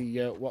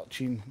fancy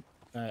watching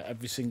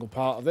every single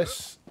part of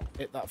this,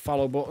 hit that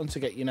follow button to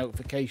get your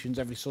notifications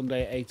every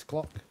Sunday at 8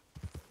 o'clock.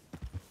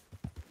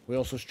 We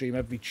also stream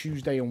every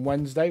Tuesday and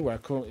Wednesday, where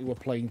currently we're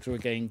playing through a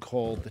game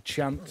called The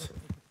Chant.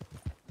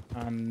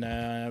 And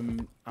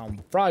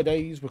on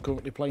Fridays, we're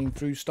currently playing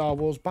through Star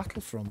Wars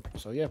Battlefront.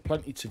 So yeah,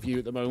 plenty to view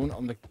at the moment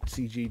on the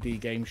CGD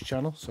Games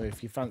channel. So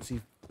if you fancy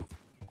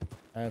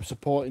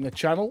supporting the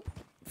channel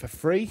for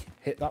free,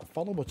 hit that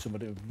follow button.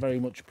 But it would be very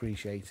much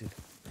appreciated.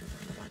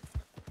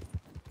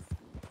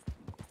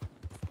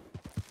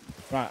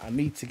 Right, I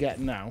need to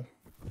get now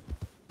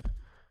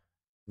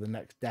the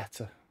next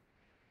debtor.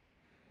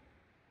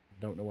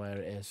 Don't know where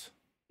it is.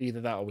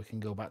 Either that or we can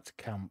go back to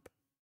camp,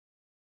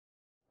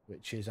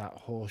 which is at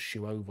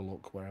Horseshoe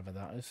Overlook, wherever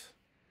that is.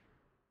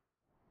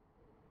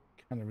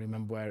 Can't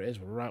remember where it is.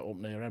 We're right up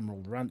near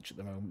Emerald Ranch at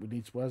the moment. We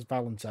need to, where's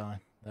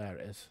Valentine? There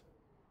it is.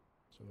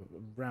 So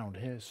around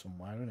here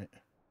somewhere, isn't it?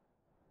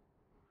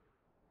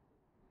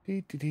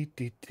 Dee, dee, dee,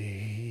 dee,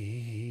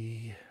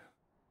 dee.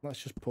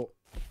 Let's just put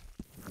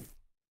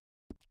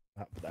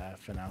that there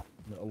for now.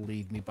 It'll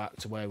lead me back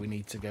to where we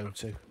need to go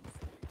to.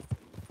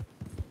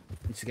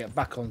 Need to get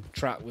back on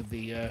track with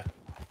the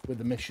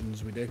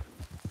missions we do.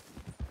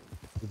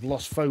 We've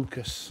lost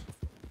focus.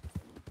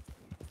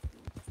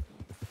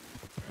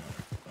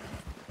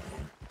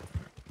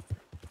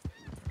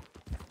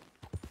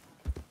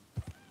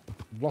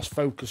 We've lost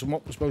focus on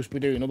what we're supposed to be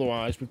doing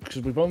otherwise,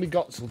 because we've only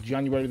got till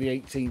January the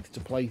 18th to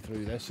play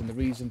through this, and the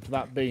reason for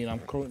that being I'm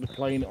currently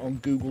playing it on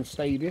Google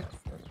Stadia.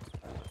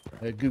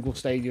 Google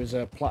Stadia is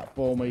a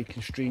platform where you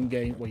can stream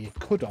games, well, you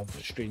could have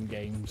streamed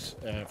games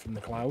from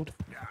the cloud,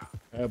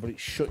 but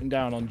it's shutting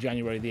down on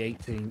January the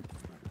 18th.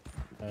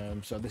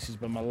 So this has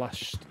been my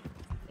last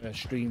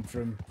stream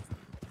from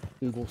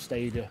Google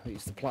Stadia.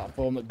 It's the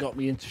platform that got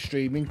me into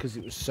streaming because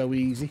it was so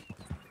easy.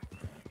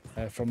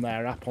 From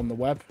their app on the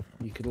web,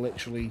 you could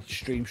literally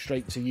stream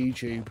straight to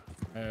YouTube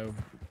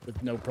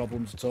with no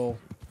problems at all.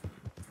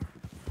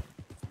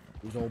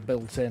 It was all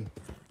built in.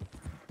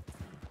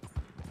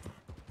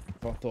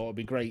 I thought it'd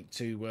be great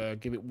to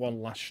give it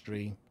one last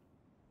stream.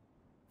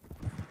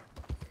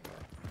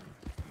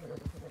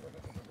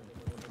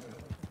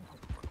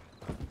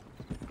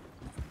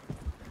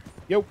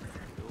 Yo.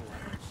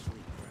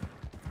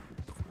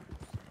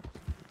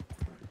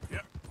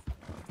 Yep.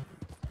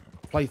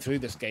 Play through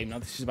this game now.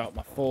 This is about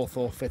my 4th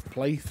or 5th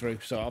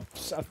playthrough, so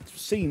I've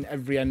seen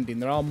every ending.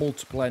 There are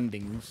multiple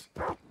endings,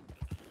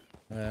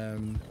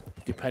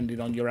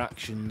 depending on your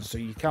actions. So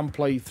you can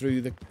play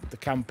through the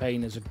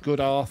campaign as a good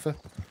Arthur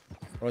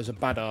or as a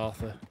bad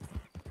Arthur.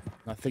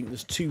 And I think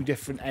there's 2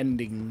 different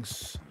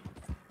endings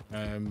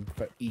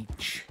for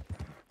each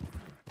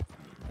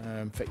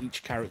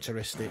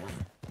characteristic.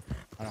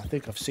 And I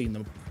think I've seen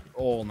them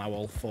all now,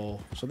 all 4.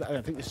 So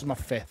I think this is my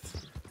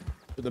 5th.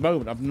 At the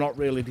moment, I've not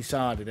really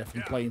decided if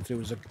I'm playing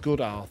through as a good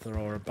Arthur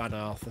or a bad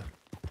Arthur.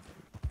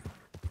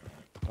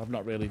 I've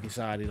not really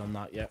decided on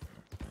that yet.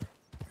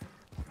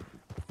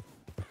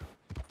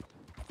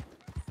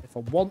 If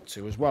I want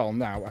to as well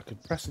now, I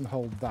could press and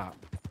hold that.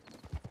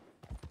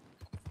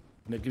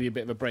 And it'll give you a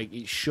bit of a break.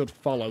 It should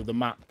follow the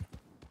map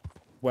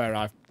where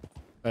I've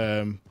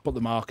put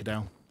the marker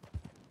down.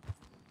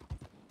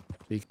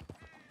 So you can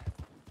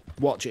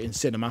watch it in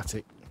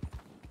cinematic.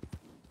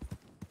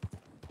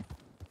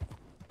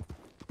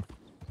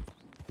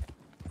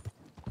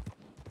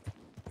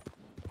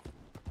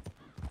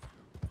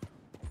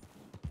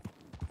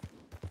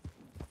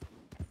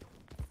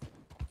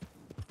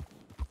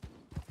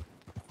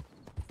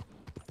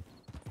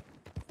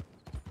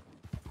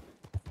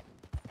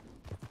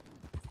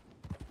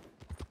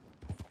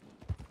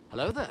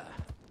 Hello there.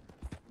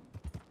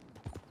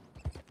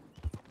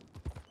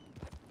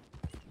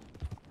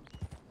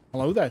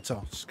 Hello there,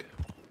 Tosk.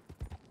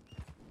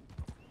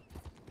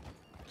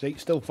 See,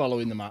 still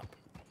following the map.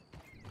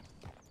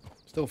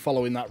 Still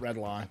following that red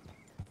line.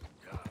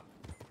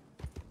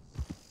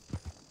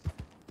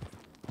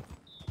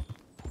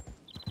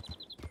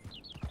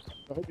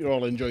 I hope you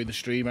all enjoy the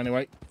stream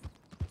anyway.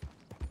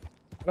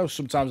 I know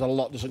sometimes a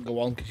lot doesn't go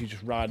on because you're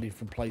just riding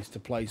from place to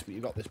place, but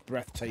you've got this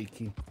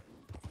breathtaking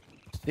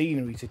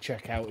scenery to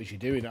check out as you're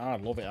doing it. I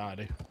love it, I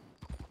do.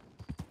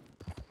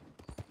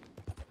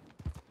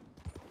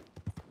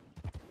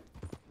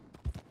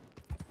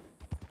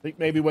 I think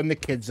maybe when the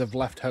kids have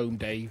left home,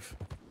 Dave,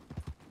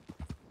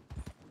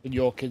 and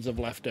your kids have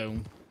left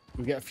home,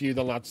 we get a few of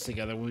the lads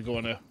together, we go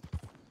on a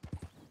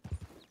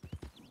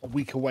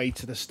week away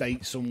to the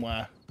States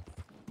somewhere,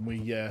 and we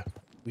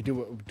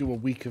do a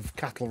week of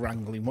cattle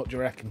wrangling. What do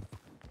you reckon?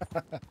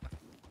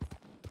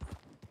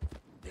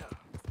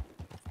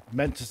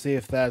 Meant to see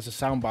if there's a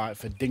soundbite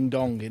for Ding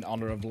Dong in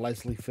honour of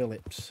Leslie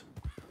Phillips.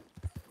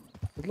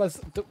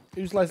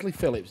 Who's Leslie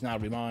Phillips now?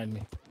 Remind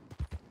me.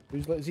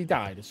 Has he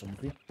died or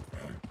something?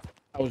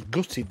 I was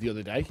gutted the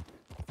other day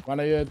when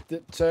I heard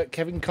that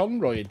Kevin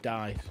Conroy had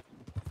died.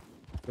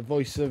 The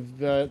voice of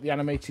the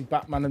animated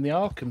Batman in the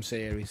Arkham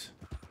series.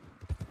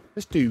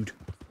 This dude,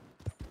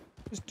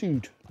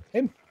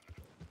 him,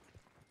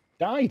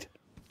 died.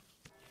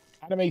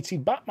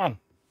 Animated Batman,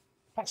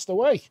 passed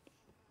away.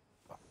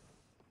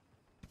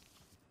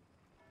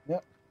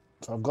 Yep,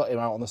 so I've got him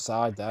out on the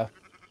side there.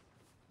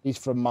 He's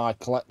from my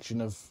collection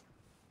of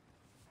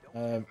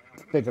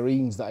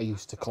figurines that I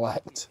used to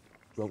collect.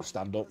 Won't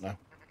stand up now.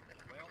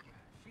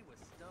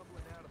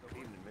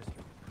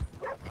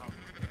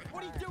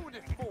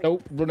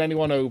 Don't run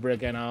anyone over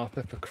again,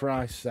 Arthur, for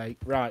Christ's sake.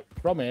 Right,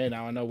 from here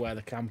now, I know where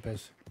the camp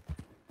is.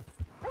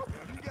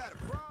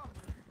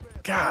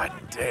 God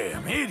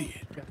damn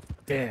idiot. God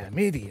damn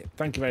idiot.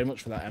 Thank you very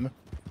much for that, Emma.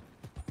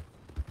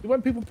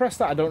 When people press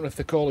that, I don't know if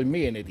they're calling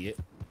me an idiot,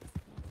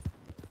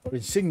 or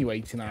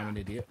insinuating I'm an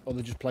idiot, or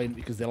they're just playing it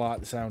because they like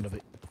the sound of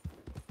it.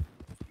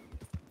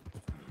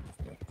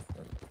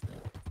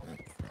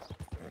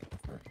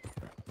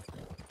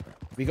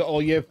 Have you got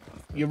all your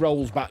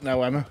rolls back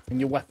now, Emma, and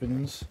your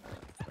weapons?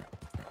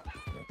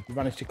 You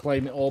managed to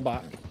claim it all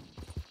back.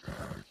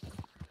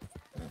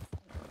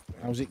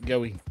 How's it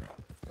going?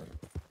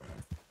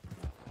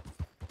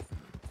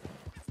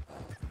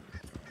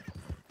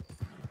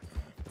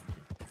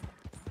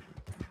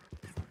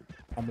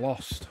 I'm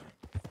lost.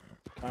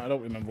 I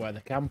don't remember where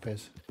the camp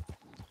is.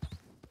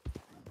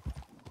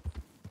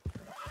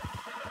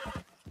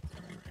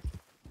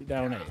 Is it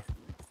down here?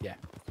 Yeah.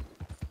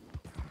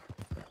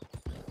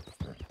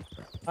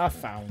 I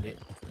found it.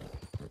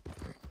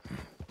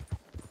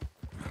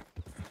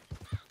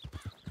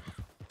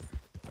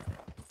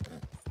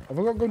 Have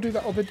I got to go do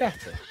that other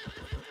debtor?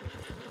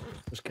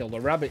 Just killed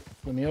a rabbit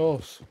with my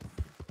horse.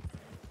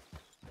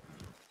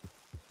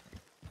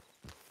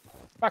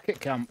 Back at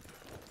camp.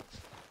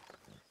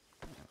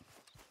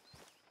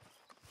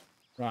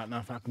 Right, now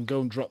if I can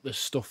go and drop this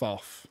stuff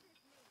off.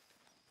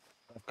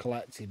 I've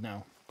collected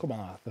now. Come on,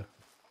 Arthur.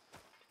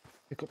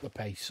 Pick up the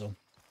pace, son.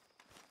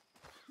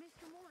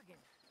 Mr. Morgan.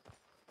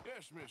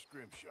 Yes, Miss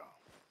Grimshaw.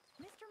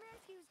 Mr.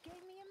 Matthews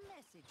gave me a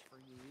message for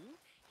you.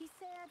 He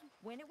said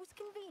when it was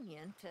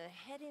convenient to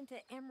head into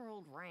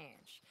Emerald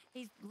Ranch.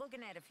 He's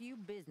looking at a few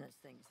business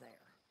things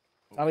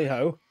there.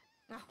 Tally-ho.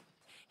 Oh,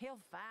 he'll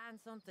find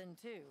something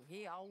too.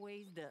 He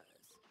always does.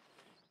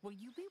 Will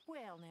you be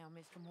well now,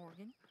 Mr.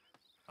 Morgan?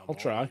 I'll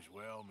try. Always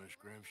well, Miss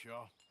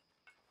Grimshaw.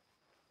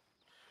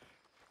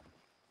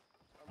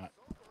 Right.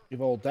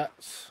 Give all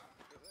debts.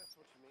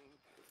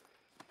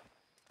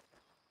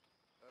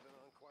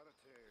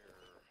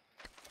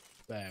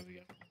 There we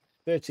go.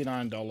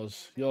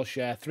 $39. Your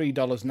share,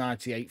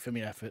 $3.98 for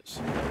my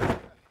efforts.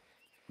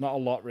 Not a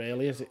lot,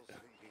 really, is it?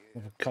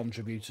 I'll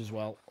contribute as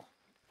well.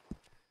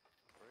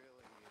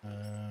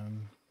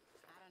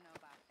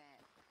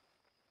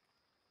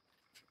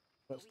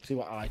 Let's see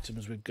what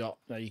items we've got.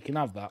 Now you can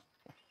have that.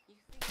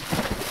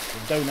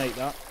 We'll donate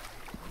that.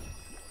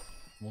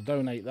 We'll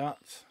donate that.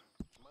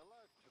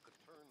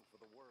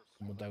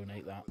 And we'll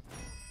donate that.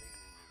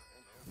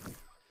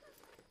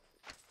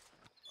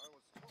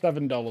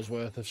 $7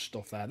 worth of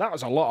stuff there. That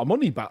was a lot of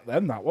money back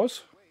then, that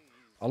was.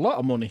 A lot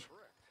of money.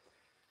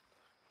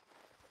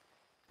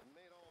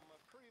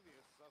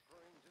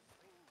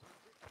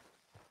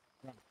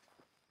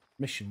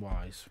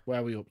 Mission-wise,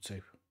 where are we up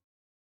to?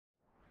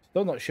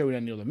 Still not showing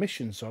any other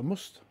missions, so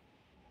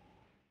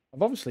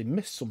I've obviously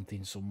missed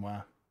something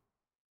somewhere.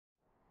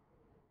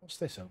 What's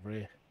this over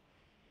here?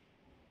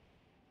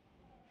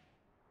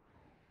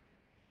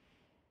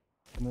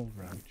 Emerald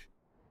Ranch.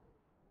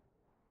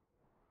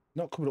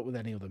 Not coming up with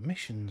any other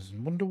missions,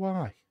 and wonder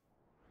why.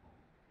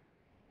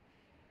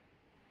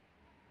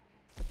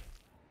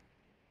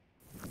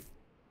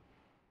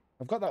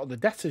 I've got that other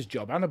debtor's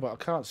job, Anna, but I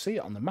can't see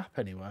it on the map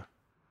anywhere.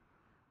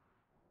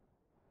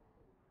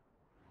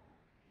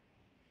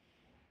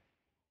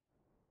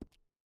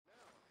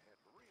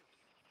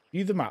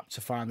 Use the map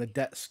to find the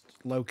debt's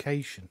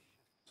location.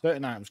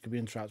 Certain items can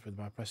be interacted with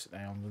by pressing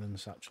A on within the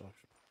satchel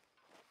option.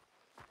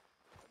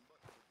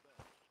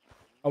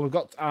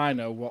 Oh, I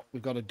know what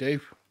we've got to do.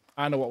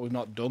 I know what we've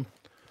not done.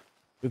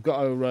 We've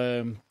got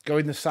to go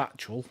in the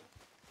satchel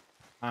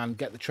and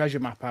get the treasure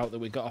map out that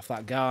we got off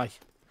that guy.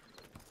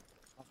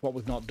 That's what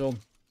we've not done.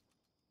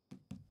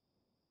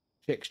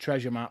 Chick's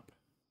treasure map.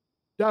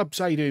 Dubs,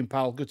 how you doing,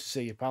 pal? Good to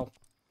see you, pal.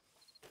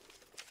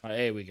 Right,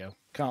 here we go.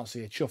 Can't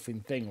see a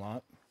chuffing thing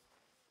like.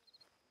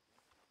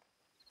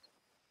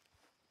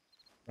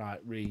 Right,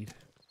 read.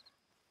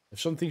 If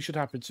something should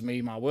happen to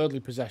me, my worldly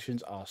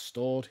possessions are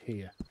stored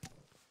here.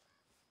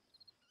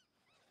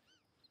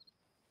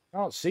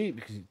 Can't see it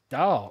because it's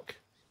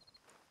dark.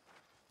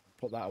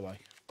 Put that away.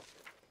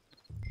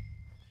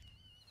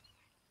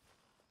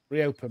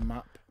 Reopen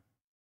map.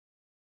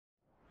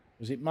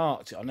 Was it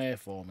marked it on here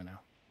for me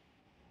now?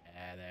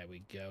 Yeah, there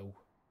we go.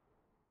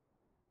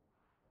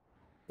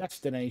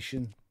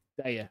 Destination.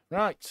 There.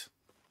 Right.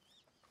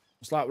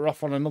 Looks like we're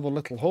off on another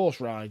little horse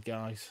ride,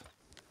 guys.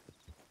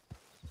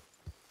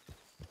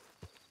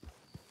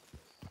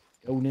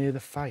 Go near the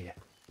fire.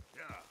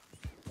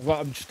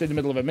 I'm just in the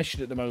middle of a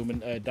mission at the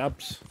moment,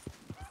 Dabs.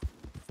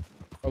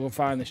 I'll go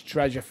find this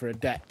treasure for a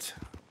debt.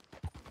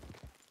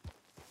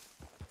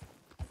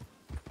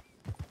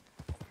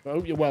 I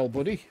hope you're well,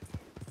 buddy.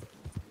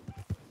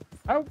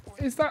 How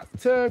is that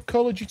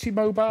Call of Duty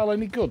Mobile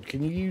any good?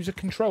 Can you use a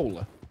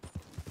controller?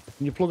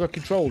 Can you plug a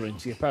controller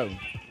into your phone?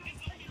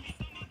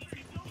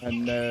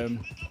 And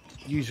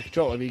use a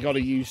controller? Have you got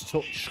to use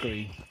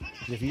touchscreen?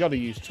 Because if you got to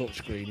use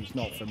touchscreen, it's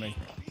not for me.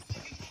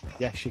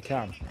 Yes, you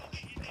can.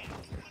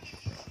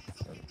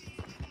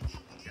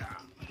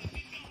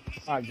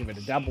 I'll give it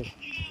a dabble.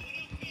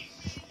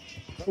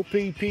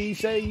 OPP,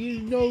 say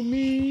you know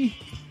me.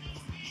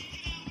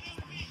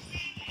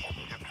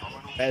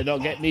 Better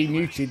not get me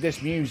muted,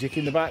 this music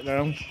in the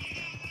background.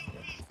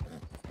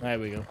 There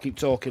we go, keep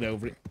talking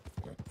over it.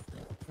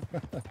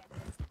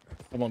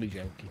 I'm only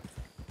joking.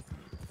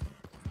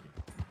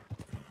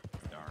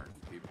 Darn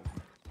people.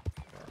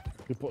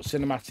 We put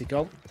cinematic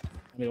on,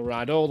 and he'll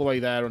ride all the way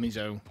there on his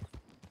own.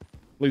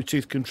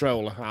 Bluetooth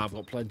controller, I've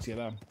got plenty of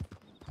them.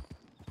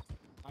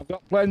 I've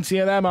got plenty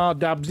of them,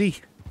 Dabsy.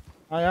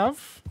 I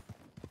have.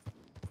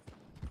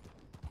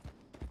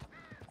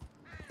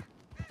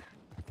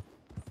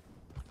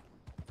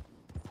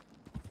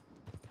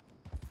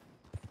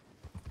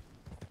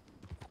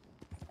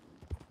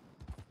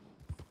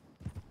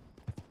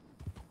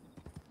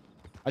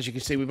 As you can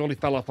see, we've only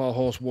fell off our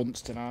horse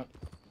once tonight.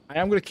 I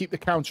am going to keep the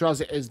counter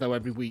as it is, though,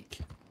 every week.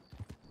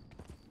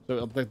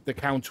 So the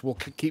counter will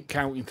keep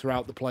counting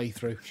throughout the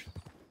playthrough.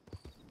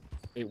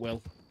 It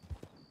will.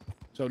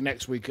 So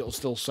next week it'll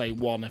still say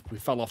 1. If we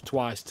fell off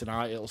twice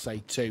tonight, it'll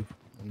say 2.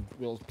 And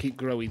we'll keep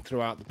growing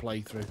throughout the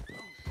playthrough.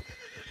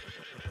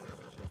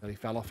 And he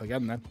fell off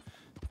again then.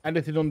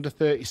 Anything under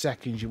 30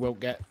 seconds, you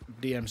won't get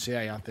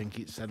DMCA, I think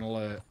it's an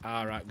alert.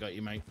 Alright, got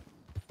you, mate.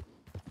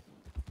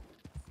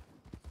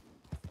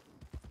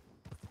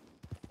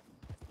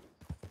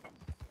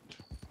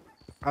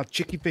 I had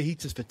chicken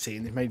fajitas for tea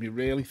and they made me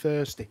really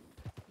thirsty.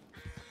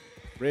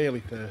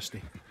 Really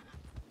thirsty.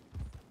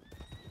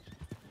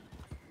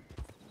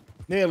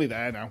 Nearly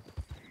there now.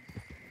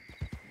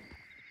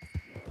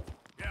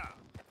 Yeah.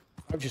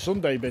 How's your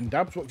Sunday been,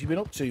 Dabs? What have you been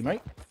up to,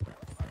 mate?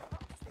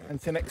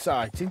 Anything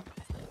exciting?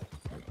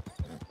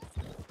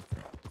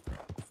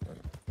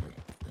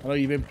 I know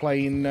you've been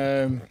playing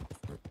a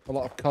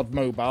lot of COD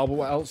Mobile, but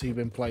what else have you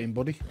been playing,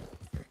 buddy?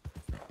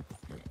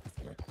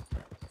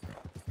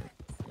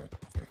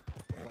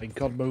 Playing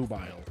COD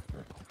Mobile.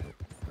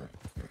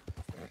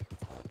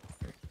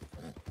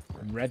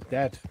 And Red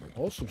Dead.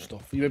 Awesome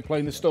stuff. Have you been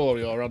playing the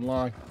story or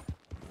online?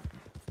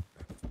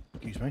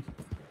 Excuse me.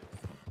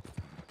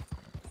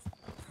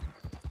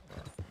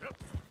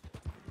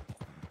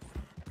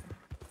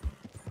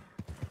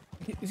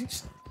 Is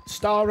it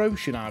Star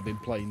Ocean I've been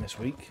playing this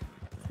week?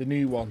 The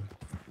new one.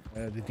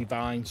 The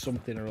Divine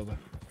something or other.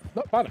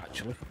 Not bad,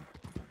 actually.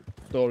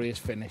 Story is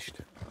finished.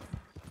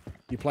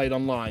 You played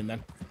online,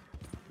 then?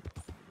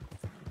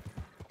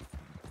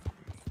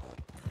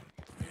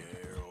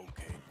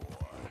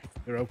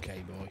 You're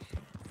okay, boy.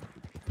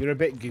 You're a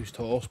bit goosed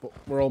horse, but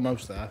we're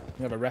almost there.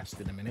 We have a rest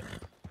in a minute.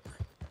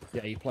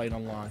 Yeah, you're playing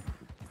online.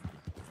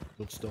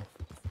 Good stuff.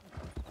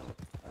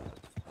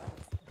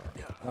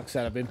 Like I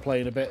said, I've been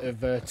playing a bit of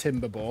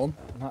Timberborn,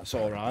 and that's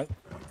alright.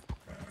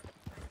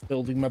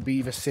 Building my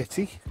beaver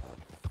city.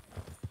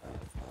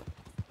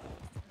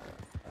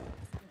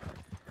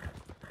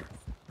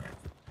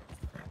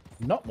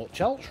 Not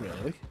much else,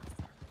 really.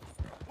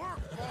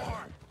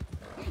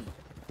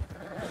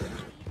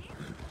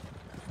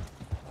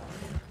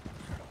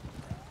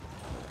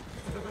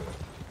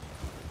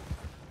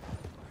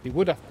 He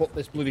would have put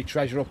this bloody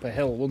treasure up a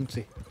hill, wouldn't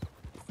he?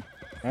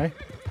 Eh?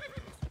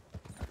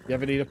 You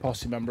ever need a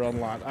posse member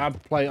online? I'm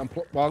playing.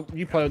 Well, do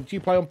you play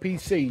on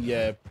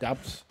PC,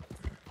 Dabs?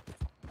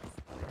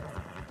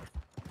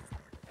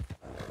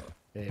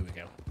 Here we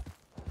go.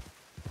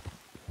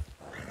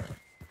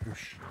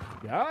 Whoosh.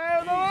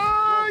 Yeah,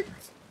 right!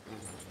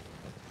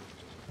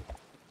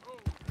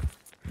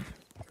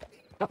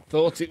 I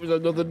thought it was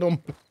another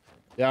number.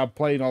 Yeah, I'm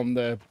playing on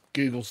the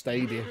Google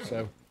Stadia,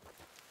 so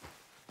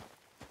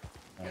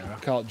I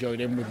can't join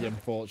in with you,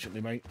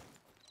 unfortunately, mate.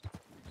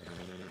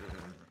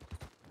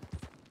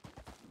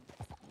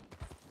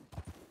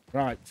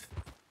 Right.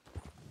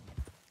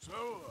 So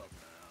up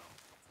now.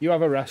 You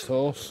have a rest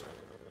horse.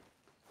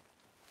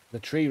 The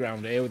tree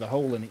round here with a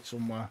hole in it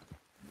somewhere.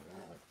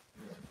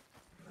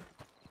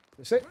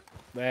 That's it.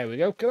 There we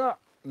go. Look at that.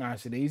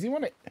 Nice and easy,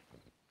 wasn't it?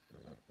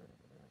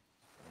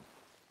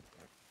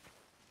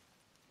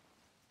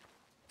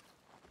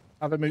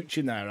 Have a mooch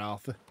in there,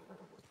 Arthur.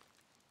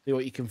 See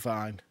what you can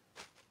find.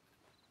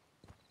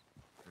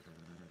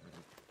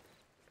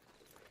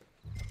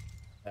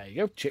 There you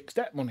go. Chick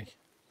step money.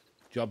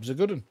 Job's a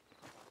good one.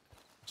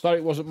 Sorry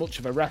it wasn't much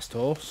of a rest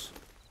horse.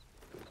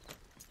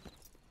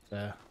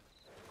 There.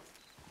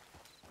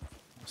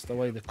 That's the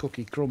way the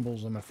cookie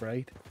crumbles, I'm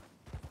afraid.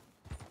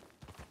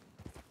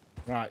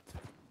 Right.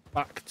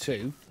 Back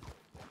to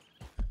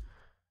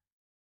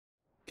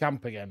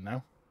camp again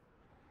now.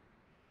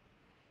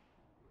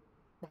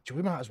 Actually,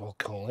 we might as well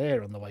call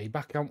here on the way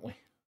back, can't we?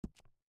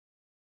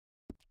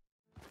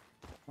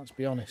 Let's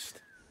be honest.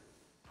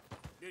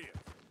 Yeah.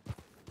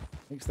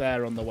 It's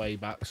there on the way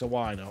back, so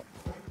why not?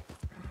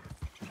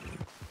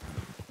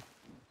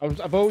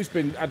 I've always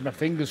had my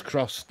fingers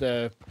crossed,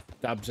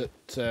 Dabs,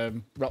 at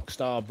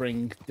Rockstar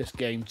bring this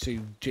game to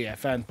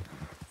GFN,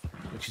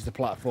 which is the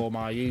platform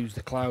I use,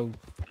 the cloud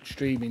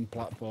streaming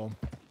platform.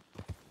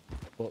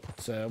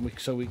 But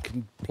so we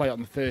can play it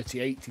on the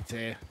 3080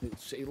 tier.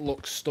 It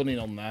looks stunning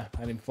on there,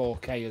 and in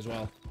 4K as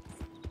well.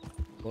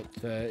 But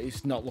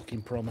it's not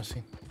looking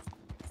promising.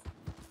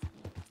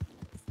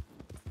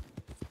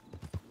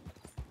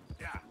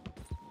 Yeah.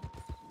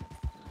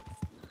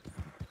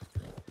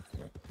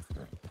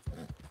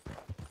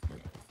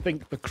 I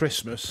think for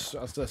Christmas,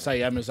 as I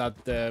say, Emma's had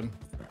her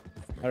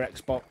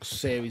Xbox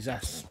Series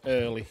S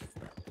early.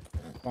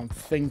 I'm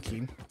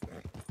thinking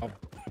of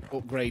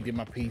upgrading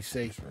my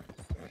PC.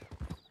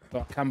 So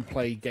I can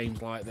play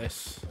games like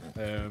this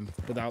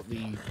without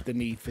the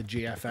need for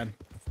GFN.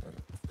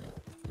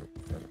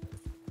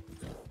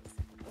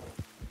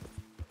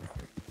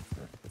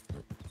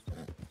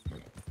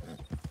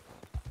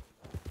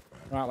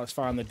 Right, let's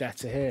find the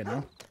debtor here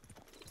now.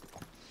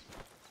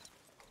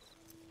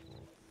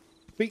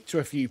 Speak to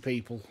a few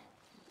people.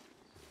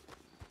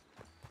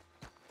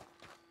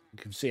 You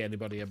can see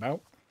anybody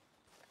about.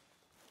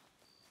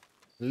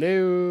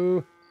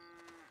 Hello?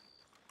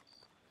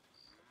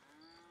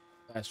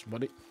 There's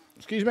somebody.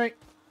 Excuse me.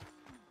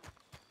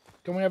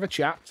 Can we have a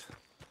chat?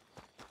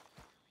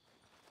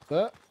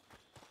 Sir?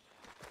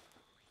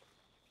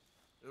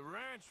 The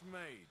ranch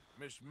maid,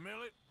 Miss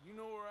Millet. You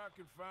know where I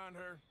can find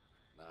her?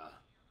 Nah.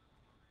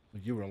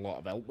 Well, you were a lot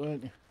of help,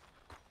 weren't you?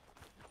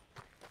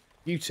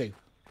 You two.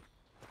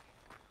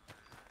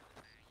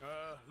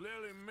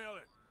 Lily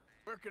Millet.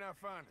 Where can I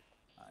find her?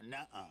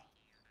 Nuh-uh.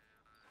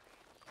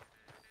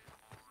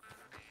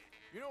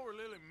 You know where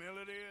Lily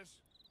Millet is?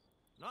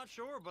 Not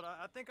sure, but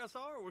I think I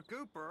saw her with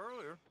Cooper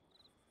earlier.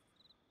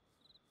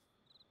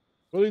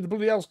 Well, who the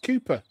bloody hell's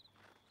Cooper?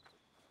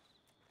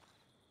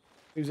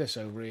 Who's this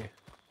over here?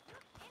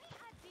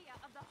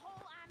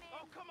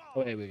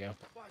 Oh, here we go.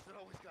 Why's it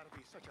always gotta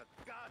be such a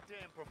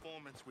goddamn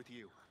performance with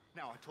you?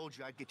 Now, I told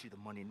you I'd get you the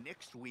money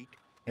next week.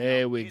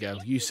 Here we go.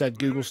 You said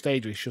Google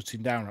Stadia is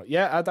shutting down. Right?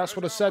 Yeah, that's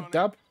what I said,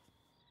 Dab.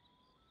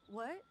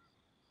 What?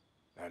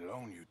 That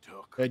loan you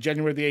took.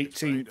 January the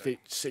 18th, it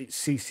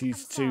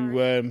ceases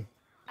to...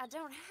 I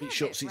don't have it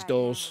shuts its right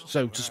doors, now.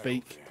 so to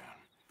speak.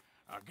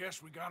 I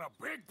guess we got a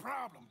big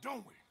problem,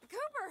 don't we?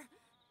 Cooper,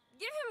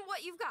 give him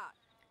what you've got.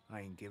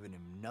 I ain't giving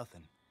him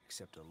nothing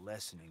except a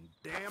lesson in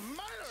damn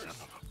manners.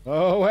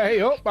 Oh,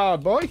 hey up,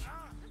 bad boy.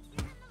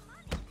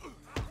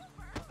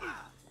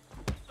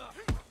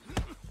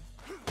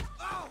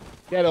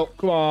 Get up,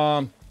 come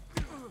on.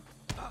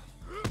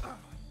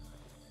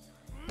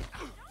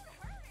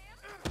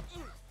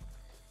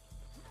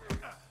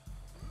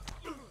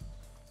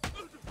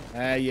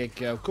 There you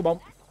go, come on.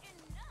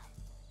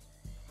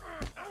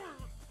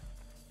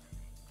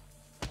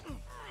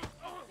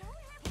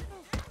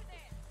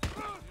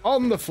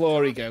 On the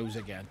floor he goes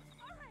again.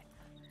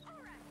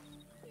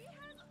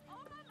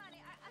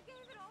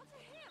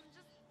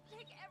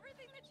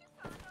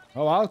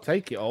 Oh, I'll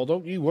take it all,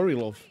 don't you worry,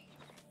 love.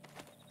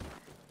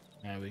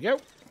 There we go.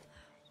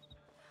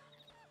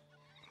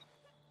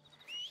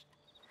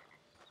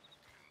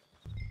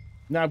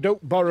 Now,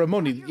 don't borrow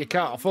money that you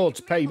can't afford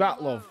to pay back,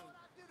 love.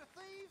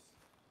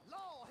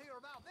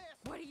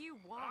 What do you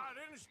want? I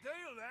didn't steal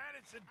that.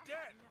 It's a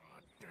debt. Oh,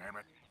 damn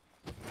it.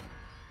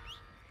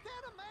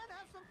 Can a man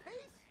have some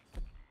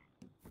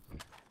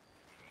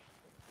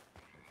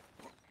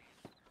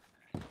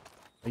peace?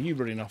 Are you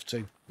running off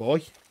to,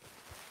 boy?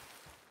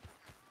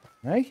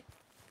 Hey?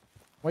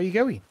 Where are you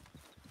going?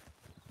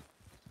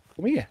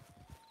 Come here.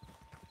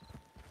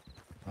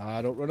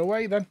 Don't run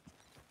away then.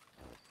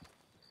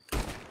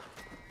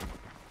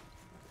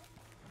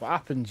 What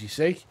happens, you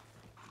see?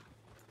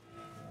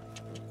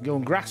 You go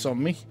and grass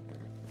on me,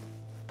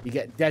 you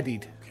get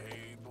deaded.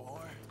 Okay,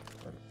 boy.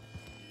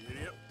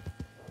 Yep.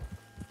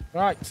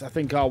 Right, I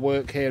think our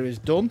work here is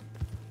done.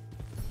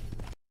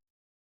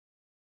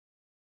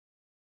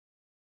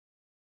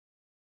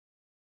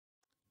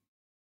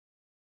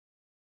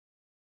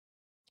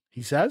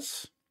 He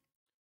says.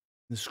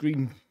 The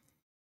screen.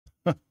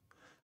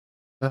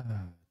 Oh,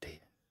 dear.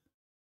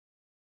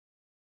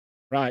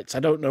 Right, I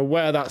don't know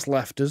where that's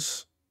left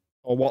us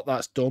or what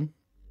that's done.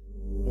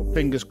 But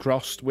fingers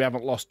crossed we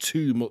haven't lost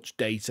too much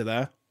data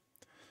there.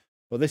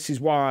 But this is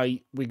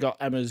why we got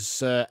Emma's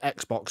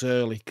Xbox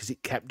early, because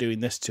it kept doing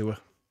this to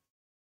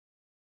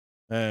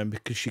her.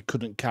 Because she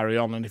couldn't carry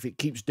on. And if it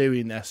keeps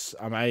doing this,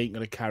 I ain't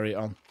going to carry it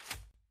on.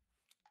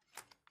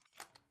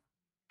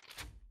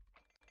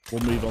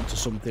 We'll move on to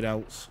something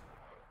else.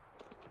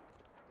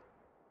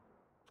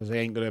 Because I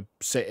ain't going to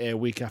sit here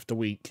week after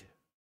week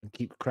and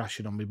keep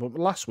crashing on me. But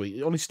last week,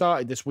 it only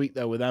started this week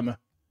though with Emma.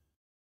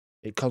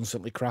 It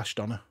constantly crashed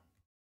on her.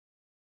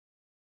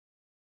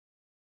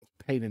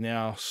 Pain in the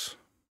arse.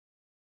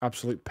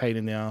 Absolute pain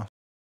in the arse.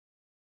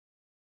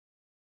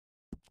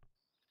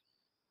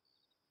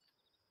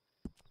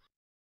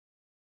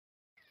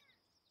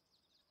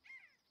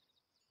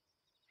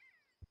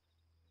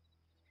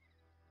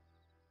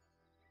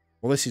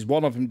 Well, this is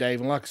one of them,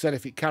 Dave. And like I said,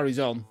 if it carries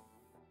on,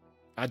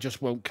 I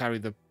just won't carry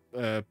the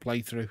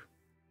playthrough.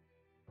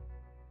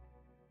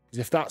 Because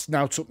if that's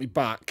now took me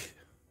back...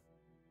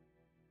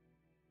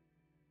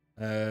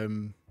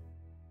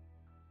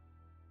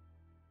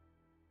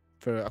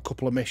 for a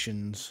couple of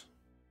missions,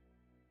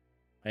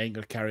 I ain't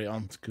going to carry it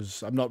on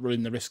because I'm not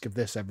running the risk of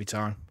this every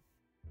time.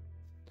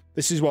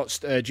 This is what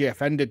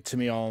GFN did to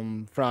me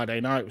on Friday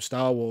night with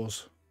Star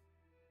Wars.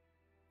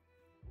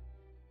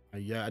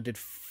 I did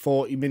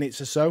 40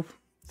 minutes or so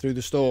through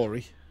the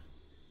story.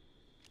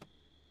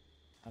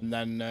 And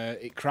then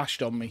it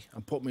crashed on me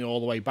and put me all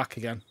the way back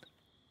again.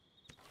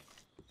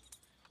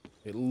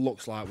 It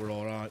looks like we're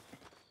all right.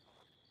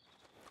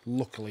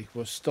 Luckily,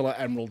 we're still at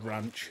Emerald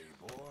Ranch.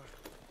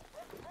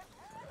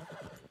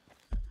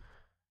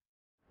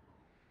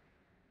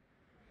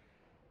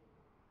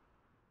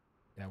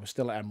 Yeah, we're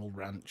still at Emerald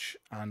Ranch,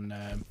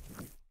 and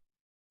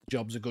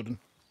job's a good one.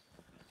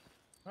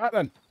 Right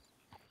then,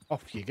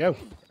 off you go.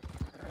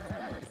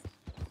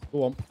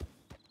 Go on,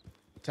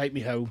 take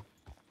me home.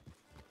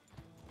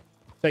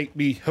 Take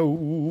me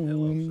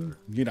home,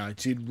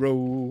 United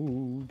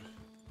Road.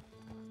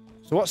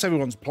 So what's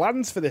everyone's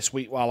plans for this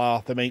week while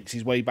Arthur makes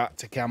his way back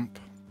to camp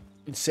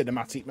in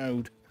cinematic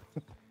mode?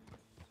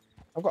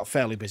 I've got a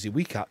fairly busy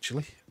week,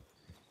 actually.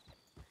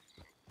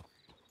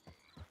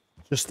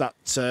 Just that,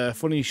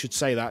 funny you should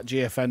say that.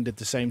 GFN did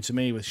the same to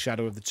me with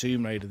Shadow of the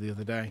Tomb Raider the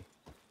other day.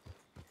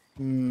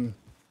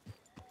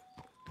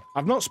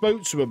 I've not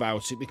spoke to him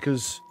about it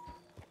because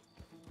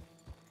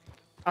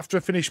after I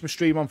finished my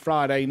stream on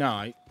Friday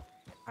night,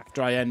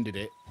 after I ended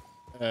it,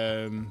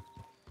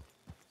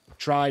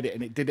 tried it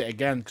and it did it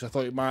again because I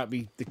thought it might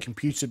be the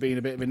computer being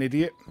a bit of an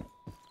idiot.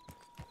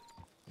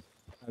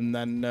 And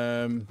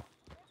then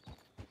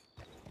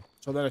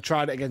so then I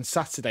tried it again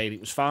Saturday and it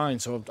was fine,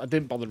 so I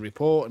didn't bother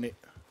reporting it.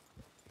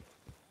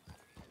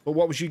 But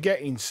what was you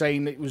getting,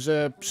 saying it was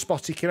a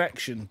spotty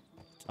connection,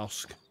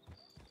 Tosk?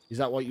 Is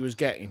that what you was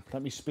getting?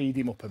 Let me speed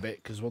him up a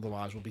bit because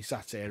otherwise we'll be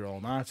sat here all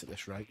night at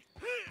this rate.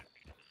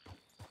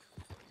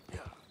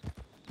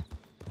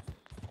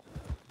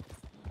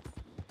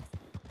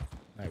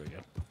 There we go.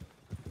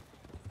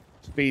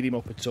 Speed him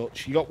up a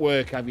touch. You got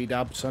work, have you,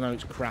 Dabs? I know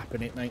it's crap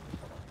in it, mate.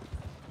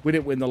 We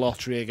didn't win the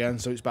lottery again,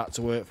 so it's back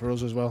to work for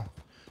us as well.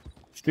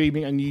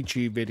 Streaming and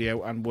YouTube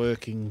video and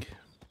working.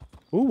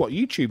 Ooh, what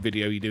YouTube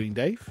video are you doing,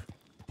 Dave?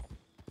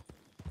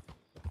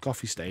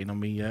 Coffee stain on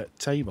me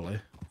table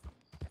here.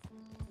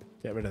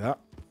 Get rid of that.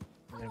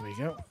 There we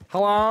go.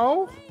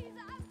 Hello?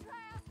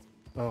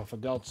 Oh, for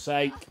God's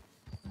sake.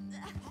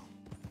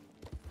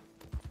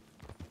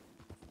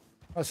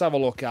 Let's have a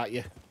look at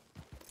you.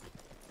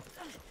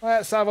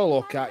 Let's have a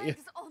look at you.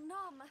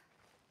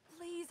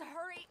 Please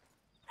hurry.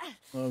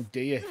 Oh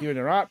dear, you're in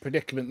the right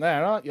predicament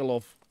there, aren't you,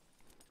 love?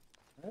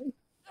 Hey?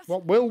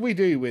 What will we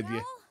do with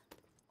you?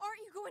 Aren't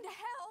you going to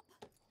help?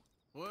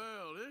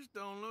 Well, this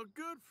don't look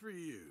good for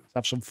you. Let's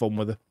have some fun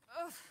with her.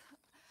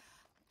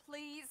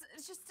 Please,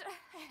 just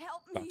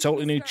help me.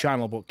 Totally new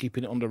channel, but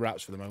keeping it under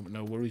wraps for the moment.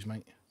 No worries,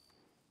 mate.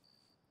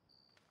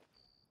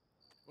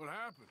 What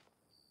happened?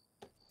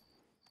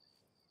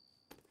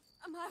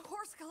 My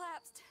horse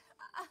collapsed.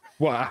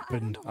 What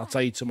happened? I'll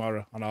tell you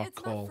tomorrow on our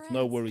call.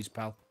 No worries,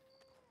 pal.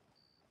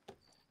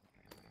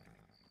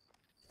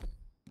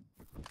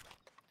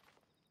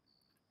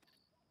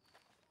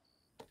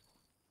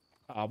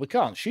 Ah, we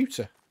can't shoot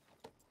her.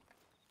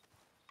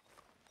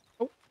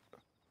 Oh.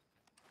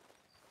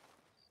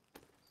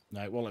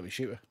 No, it won't let me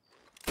shoot her.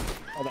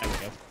 Oh, there we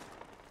go.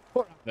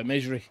 Put out the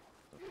misery.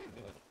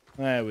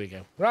 There we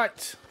go.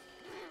 Right.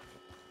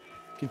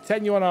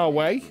 Continue on our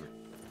way.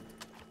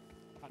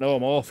 I know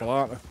I'm awful,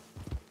 aren't I?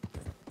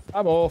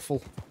 I'm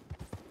awful.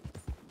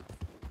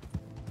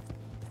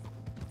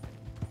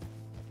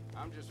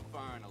 I'm just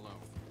fine alone.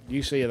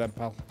 You see you then,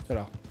 pal.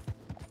 Ta-ra.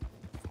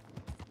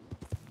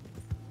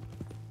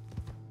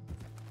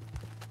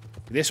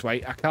 This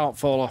way, I can't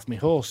fall off my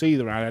horse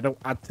either, and I don't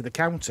add to the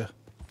counter.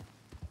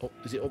 Oh,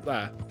 is it up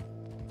there?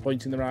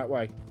 Pointing the right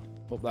way?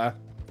 Up there?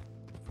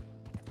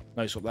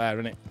 No, it's up there,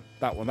 isn't it?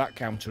 That one, that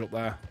counter up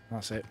there.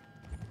 That's it.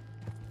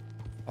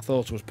 I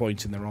thought I was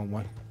pointing the wrong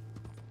way.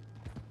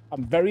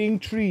 I'm very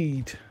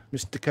intrigued,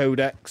 Mr.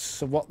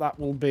 Codex, of what that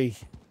will be.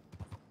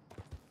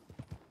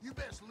 You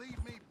best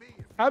leave me be.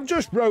 I've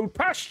just rode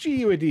past you,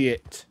 you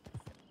idiot.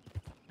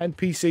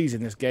 NPCs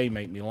in this game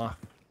make me laugh.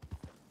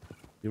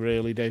 They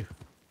really do.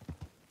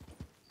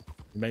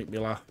 They make me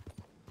laugh.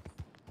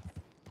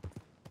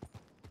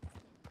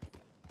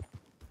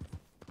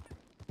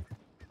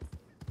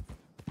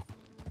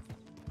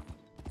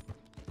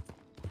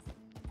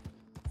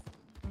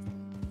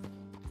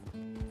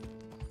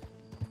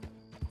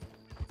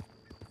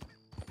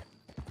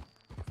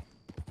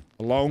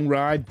 A long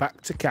ride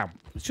back to camp.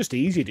 It's just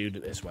easy doing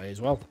it this way as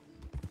well.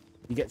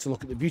 You get to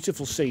look at the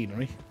beautiful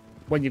scenery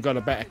when you've got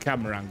a better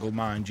camera angle,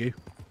 mind you.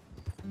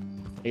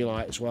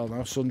 Daylight as well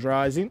now, sun's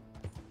rising.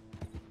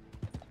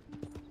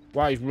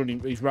 Why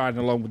he's riding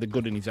along with a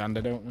gun in his hand,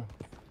 I don't know.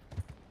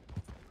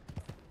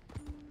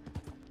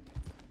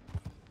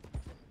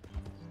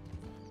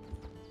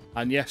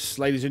 And yes,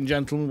 ladies and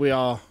gentlemen, we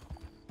are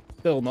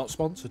still not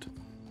sponsored.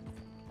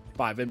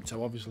 By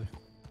Vimto, obviously.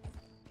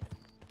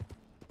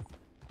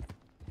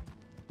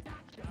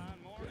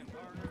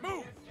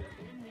 Move!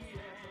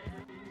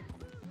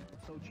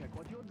 So check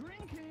what you're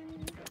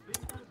drinking.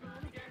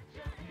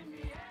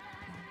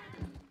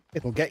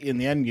 It'll get you in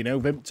the end, you know,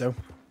 Vimto.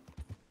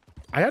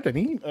 I had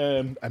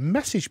a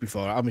message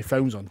before. I had my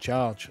phone's on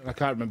charge. And I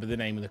can't remember the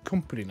name of the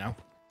company now.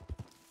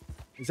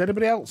 Has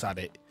anybody else had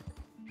it?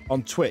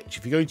 On Twitch,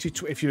 if you go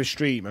to if you're a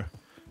streamer,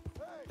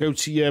 go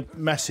to your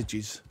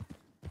messages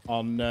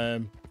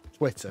on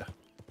Twitter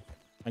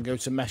and go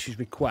to message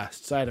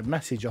requests. I had a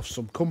message off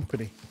some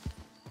company.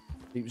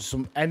 It was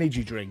some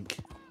energy drink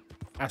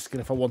asking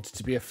if I wanted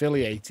to be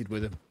affiliated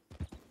with them.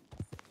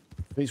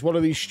 It's one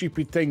of these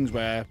stupid things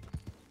where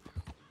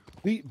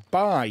we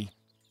buy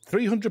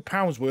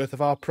 £300 worth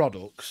of our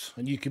products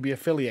and you can be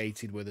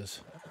affiliated with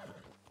us.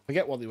 I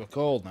forget what they were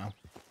called now.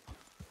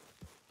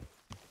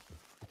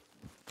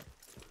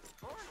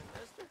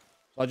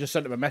 I just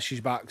sent him a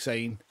message back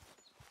saying,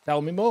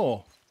 tell me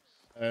more.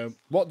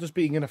 What does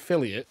being an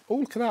affiliate... Oh,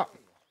 look at that.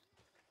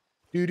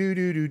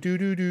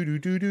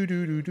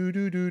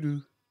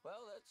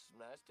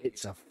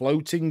 It's a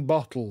floating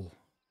bottle.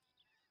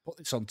 Put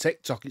this on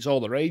TikTok. It's all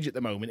the rage at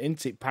the moment,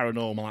 isn't it?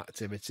 Paranormal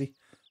activity.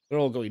 They're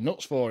all going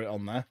nuts for it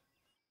on there.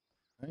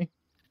 Hey?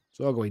 It's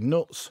all going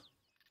nuts.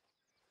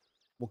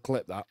 We'll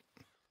clip that.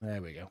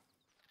 There we go.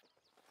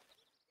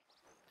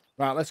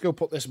 Right, let's go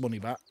put this money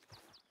back.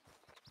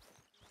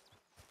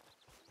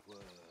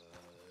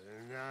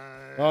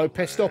 Oh,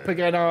 pissed up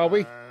again, are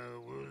we?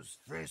 Was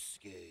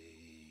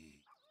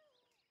frisky.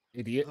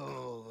 Idiot.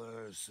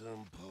 Over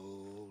some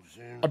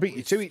potion I beat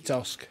you to it,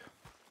 Tusk.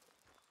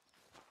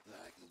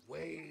 like the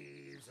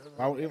waves of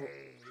Why won't you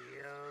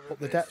put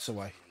the debts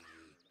away?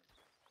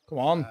 Come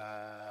on.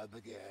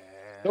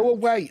 Go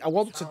away. I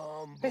want to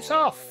piss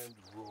off.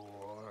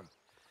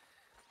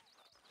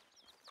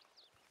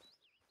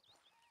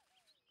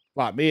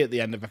 Like me at the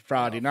end of a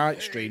Friday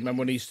night stream, remember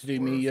when I used to do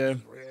me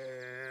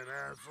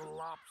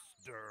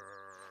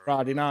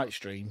Friday night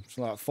stream? It's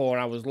like 4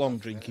 hours long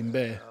drinking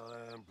beer.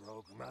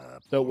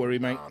 Don't worry,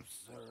 mate.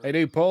 Hey,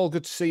 do, Paul.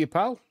 Good to see you,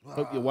 pal.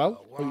 Hope you're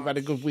well. Hope you've had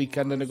a good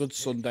weekend and a good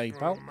Sunday,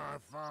 pal.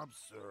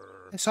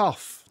 It's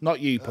off. Not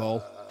you,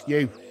 Paul.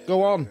 You.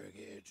 Go on.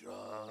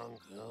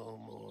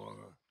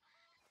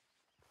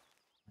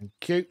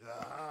 Thank you.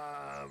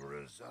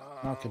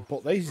 I can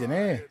put these in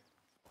here.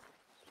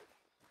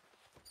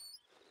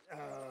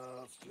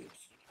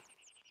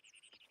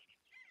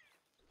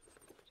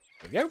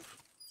 There we go.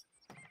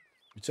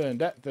 Return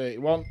debt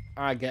 31.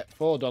 I get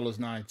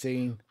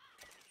 $4.19.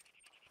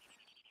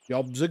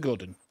 Job's a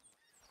good one.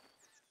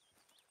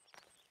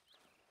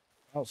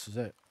 What else is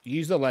it?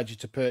 Use the ledger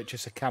to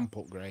purchase a camp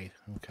upgrade.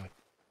 Okay.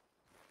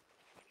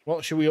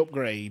 What should we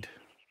upgrade?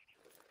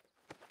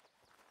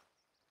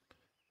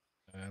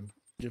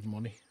 Give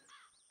money.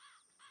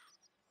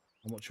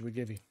 How much should we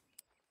give you?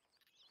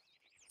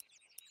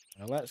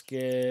 Now let's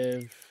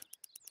give...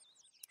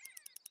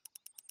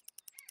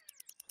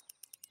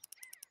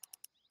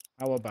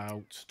 How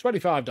about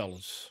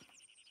 $25?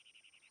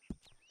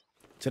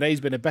 Today's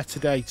been a better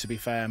day, to be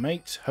fair,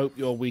 mate. Hope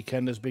your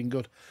weekend has been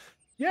good.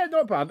 Yeah,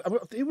 not bad.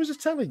 It was a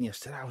telling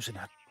yesterday. I was in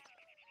a...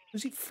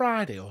 Was it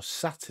Friday or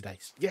Saturday?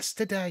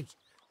 Yesterday.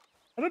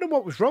 I don't know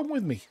what was wrong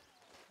with me.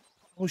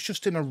 I was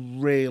just in a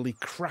really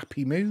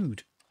crappy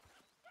mood.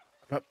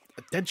 But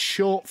a dead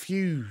short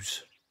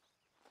fuse.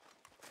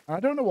 I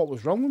don't know what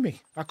was wrong with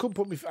me. I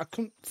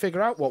couldn't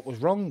figure out what was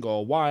wrong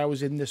or why I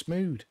was in this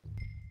mood.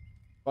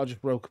 I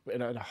just broke up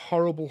in a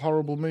horrible,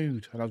 horrible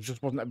mood. And I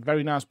just wasn't a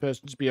very nice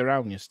person to be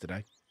around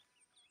yesterday.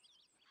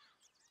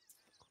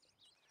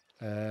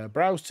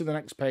 Browse to the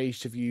next page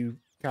to view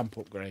camp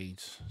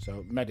upgrades.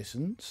 So,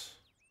 medicines.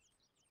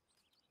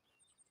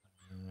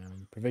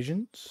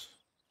 Provisions.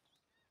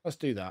 Let's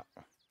do that.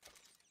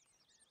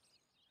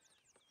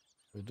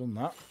 We've done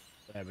that.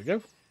 There we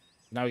go.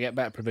 Now we get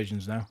better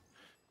provisions now.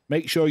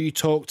 Make sure you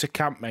talk to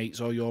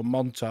campmates or your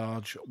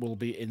montage will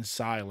be in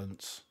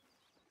silence.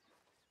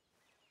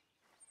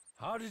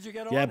 How did you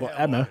get yeah, on but here,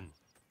 Emma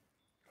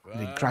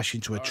Warren? did crash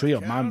into a tree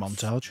on my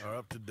montage. Are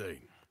up to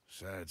date.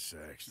 Sad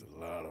sacks, a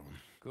lot of them.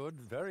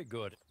 Good, very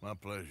good. My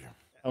pleasure.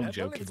 I'm Well,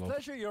 joking, it's love.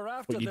 pleasure you're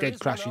after. But you There did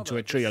is crash one into other.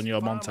 a tree on This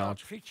your farmer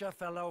montage. preacher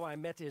fellow I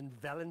met in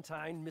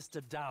Valentine,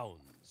 Mr.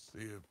 Downs.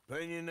 The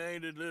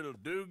opinionated little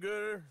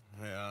do-gooder?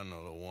 Yeah, I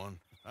know the one.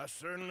 I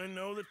certainly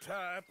know the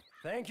type.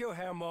 Thank you,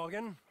 Herr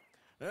Morgan.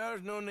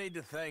 There's no need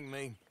to thank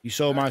me. You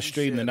saw my As you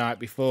stream the said. night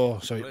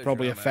before, so it Pleasure,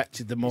 probably I'm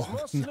affected them more. He's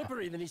more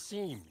slippery than he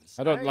seems.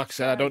 I don't, like I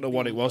said, I don't know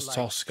what it was, Polite.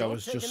 Tosk. I Don't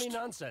was take just... any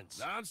nonsense.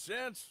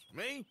 Nonsense?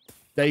 Me?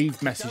 Dave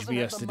He messaged doesn't me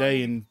have the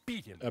yesterday money, and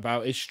beat him.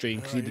 about his stream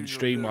because he didn't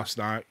stream last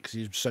night because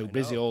he was so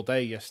busy all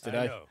day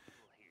yesterday. know.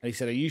 And he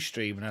said, "Are you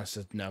streaming?" I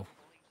said, "No."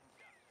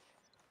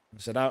 I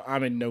said,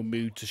 "I'm in no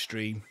mood to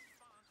stream."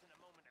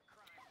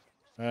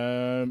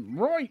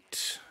 Right.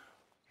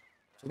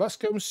 So let's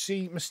go and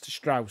see Mr.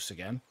 Strauss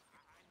again.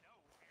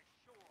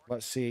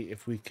 Let's see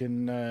if we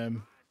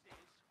can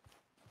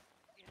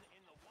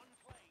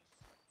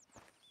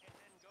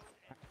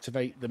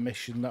activate the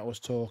mission that I was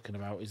talking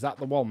about. Is that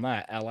the one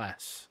there,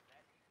 LS?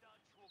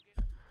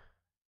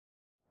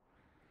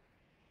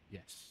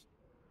 Yes.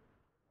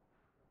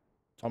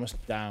 Thomas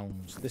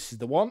Downs. This is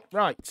the one.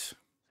 Right.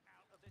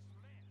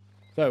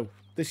 So,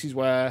 this is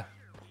where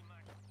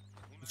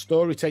The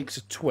story takes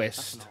a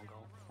twist.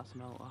 That's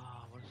no.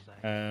 Oh, what is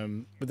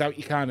that? Without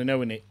you kind of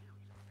knowing it,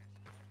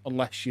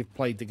 unless you've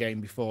played the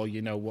game before,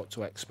 you know what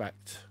to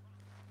expect.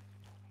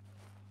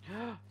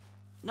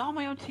 No,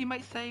 my own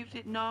teammate saved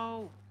it.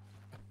 No.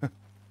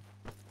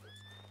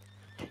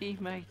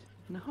 Teammate,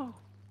 no.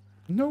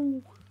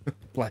 No.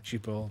 Bless you,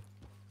 Paul.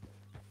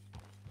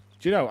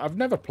 Do you know, I've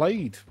never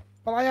played.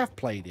 Well, I have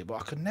played it, but I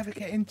could never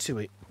get into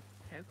it.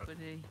 How could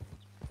he?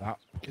 I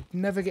could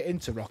never get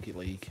into Rocket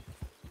League.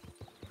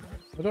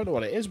 I don't know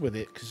what it is with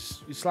it,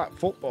 because it's like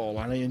football,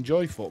 and I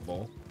enjoy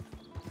football.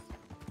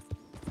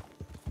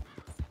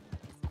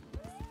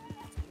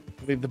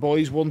 I believe the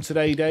boys won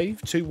today,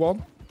 Dave.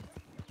 2-1.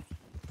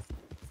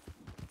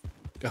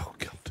 Oh,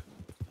 God.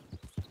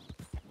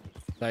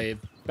 The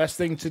best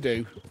thing to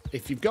do,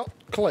 if you've got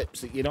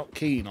clips that you're not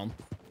keen on,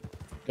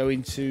 go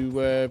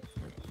into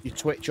your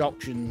Twitch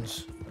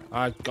options.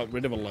 I got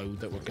rid of a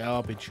load that were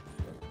garbage.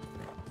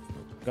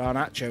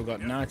 Garnacho got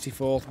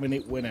 94th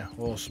minute winner.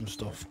 Awesome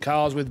stuff.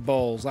 Cars with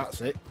balls,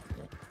 that's it.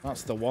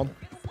 That's the one.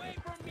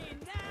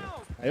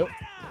 Hey up.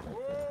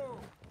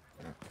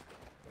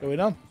 Going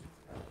on.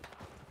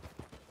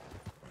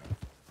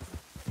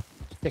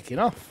 Kicking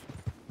off.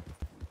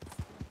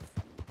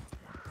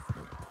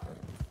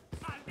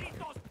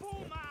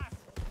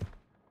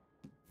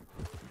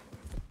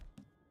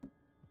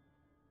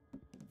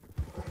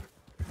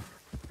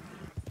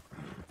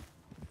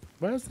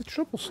 Where's the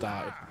trouble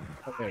started?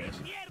 Oh, there it is.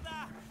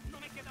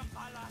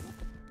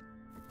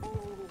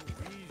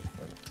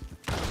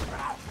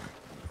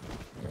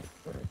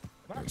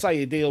 That's how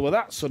you deal with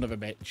that son of a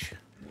bitch.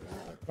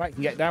 Right,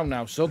 can get down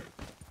now, son.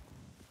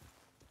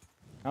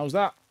 How's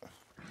that?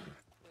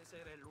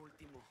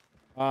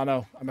 Oh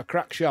no, I'm a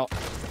crack shot.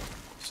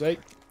 See?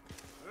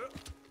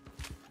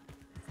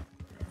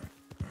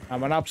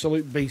 I'm an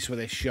absolute beast with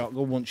this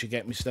shotgun once you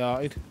get me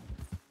started.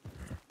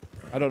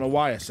 I don't know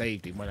why I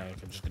saved him when I'm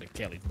just going to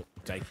kill him, but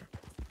take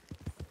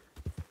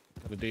it.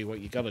 Gotta do what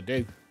you gotta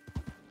do.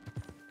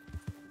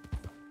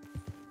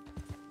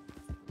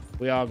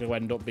 We are going to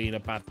end up being a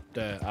bad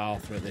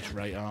Arthur at this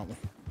rate, aren't we?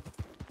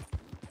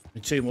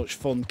 It's too much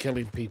fun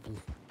killing people.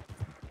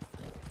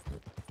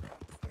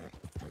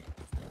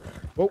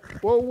 Whoa,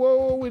 whoa,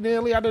 whoa, we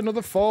nearly had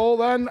another fall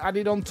then.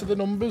 Added on to the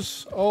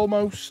numbers,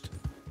 almost.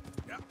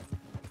 Up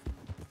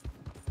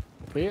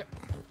here.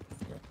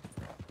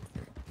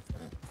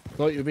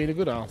 Thought you were being a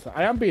good Arthur.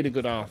 I am being a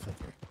good Arthur.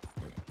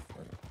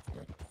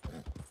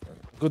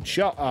 Good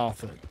shot,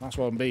 Arthur. That's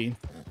what I'm being.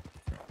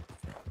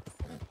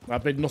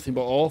 I've been nothing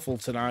but awful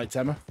tonight,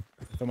 Emma,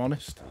 if I'm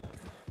honest.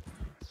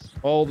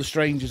 All the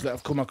strangers that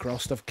I've come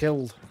across I've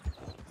killed.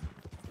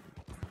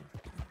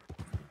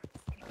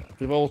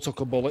 We've all took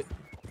a bullet.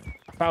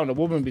 I found a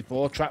woman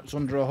before trapped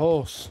under a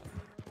horse.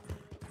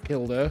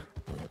 Killed her.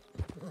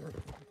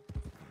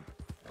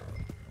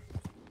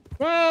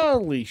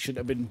 Well, he shouldn't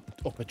have been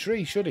up a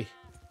tree, should he?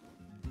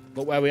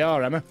 Look where we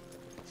are, Emma.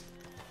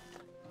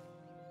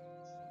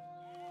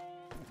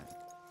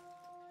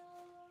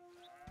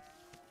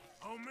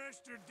 Oh,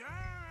 Mr.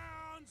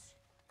 Downs!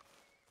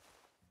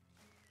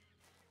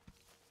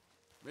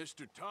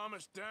 Mr.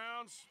 Thomas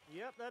Downs?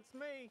 Yep, that's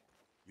me.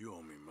 You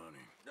owe me money.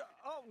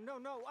 Oh, no,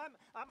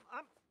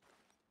 I'm...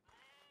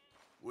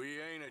 We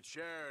ain't a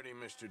charity,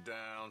 Mr.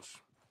 Downs.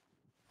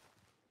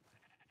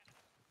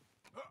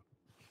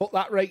 Put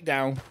that right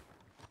down.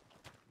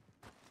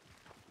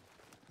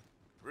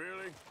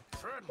 Really?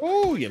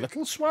 Oh, you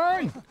little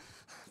swine.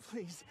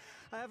 Please,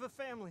 I have a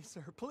family,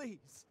 sir,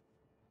 please.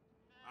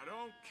 I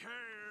don't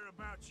care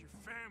about your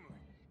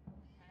family.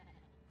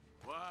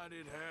 Why'd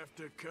it have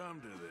to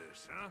come to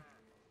this, huh?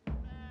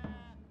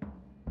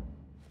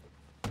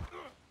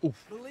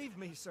 Oof. Believe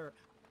me, sir,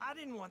 I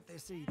didn't want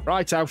this either.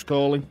 Right house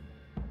calling.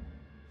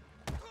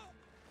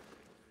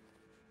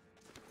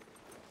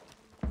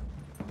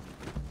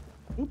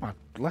 Oh, my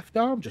left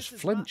arm just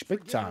flinched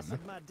big time.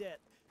 Of my debt.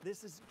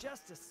 This is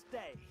just a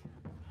stay.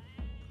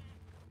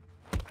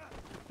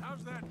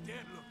 How's that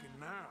debt looking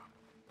now?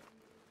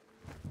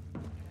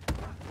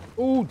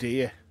 Oh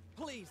dear.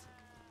 Please,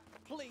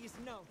 please,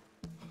 no.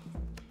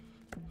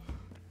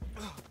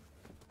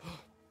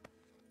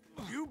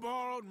 You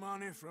borrowed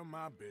money from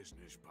my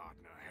business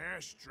partner,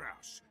 Herr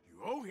Strauss.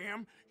 You owe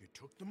him, you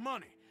took the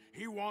money.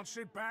 He wants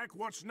it back,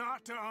 what's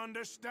not to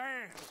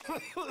understand?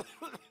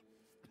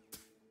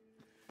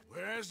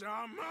 Where's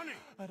our money?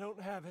 I don't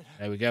have it.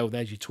 There we go,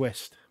 there's your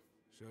twist.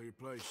 Sell your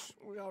place.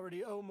 We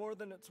already owe more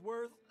than it's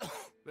worth.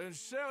 Then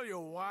sell your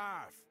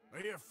wife, or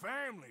your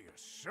family, or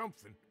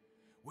something.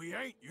 We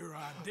ain't your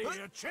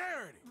idea of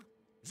charity.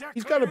 Is that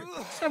He's clear? got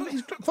a...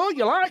 He's thought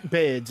you like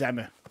beards,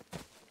 Emma.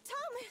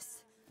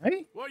 Thomas!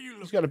 Hey? What you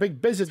He's got a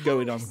big bizzard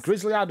going on.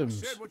 Grizzly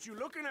Adams. Said what you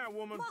looking at,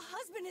 woman? My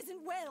husband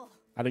isn't well.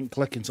 I didn't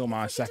click until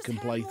my second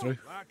playthrough.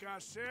 Like I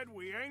said,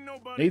 we ain't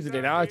nobody. Neither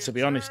did I, to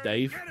be honest,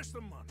 Dave. Get us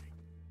the money.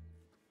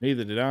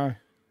 Neither did I.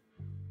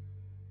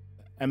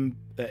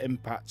 The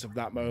impact of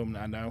that moment,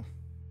 I know.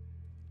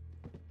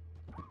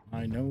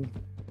 I know.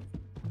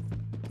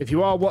 If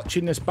you are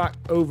watching this back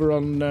over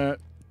on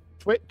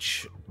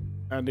Twitch,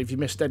 And if you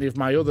missed any of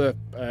my other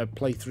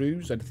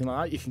playthroughs, anything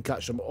like that, you can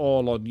catch them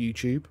all on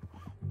YouTube.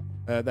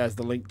 There's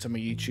the link to my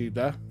YouTube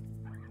there.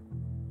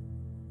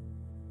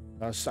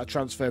 I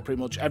transfer pretty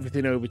much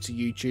everything over to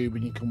YouTube,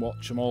 and you can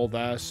watch them all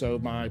there. So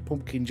my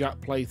Pumpkin Jack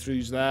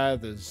playthroughs there.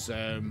 There's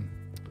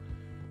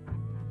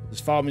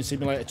Farming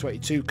Simulator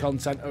 22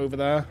 content over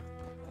there.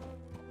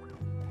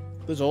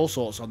 There's all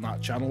sorts on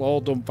that channel,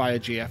 all done via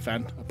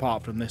GFN,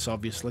 apart from this,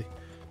 obviously.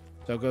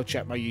 So go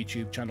check my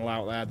YouTube channel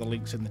out there. The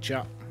link's in the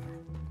chat.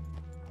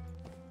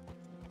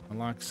 And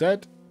like I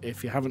said,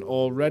 if you haven't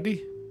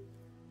already...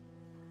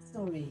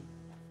 Sorry,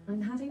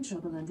 I'm having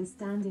trouble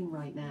understanding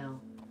right now.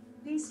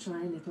 Please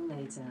try a little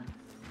later.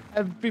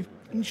 Every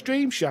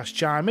stream she has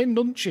chime in,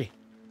 doesn't she?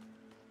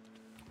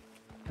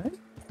 Eh?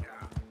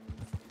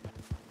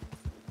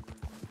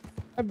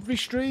 Every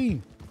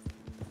stream.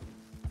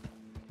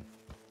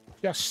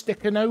 Just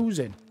stick her nose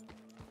in.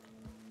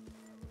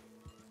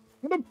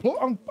 I'm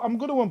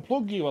going to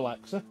unplug you,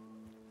 Alexa.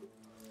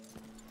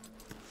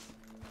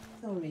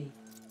 Sorry,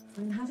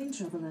 I'm having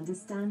trouble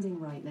understanding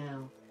right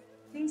now.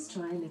 Please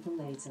try a little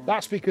later.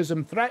 That's because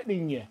I'm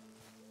threatening you.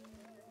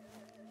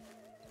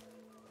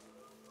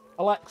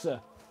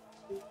 Alexa.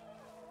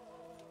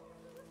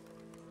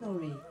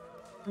 Sorry,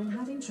 I'm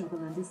having trouble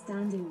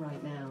understanding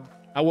right now.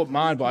 I wouldn't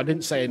mind, but I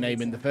didn't say her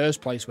name in the first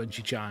place when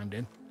she chimed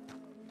in.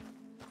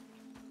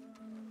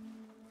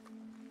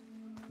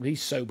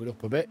 He's sobered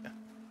up a bit.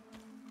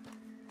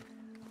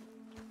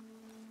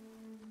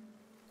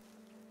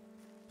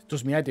 It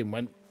does me head in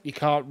when you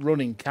can't run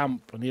in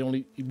camp and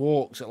he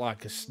walks at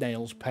like a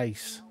snail's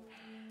pace.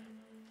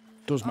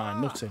 Does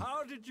mine nutting.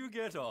 How did you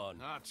get on?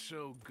 Not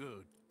so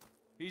good.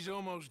 He's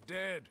almost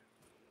dead.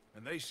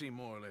 And they seem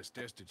more or less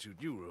destitute.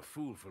 You were a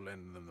fool for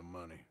lending them the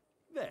money.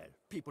 Well,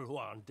 people who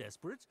aren't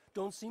desperate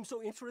don't seem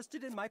so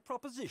interested in my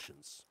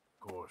propositions.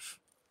 Of course.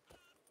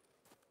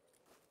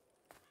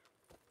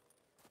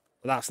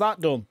 That's that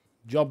done.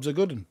 Job's a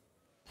good one.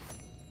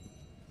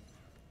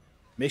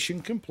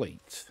 Mission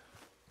complete.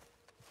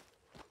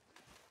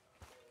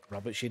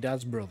 Robert's your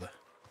dad's brother.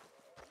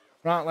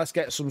 Right, let's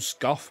get some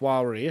scoff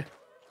while we're here.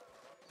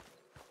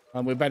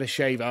 And we better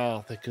shave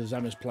Arthur, because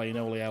Emma's playing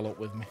holy hell up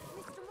with me.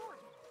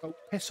 Oh,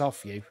 piss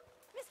off, you.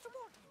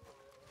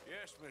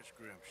 Yes, Miss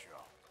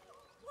Grimshaw.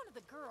 One of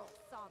the girls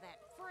saw that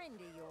friend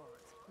of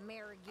yours,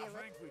 Mary Gillett.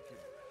 I think we can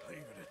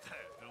leave it at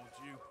that,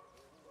 don't you?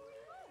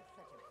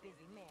 Such a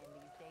busy man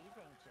these days,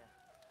 ain't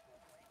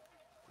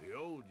you? The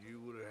old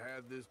you would have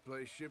had this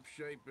place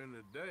shipshape in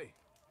a day.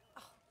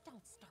 Oh,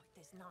 don't start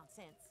this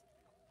nonsense.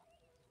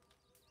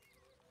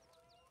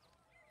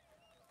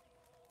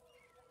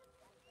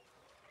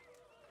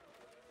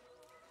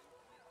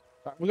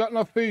 We got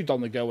enough food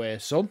on the go here,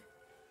 son.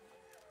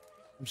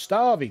 I'm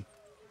starving.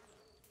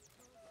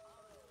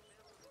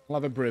 I'll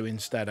have a brew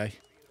instead, eh?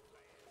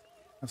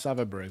 Let's have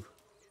a brew.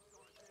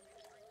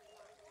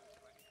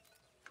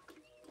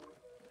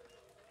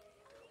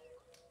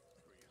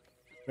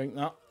 Drink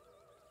that.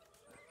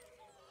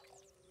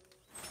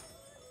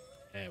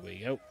 There we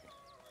go.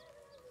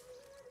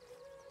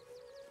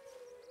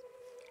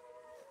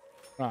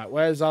 Right,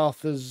 where's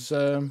Arthur's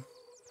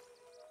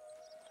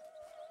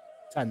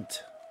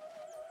tent?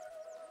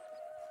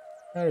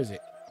 Where is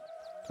it?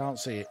 Can't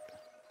see it.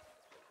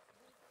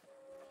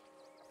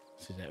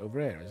 Is it over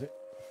here, is it?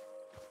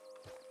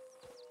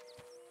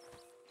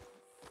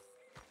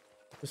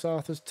 This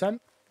Arthur's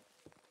tent?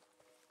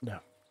 No.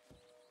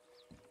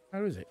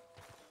 Where is it?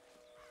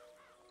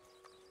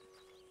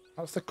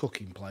 That's the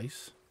cooking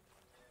place.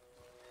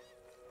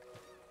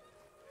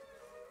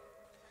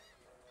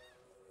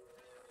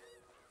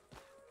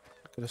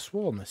 I could have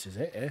sworn this is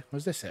it here.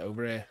 Was this it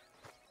over here?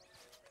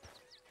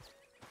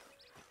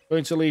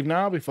 Going to leave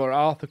now before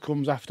Arthur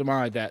comes after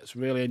my debts.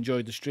 Really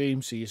enjoyed the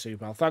stream. See you soon,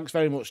 pal. Thanks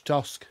very much,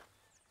 Tosk.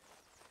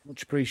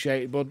 Much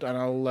appreciated, bud. And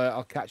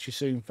I'll catch you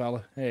soon,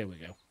 fella. Here we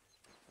go.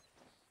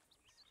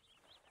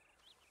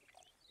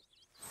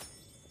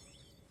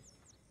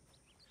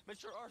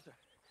 Mr. Arthur,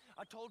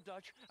 I told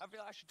Dutch I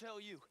feel I should tell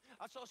you.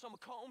 I saw some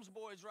of Combs'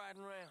 boys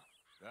riding around.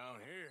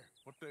 Down here?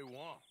 What they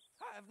want?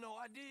 I have no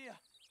idea.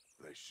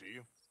 They see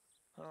you?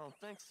 I don't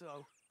think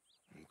so.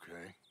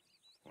 Okay.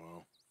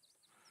 Well,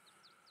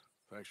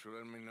 thanks for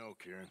letting me know,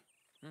 Kieran.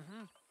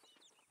 Mm-hmm.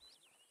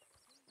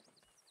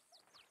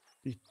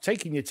 You're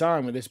taking your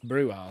time with this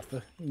brew,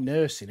 Arthur. You're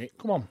nursing it.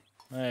 Come on.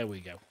 There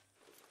we go.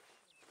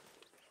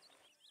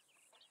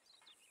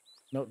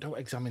 No, don't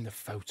examine the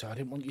photo. I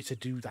didn't want you to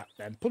do that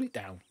then. Put it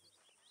down.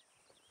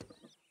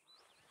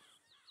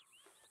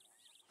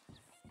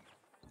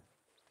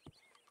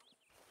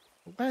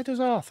 Where does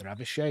Arthur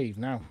have a shave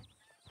now?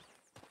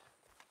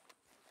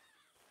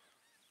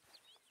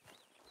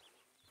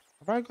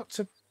 Have I got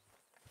to...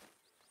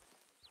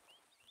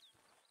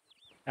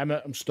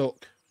 Emma, I'm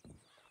stuck.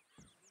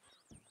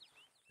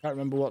 Can't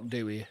remember what to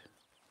do here.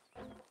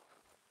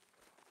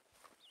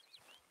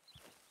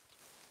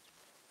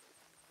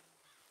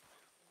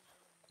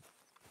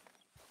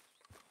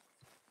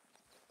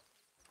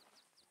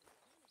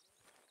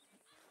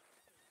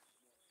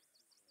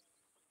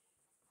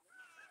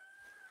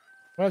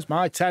 Where's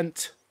my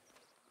tent?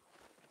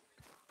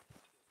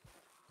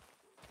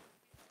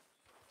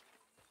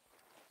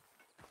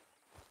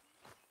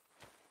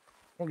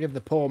 Won't give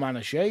the poor man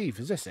a shave.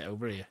 Is this it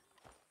over here?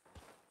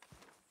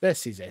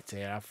 This is it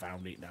here. I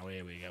found it now.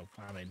 Here we go.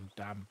 I'm in.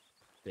 Damn.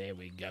 There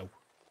we go.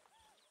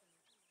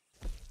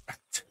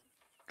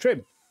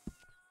 Trim.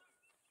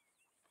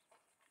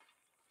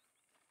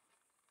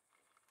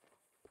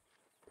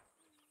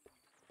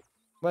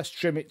 Let's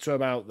trim it to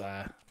about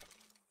there.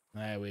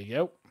 There we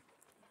go.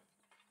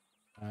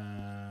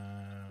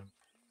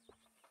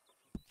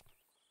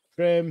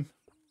 Trim.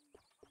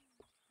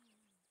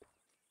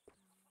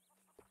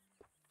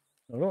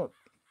 All right.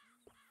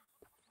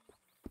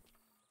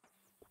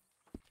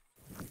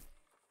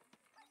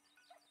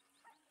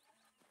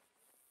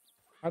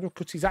 How do I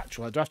cut his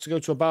actual? Do I have to go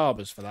to a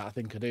barber's for that? I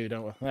think I do,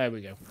 don't I? There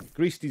we go.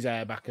 Greased his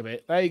hair back a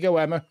bit. There you go,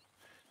 Emma.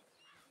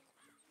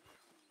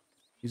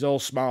 He's all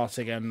smart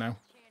again now.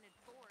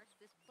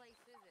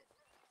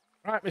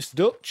 Right, Mr.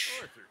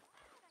 Dutch.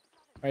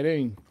 How you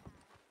doing?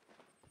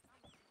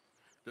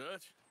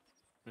 Dutch?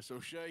 Miss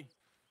O'Shea?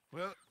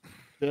 Well,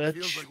 Dutch.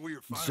 feels like we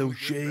are Miss finally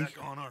O'Shea. getting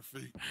back on our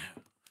feet.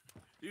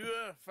 You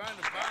find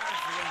a buyer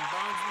for them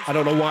bondsmen? I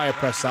don't know why I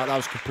pressed that. That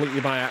was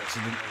completely by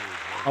accident.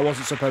 I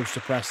wasn't supposed to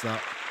press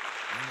that.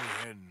 When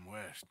we heading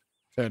west?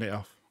 Turn it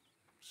off.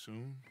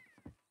 Soon?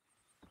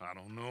 I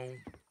don't know.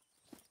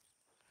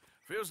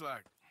 Feels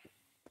like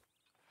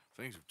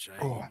things have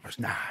changed. Oh, that was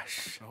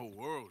nice. The whole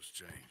world's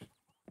changed.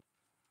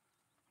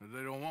 But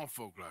they don't want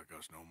folk like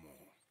us no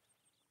more.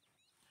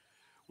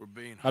 We're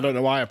being I don't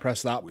know why I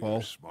pressed that,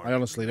 Paul. I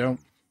honestly don't.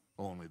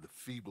 Only the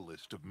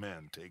feeblest of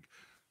men take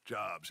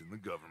jobs in the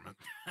government.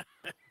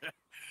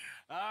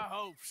 I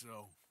hope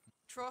so.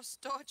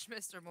 Trust Dutch,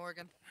 Mr.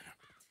 Morgan.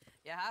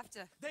 You have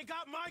to. They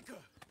got Micah.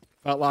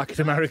 Felt like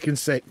an American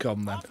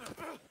sitcom then.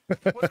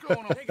 What's going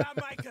on? They got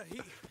Micah.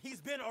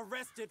 He's been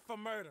arrested for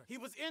murder. He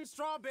was in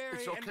Strawberry.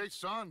 It's okay,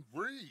 son.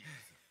 Breathe.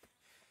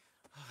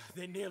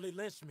 They nearly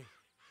lynched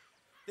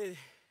me.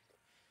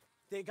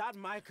 They got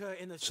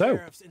Micah in the So,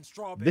 sheriff's in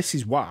Strawberry. this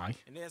is why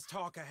And there's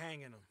talk of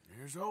hanging him.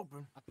 Here's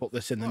open. I put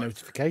this in the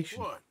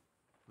notification. What?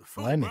 The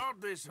fool Lenny.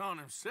 brought this on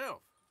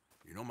himself.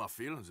 You know my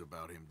feelings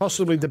about him.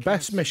 Possibly the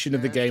best mission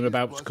of the game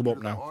about to come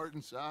up now. Heart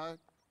inside.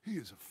 He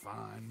is a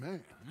fine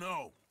man.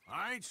 No,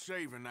 I ain't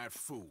saving that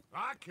fool.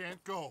 I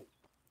can't go.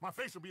 My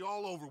face will be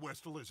all over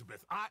West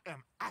Elizabeth. I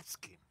am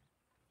asking.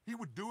 He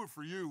would do it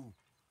for you.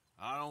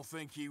 I don't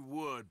think he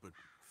would, but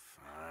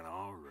fine,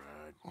 all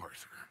right.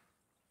 Arthur.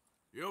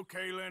 You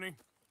okay, Lenny?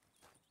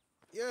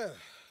 Yeah,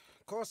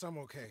 of course I'm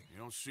okay. You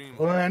don't seem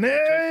Lenny!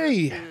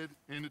 Take that kid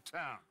into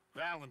town.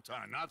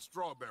 Valentine, not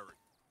Strawberry.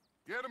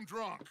 Get him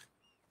drunk.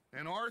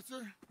 And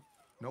Arthur,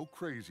 no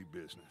crazy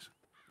business.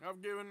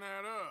 I've given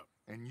that up.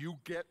 And you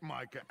get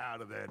Micah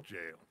out of that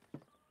jail.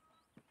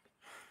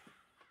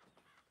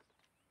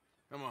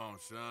 Come on,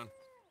 son.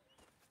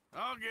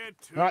 I'll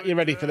get to Right, it, you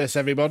ready for this,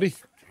 everybody?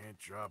 Can't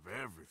drop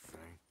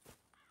everything.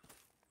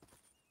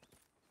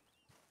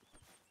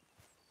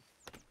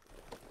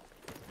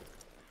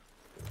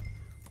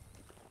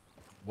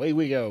 Away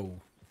we go.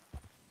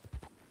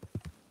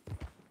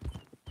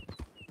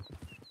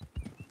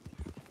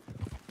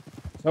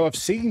 So I've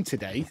seen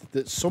today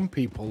that some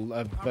people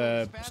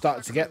have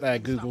started to get their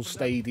Google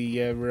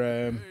Stadia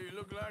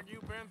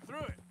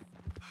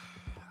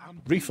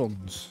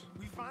refunds.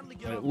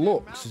 And it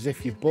looks as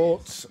if you've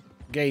bought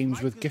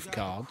games with gift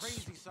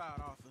cards.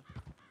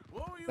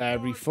 They're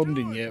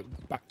refunding you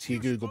back to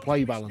your Google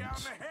Play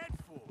balance.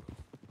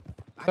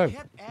 So,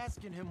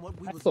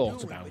 I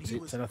thought about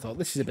it and I thought,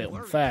 this is a bit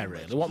unfair,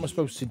 really. What am I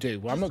supposed to do?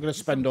 Well, I'm not going to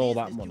spend all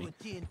that money.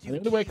 And the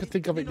only way I could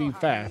think of it being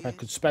fair, if I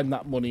could spend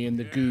that money in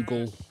the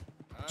Google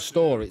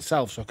store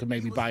itself, so I could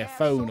maybe buy a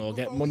phone or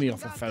get money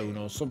off a phone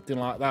or something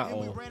like that,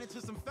 or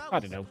I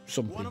don't know,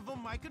 something.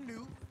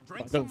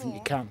 But I don't think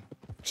you can.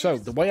 So,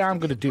 the way I'm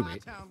going to do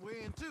it,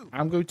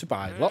 I'm going to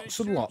buy lots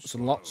and lots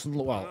and lots and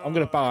well, I'm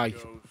going to buy,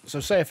 so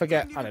say if I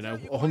get, I don't know,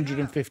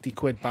 150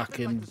 quid back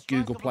in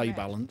Google Play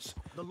balance,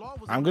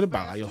 I'm going to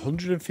buy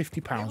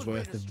 £150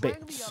 worth of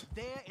bits.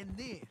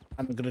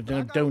 And I'm going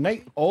to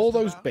donate all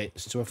those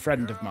bits to a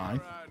friend of mine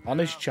on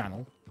his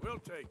channel.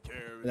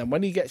 And then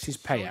when he gets his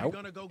payout,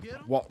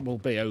 what will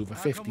be over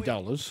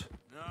 $50,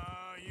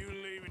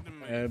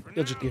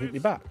 he'll just give it me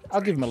back.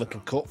 I'll give him a little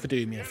cut for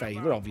doing me a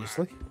favour,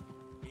 obviously.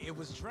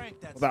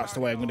 But that's the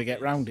way I'm going to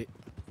get round it.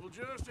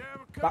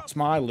 That's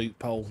my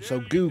loophole.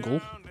 So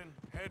Google,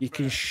 you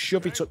can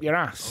shove it up your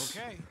ass,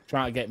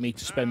 trying to get me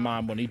to spend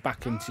my money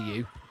back into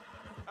you.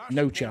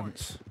 No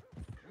chance.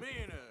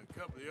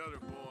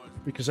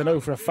 Because I know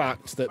for a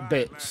fact that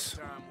bits...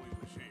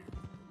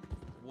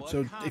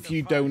 So if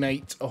you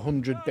donate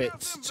 100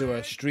 bits to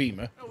a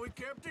streamer,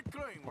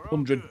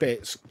 100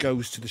 bits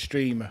goes to the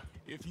streamer,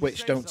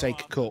 which don't take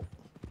a cut.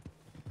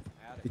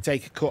 They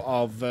take a cut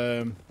of...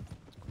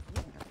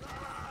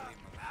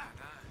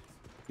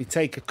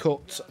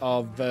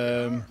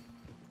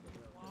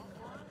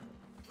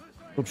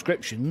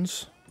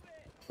 subscriptions,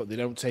 but they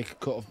don't take a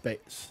cut of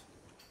bits.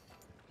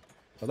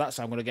 So that's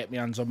how I'm going to get my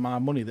hands on my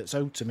money that's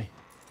owed to me.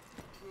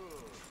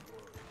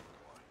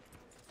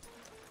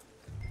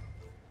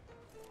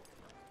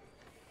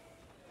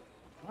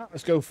 Right,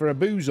 let's go for a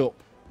booze up.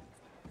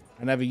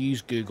 I never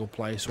use Google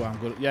Play, so I'm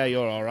good. Yeah,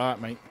 you're all right,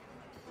 mate.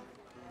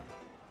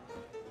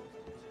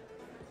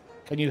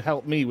 Can you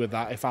help me with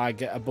that if I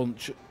get a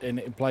bunch in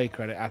play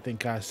credit? I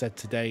think I said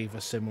to Dave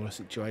a similar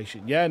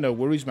situation. Yeah, no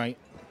worries, mate.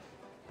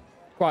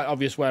 Quite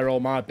obvious where all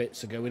my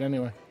bits are going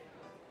anyway.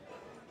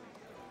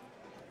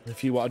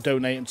 If you want to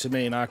donate them to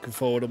me and I can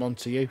forward them on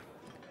to you.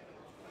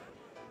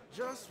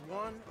 Just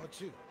one or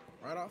two,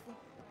 right, Arthur?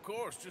 Of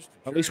course, just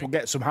a At least we'll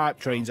get some hype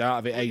trains out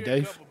of it, eh,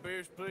 Dave? couple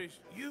beers, please.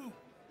 You,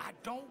 I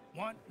don't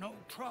want no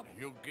trouble.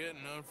 You'll get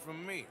none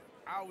from me.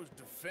 I was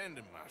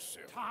defending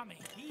myself. Tommy,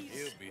 he's...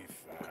 He'll be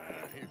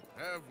fine. Here,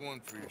 have one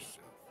for yourself.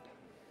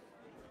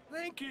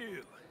 Thank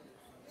you.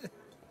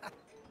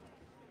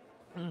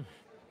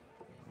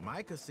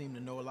 Micah seemed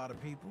to know a lot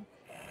of people.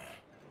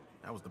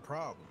 That was the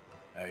problem.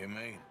 How you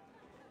mean?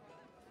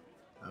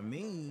 I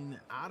mean,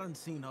 I done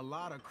seen a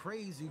lot of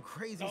crazy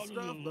stuff,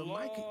 but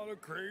Micah...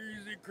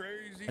 crazy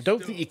I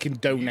don't think you can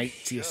donate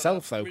to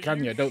yourself, though,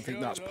 can you? I don't think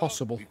that's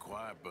possible. Be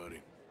quiet, buddy.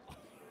 I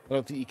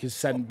don't think you can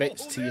send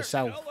bits to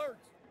yourself.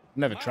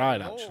 Never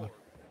tried, actually.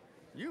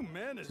 You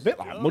It's a bit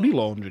like money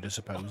laundering, I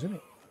suppose, isn't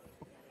it?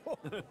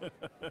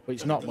 But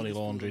it's not money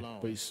laundering,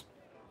 but it's...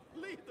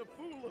 Leave the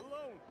fool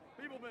alone.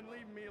 People been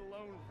leaving me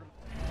alone for...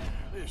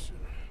 Listen,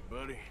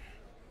 buddy.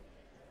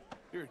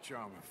 You're a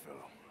charming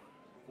fellow.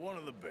 One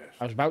of the best.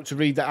 I was about to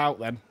read that out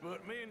then.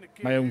 But me and the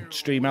kid My own here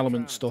stream were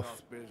element trying to stuff.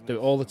 talk business. Do it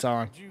all the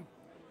time. Would you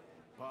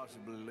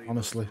possibly leave us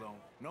Honestly. alone?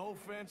 No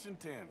offense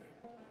intended.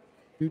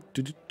 Trying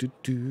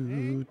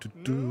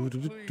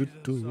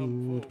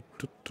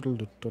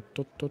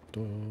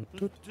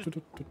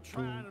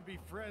to be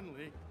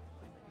friendly.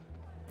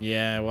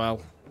 Yeah, well,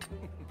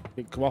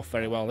 didn't come off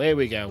very well. Here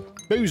we go.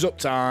 Booze up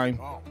time.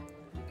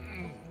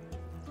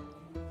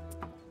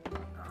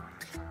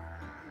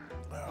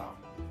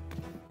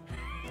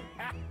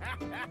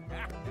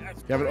 If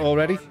you haven't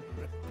already,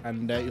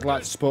 and you'd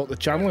like to support the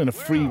channel in a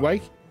free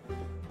way,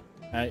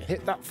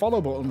 hit that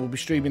follow button. We'll be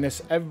streaming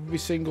this every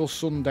single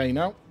Sunday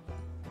now.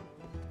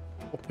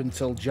 Up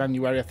until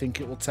January, I think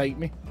it will take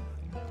me.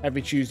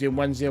 Every Tuesday and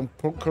Wednesday, I'm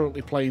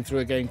currently playing through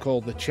a game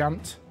called The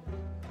Chant,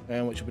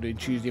 which we'll be doing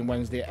Tuesday and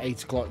Wednesday at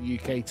 8 o'clock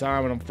UK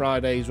time. And on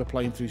Fridays, we're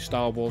playing through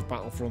Star Wars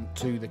Battlefront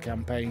 2, the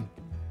campaign.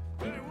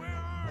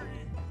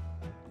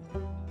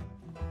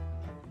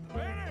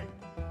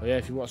 But yeah,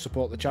 if you want to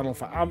support the channel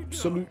for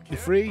absolutely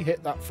free,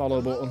 hit that follow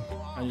button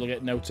and you'll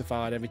get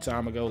notified every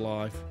time I go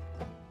live.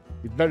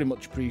 Be very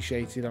much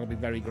appreciated. I'll be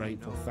very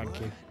grateful. Thank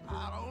you.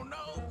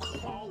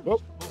 Oh.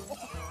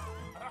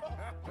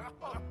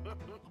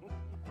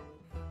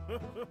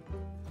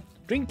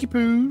 Drinky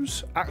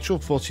poos. Actual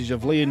footage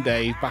of Lee and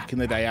Dave back in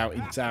the day out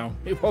in town.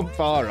 It wasn't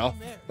far off.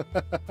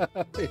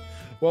 It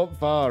wasn't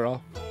far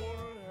off.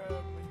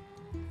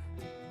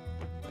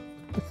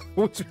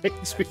 What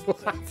makes me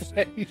laugh?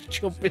 He's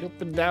jumping up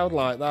and down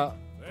like that.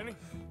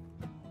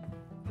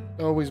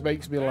 Always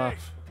makes me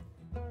laugh.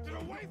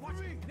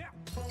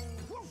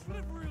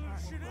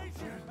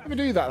 Ever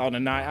do that on a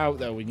night out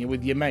though, when you're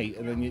with your mate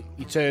and then you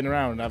turn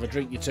around and have a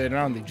drink, you turn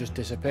around, they've just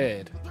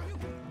disappeared?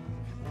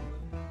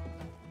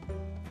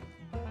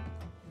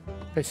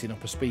 Pissing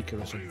up a speaker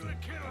or something. Who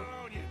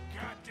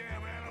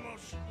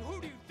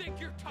do you think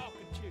you're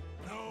talking to?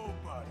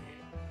 Nobody.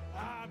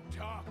 I'm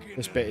talking.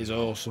 This bit is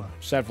awesome.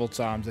 Several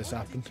times this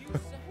happened.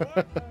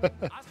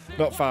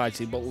 Not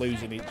fighting, but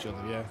losing each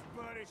other, yeah.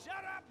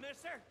 Shut up,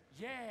 mister.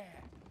 Yeah.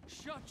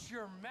 Shut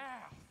your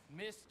mouth,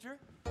 mister.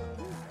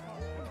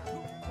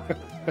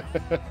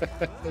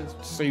 It's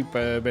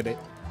superb, isn't it?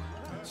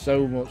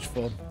 So much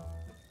fun.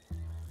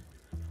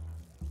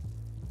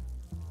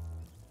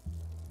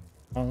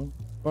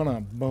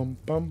 Bum,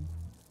 bum.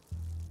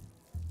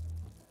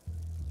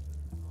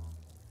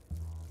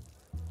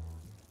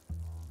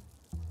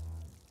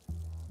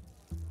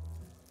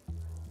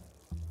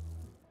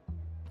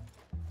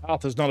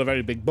 Arthur's not a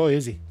very big boy,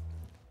 is he?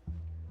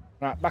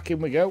 Right, back in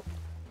we go.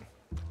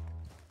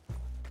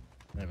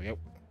 There we go.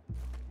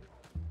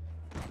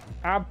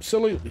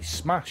 Absolutely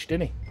smashed,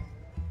 isn't he?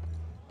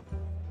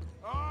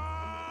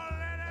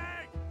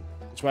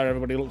 It's where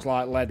everybody looks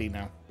like Letty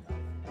now.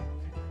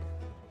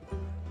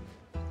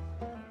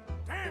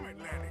 Damn it,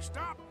 Lenny,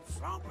 stop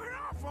slumping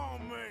off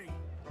on me.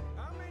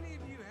 How many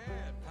of you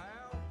had,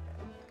 pal?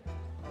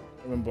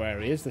 I remember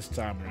where he is this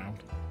time around.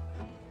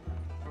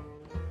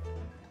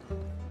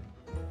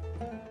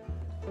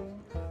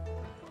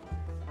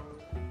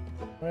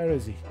 Where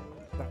is he?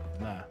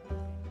 Nah.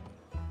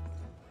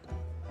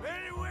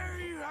 Lenny, where are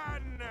you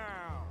hiding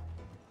now?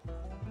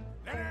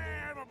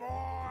 Lenny, my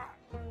boy.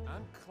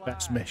 I'm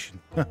Best mission.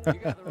 You got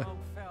the wrong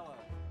fella.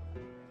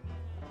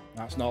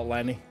 That's not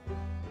Lenny.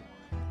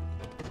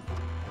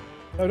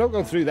 No, don't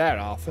go through there,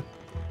 Arthur.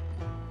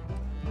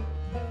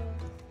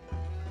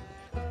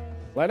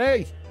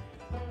 Lenny!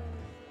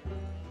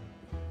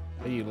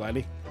 Are you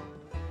Lenny?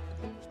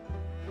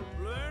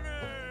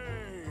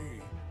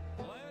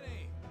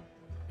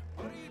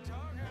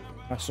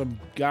 That's some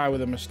guy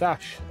with a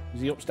moustache.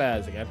 Is he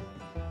upstairs again?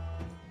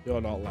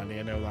 You're not Lenny,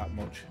 I know that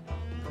much.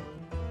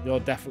 You're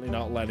definitely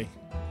not Lenny.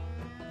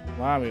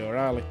 Blimey, or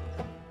Ali.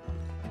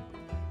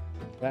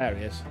 There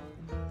he is.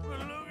 We're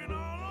looking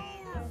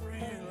all over for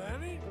you,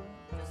 Lenny.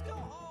 Just go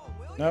home,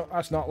 will you? No,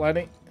 that's not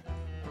Lenny.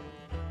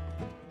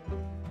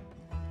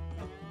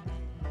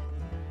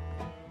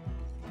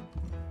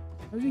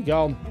 Where's he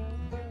gone?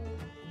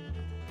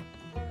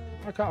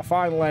 I can't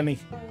find Lenny.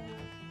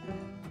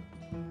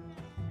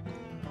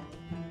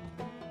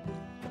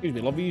 Excuse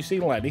me, love, have you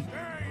seen Lenny?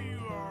 There you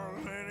are,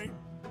 Lenny.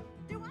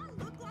 Do I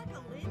look like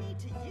a Lenny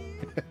to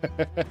you?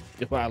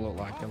 Do I look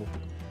like him?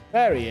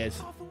 There he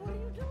is. Arthur,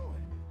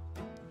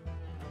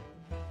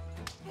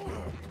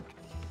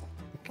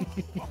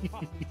 what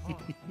are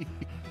you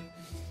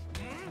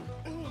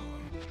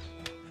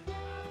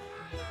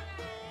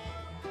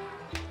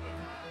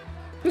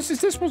Was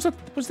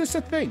this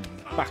a thing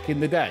back in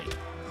the day?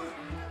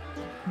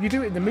 You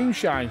do it in the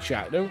moonshine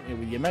shack, don't you,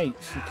 with your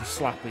mates? You can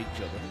slap each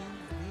other.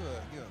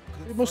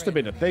 It must have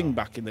been a thing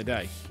back in the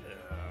day.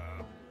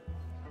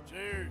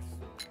 Cheers.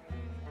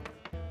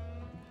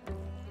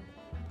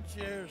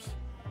 Cheers.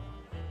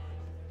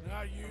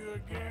 Not you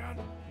again?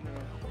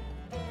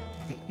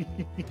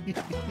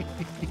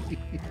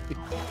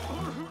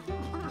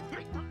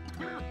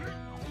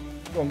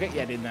 Go on, get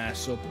your head in there,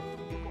 son.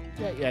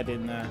 Get your head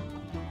in there.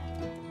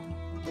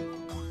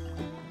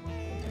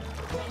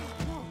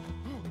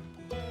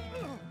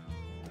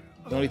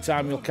 The only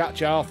time you'll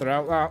catch Arthur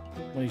out that,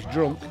 when he's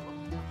drunk.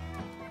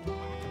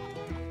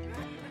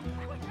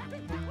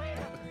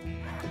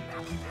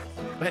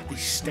 Bet they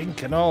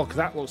stink and all, because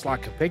that looks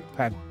like a pig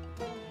pen.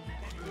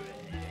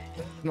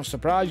 Not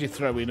surprised you're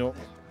throwing up.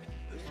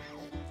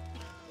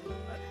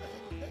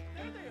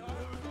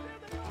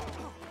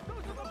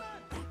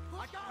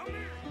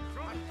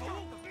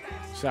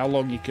 See how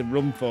long you can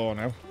run for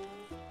now.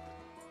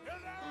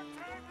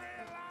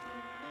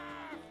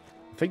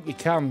 I think you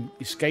can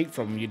escape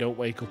from them. You don't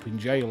wake up in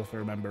jail, if I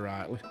remember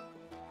rightly.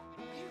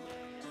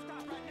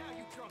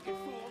 There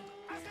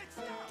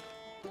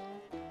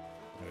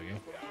we go.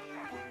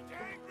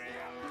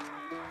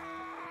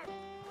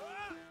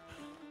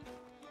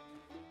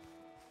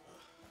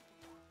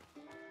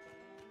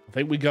 I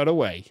think we got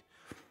away.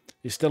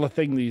 It's still a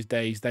thing these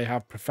days. They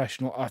have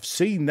professional... I've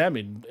seen them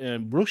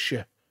in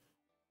Russia.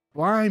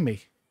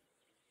 Blimey.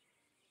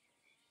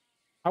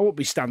 I won't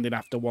be standing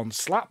after one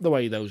slap the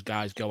way those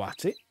guys go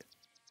at it.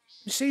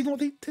 You see what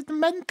they're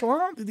mental,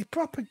 aren't they? They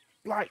proper,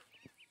 like,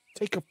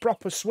 take a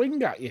proper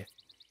swing at you.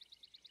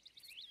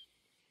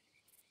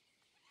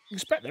 You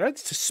expect their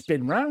heads to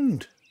spin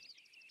round.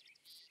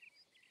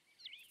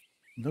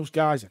 And those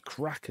guys are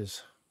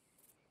crackers.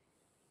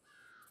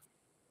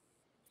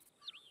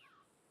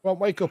 Well,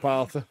 wake up,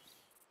 Arthur.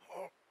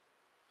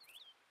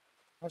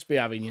 Let's be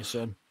having you,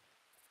 son.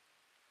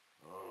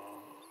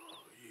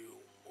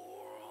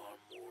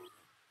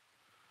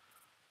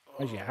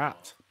 Where's your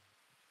hat?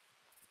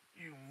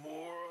 You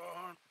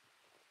moron.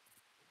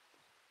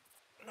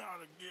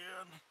 Not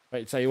again.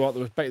 Wait, tell you what,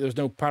 there was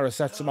no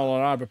paracetamol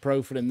or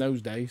ibuprofen in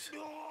those days.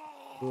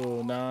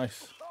 Oh,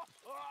 nice.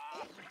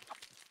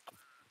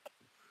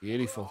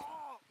 Beautiful.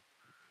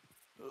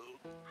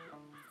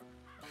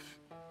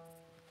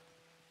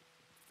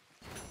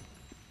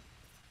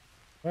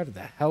 Where the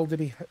hell did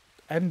he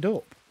end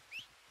up?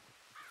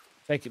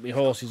 Taking the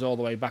horses all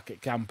the way back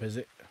at camp, is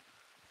it?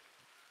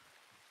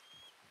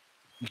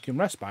 You can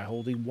rest by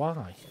holding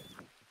Y.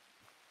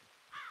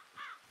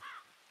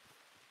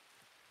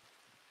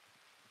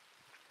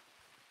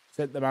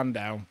 Sit the man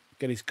down,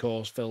 get his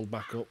course filled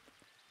back up.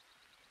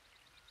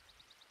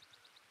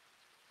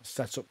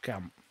 Set up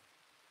camp.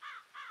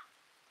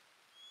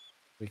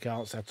 We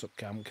can't set up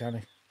camp, can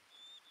he?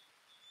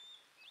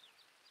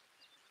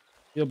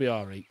 He'll be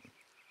alright.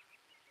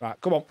 Right,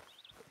 come on.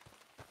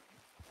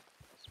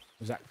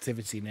 There's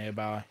activity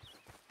nearby.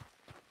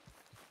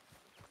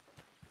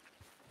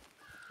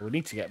 We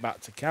need to get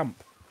back to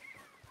camp.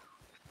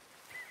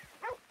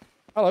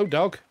 Hello,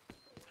 dog.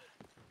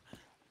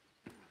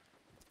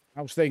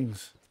 How's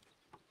things?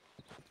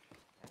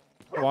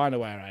 Oh, I know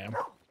where I am.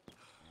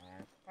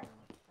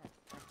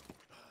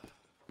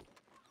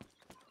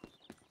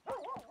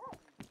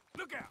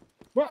 Look out!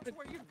 What?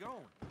 Where you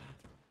going?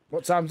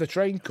 What time's the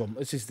train come?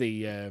 This is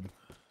the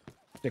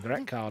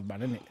cigarette card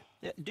man, isn't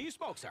it? Do you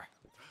smoke, sir?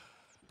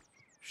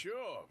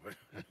 Sure, but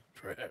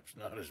perhaps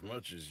not as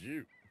much as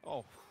you.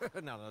 Oh,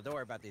 no, don't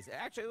worry about these.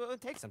 Actually,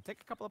 take some.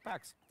 Take a couple of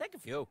packs. Take a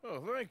few.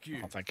 Oh, thank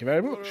you. Oh, thank you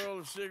very What much. are all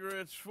the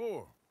cigarettes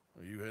for?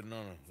 Are you heading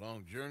on a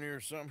long journey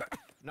or something?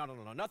 No,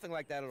 nothing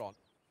like that at all.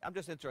 I'm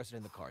just interested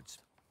in the cards.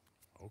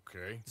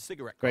 Okay. The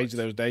cigarette cards. Crazy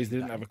those days, they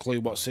didn't have a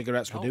clue what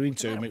cigarettes were doing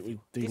to them. They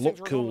These looked things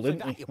were cool, enormously didn't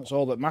they? valuable. That's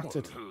all that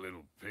mattered. What, a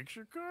little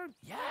picture card?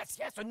 Yes,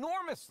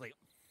 enormously.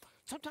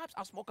 Sometimes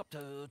I'll smoke up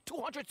to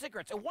 200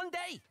 cigarettes in one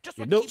day. Just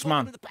You're to keep nuts, man.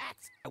 opening the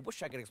packs. I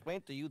wish I could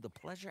explain to you the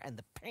pleasure and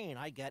the pain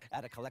I get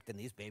out of collecting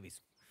these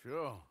babies.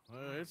 Sure.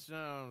 It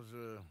sounds,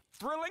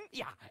 Thrilling?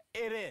 Yeah,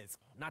 it is.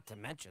 Not to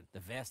mention the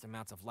vast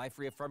amounts of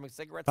life-reaffirming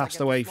cigarettes I Passed get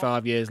to away smoke.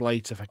 5 years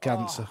later for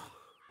cancer. Oh,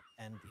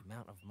 and the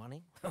amount of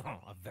money?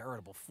 A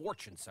veritable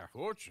fortune, sir.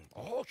 Fortune?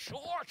 Oh, sure.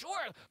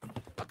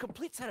 A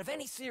complete set of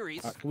any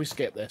series Right, can we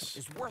skip this?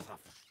 is worth a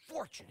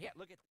fortune. Yeah,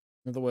 look at...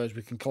 In other words,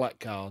 we can collect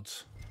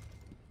cards.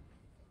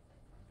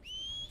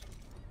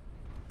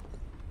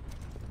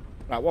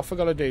 Right, what have I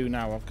got to do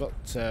now? I've got...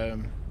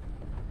 I've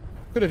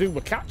got to do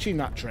with catching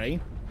that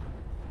train.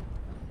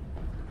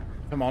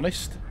 If I'm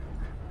honest.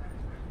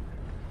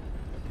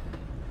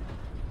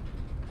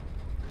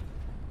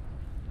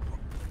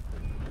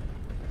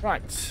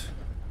 Right.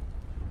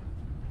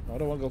 I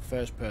don't want to go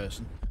first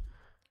person.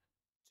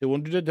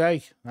 200 a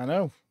day. I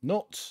know.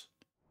 Nuts.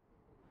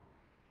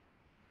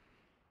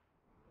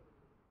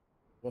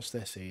 What's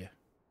this here?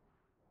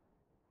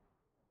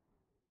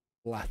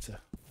 Letter.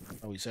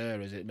 Oh, it's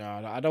her, is it?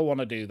 No, I don't want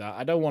to do that.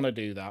 I don't want to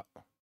do that.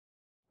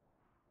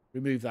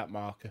 Remove that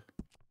marker.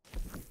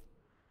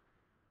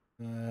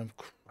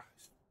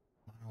 Christ.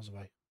 Miles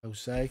away.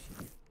 Jose.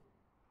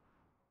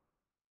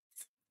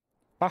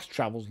 Fast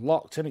travel's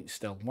locked, isn't it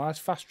still? Why is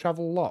fast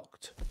travel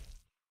locked?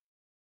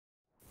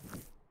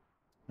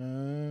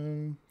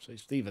 So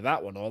it's either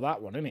that one or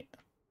that one, isn't it?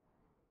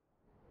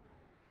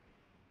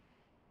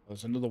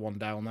 There's another one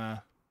down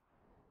there.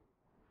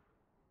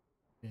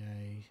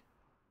 Yay.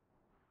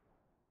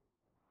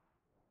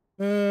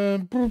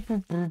 Let's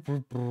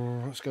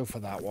go for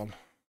that one.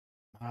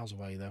 Miles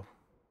away though.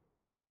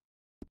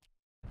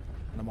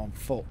 And I'm on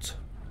foot. Is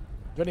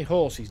there any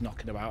horses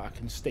knocking about I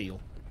can steal?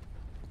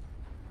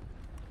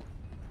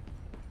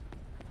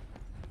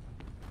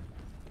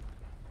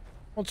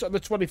 Once at the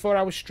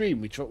 24-hour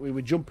stream, we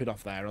were jumping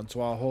off there onto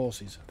our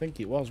horses. I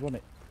think it was, wasn't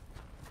it?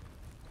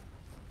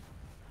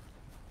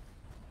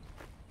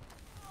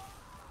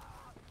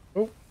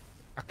 Oh,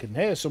 I can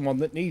hear someone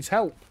that needs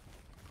help.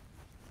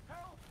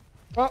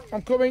 Oh,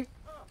 I'm coming.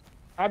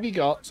 Have you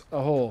got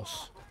a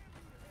horse?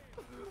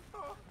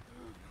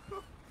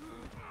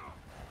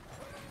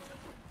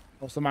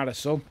 What's the matter,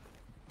 son?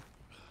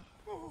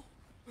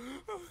 I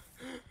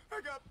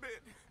got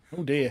bit.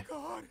 Oh dear.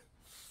 God.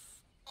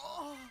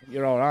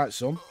 You're all right,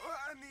 son.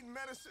 I need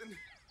medicine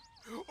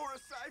or a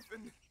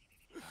siphon.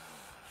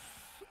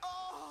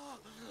 Oh.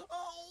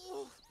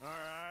 All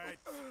right.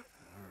 All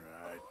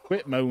right.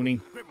 Quit moaning.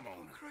 Quit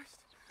moaning. Christ.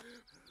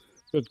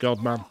 Good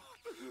God, man.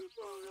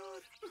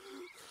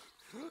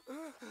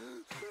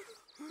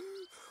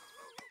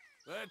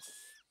 Let's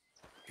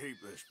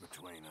keep this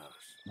between us.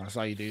 That's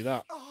how you do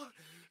that. Oh,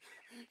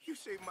 you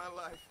saved my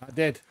life. I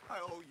did. I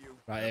owe you.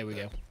 Right, here we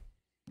go.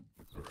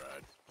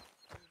 Right.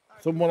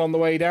 Someone on the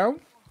way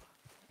down.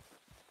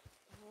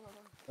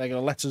 They're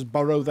going to let us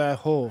borrow their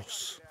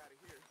horse.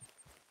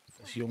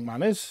 This young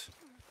man is.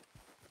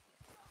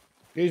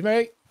 Excuse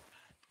me.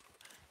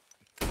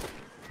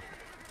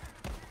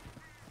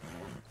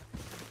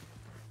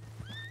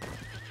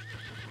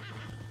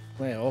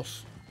 Play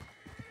horse.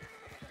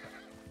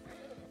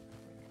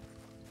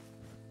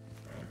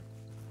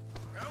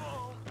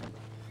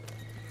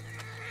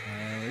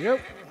 There we go.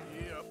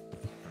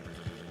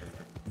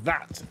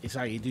 That is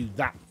how you do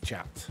that,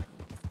 chat.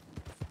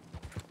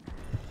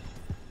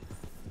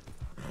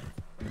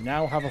 We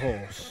now have a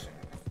horse.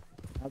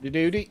 Howdy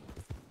doody.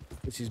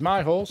 This is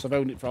my horse. I've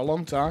owned it for a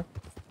long time.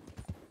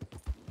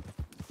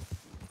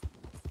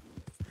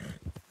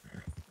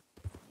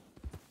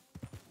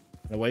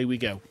 And away we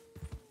go.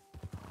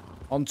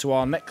 On to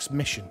our next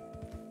mission.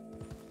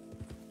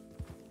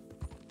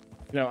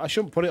 You know, I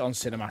shouldn't put it on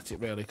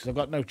cinematic, really, because I've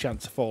got no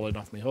chance of falling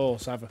off my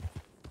horse, have I?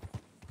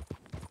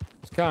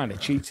 It's kind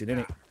of cheating, isn't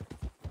it?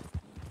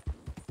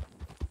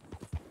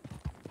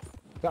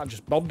 I've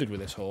just bonded with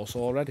this horse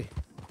already.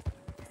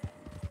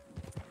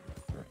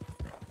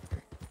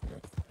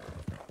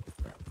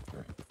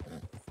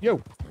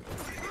 Yo!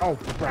 Oh,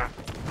 crap.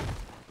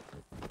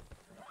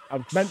 I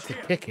meant to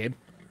kick him.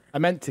 I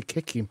meant to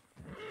kick him.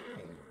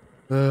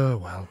 Oh,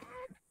 well.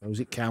 Suppose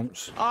it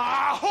counts.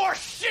 Ah, horse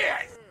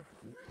shit!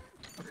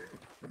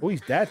 Oh,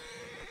 he's dead.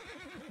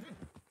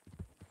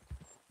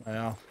 There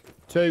are.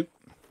 2.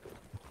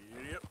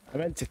 Yep. I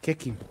meant to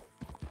kick him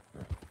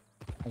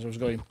as I was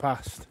going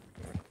past.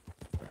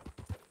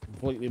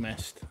 Completely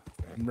missed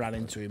and ran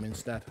into him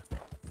instead.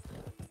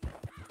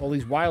 All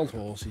these wild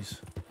horses.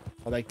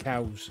 Are they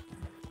cows?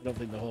 I don't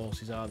think the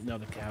horses are. No,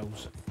 the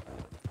cows.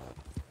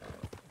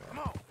 Come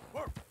on,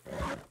 work.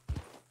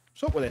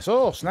 What's up with this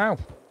horse now?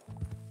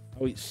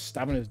 Oh, its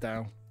stamina's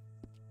down.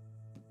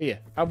 Here,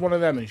 have one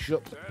of them and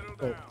shut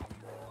up.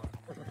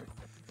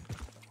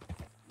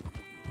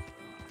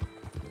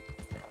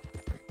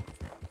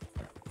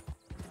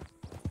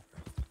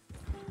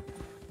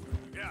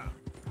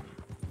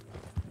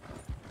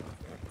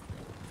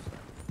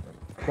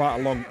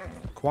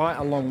 Quite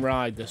a long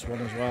ride, this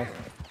one as well.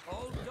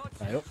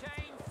 Stay up.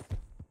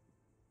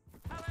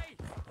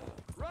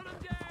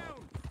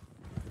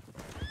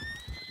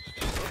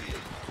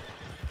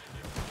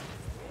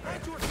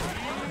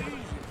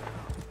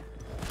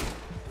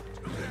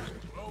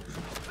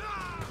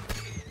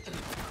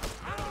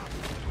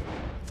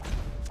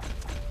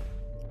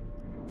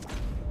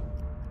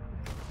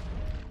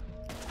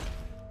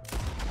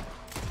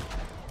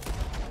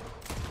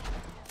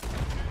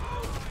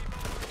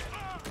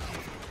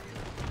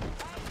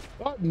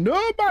 No,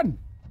 man!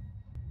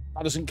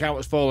 That doesn't count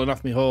as falling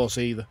off my horse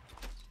either.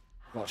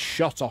 Got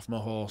shot off my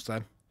horse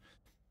then.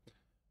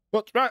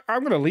 But right,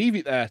 I'm going to leave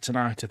it there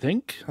tonight, I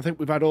think. I think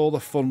we've had all the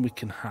fun we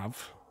can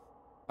have.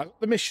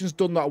 The mission's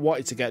done that I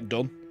wanted to get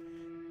done.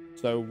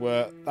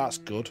 So that's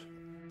good.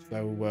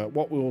 So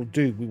what we will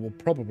do, we will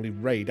probably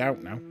raid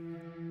out now,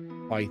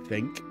 I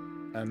think,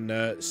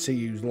 and see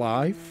you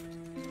live.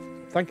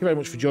 Thank you very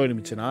much for joining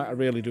me tonight. I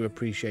really do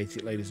appreciate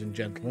it, ladies and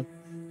gentlemen.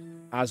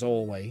 As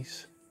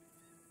always.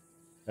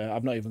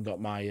 I've not even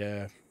got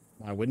my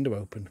my window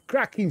open.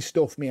 Cracking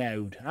stuff,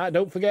 meowed.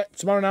 Don't forget,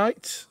 tomorrow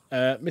night,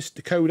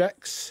 Mr.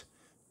 Codex,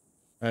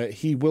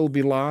 he will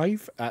be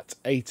live at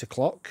 8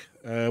 o'clock.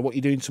 What are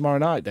you doing tomorrow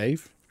night,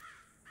 Dave?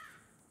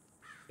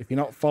 If you're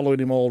not following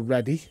him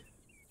already,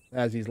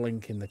 there's his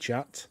link in the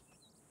chat.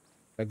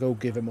 Go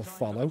give him a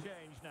follow.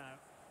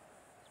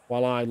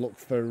 While I look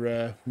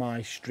for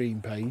my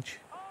stream page.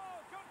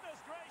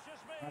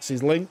 That's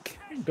his link.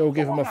 Go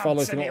give him a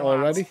follow if you're not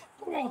already.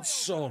 Come on,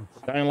 son.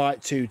 Dying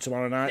Light 2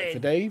 tomorrow night for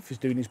Dave. He's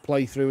doing his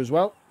playthrough as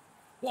well.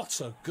 What's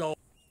a goal?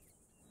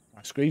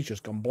 My screen's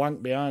just gone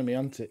blank behind me,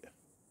 hasn't it?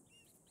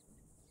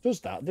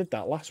 Does that? Did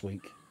that last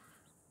week.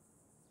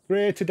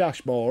 Create a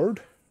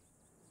dashboard.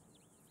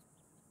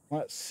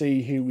 Let's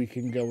see who we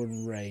can go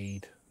and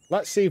raid.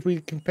 Let's see if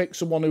we can pick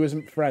someone who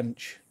isn't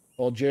French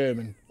or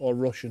German or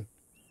Russian.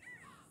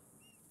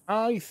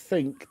 I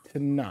think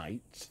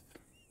tonight...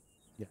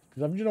 Yeah,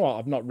 because you know what?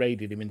 I've not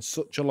raided him in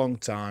such a long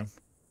time.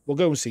 We'll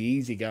go and see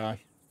Easy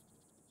Guy.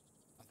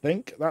 I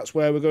think that's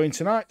where we're going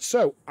tonight.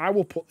 So, I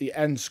will put the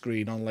end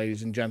screen on,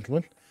 ladies and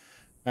gentlemen.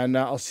 And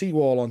I'll see you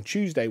all on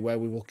Tuesday, where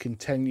we will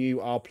continue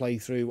our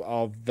playthrough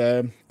of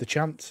the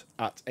chant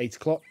at 8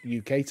 o'clock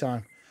UK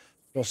time.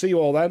 So I'll see you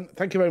all then.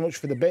 Thank you very much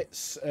for the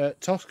bits,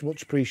 Tosk.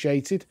 Much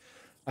appreciated.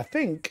 I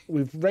think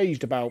we've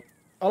raised about...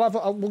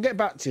 we'll get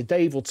back to you.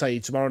 Dave will tell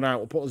you tomorrow night.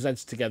 We'll put the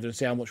Zeds together and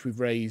see how much we've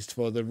raised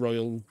for the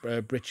Royal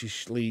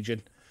British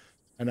Legion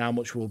and how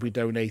much we'll be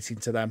donating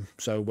to them.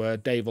 So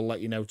Dave will let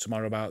you know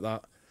tomorrow about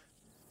that.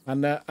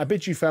 And I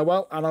bid you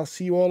farewell, and I'll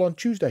see you all on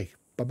Tuesday.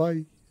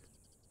 Bye-bye.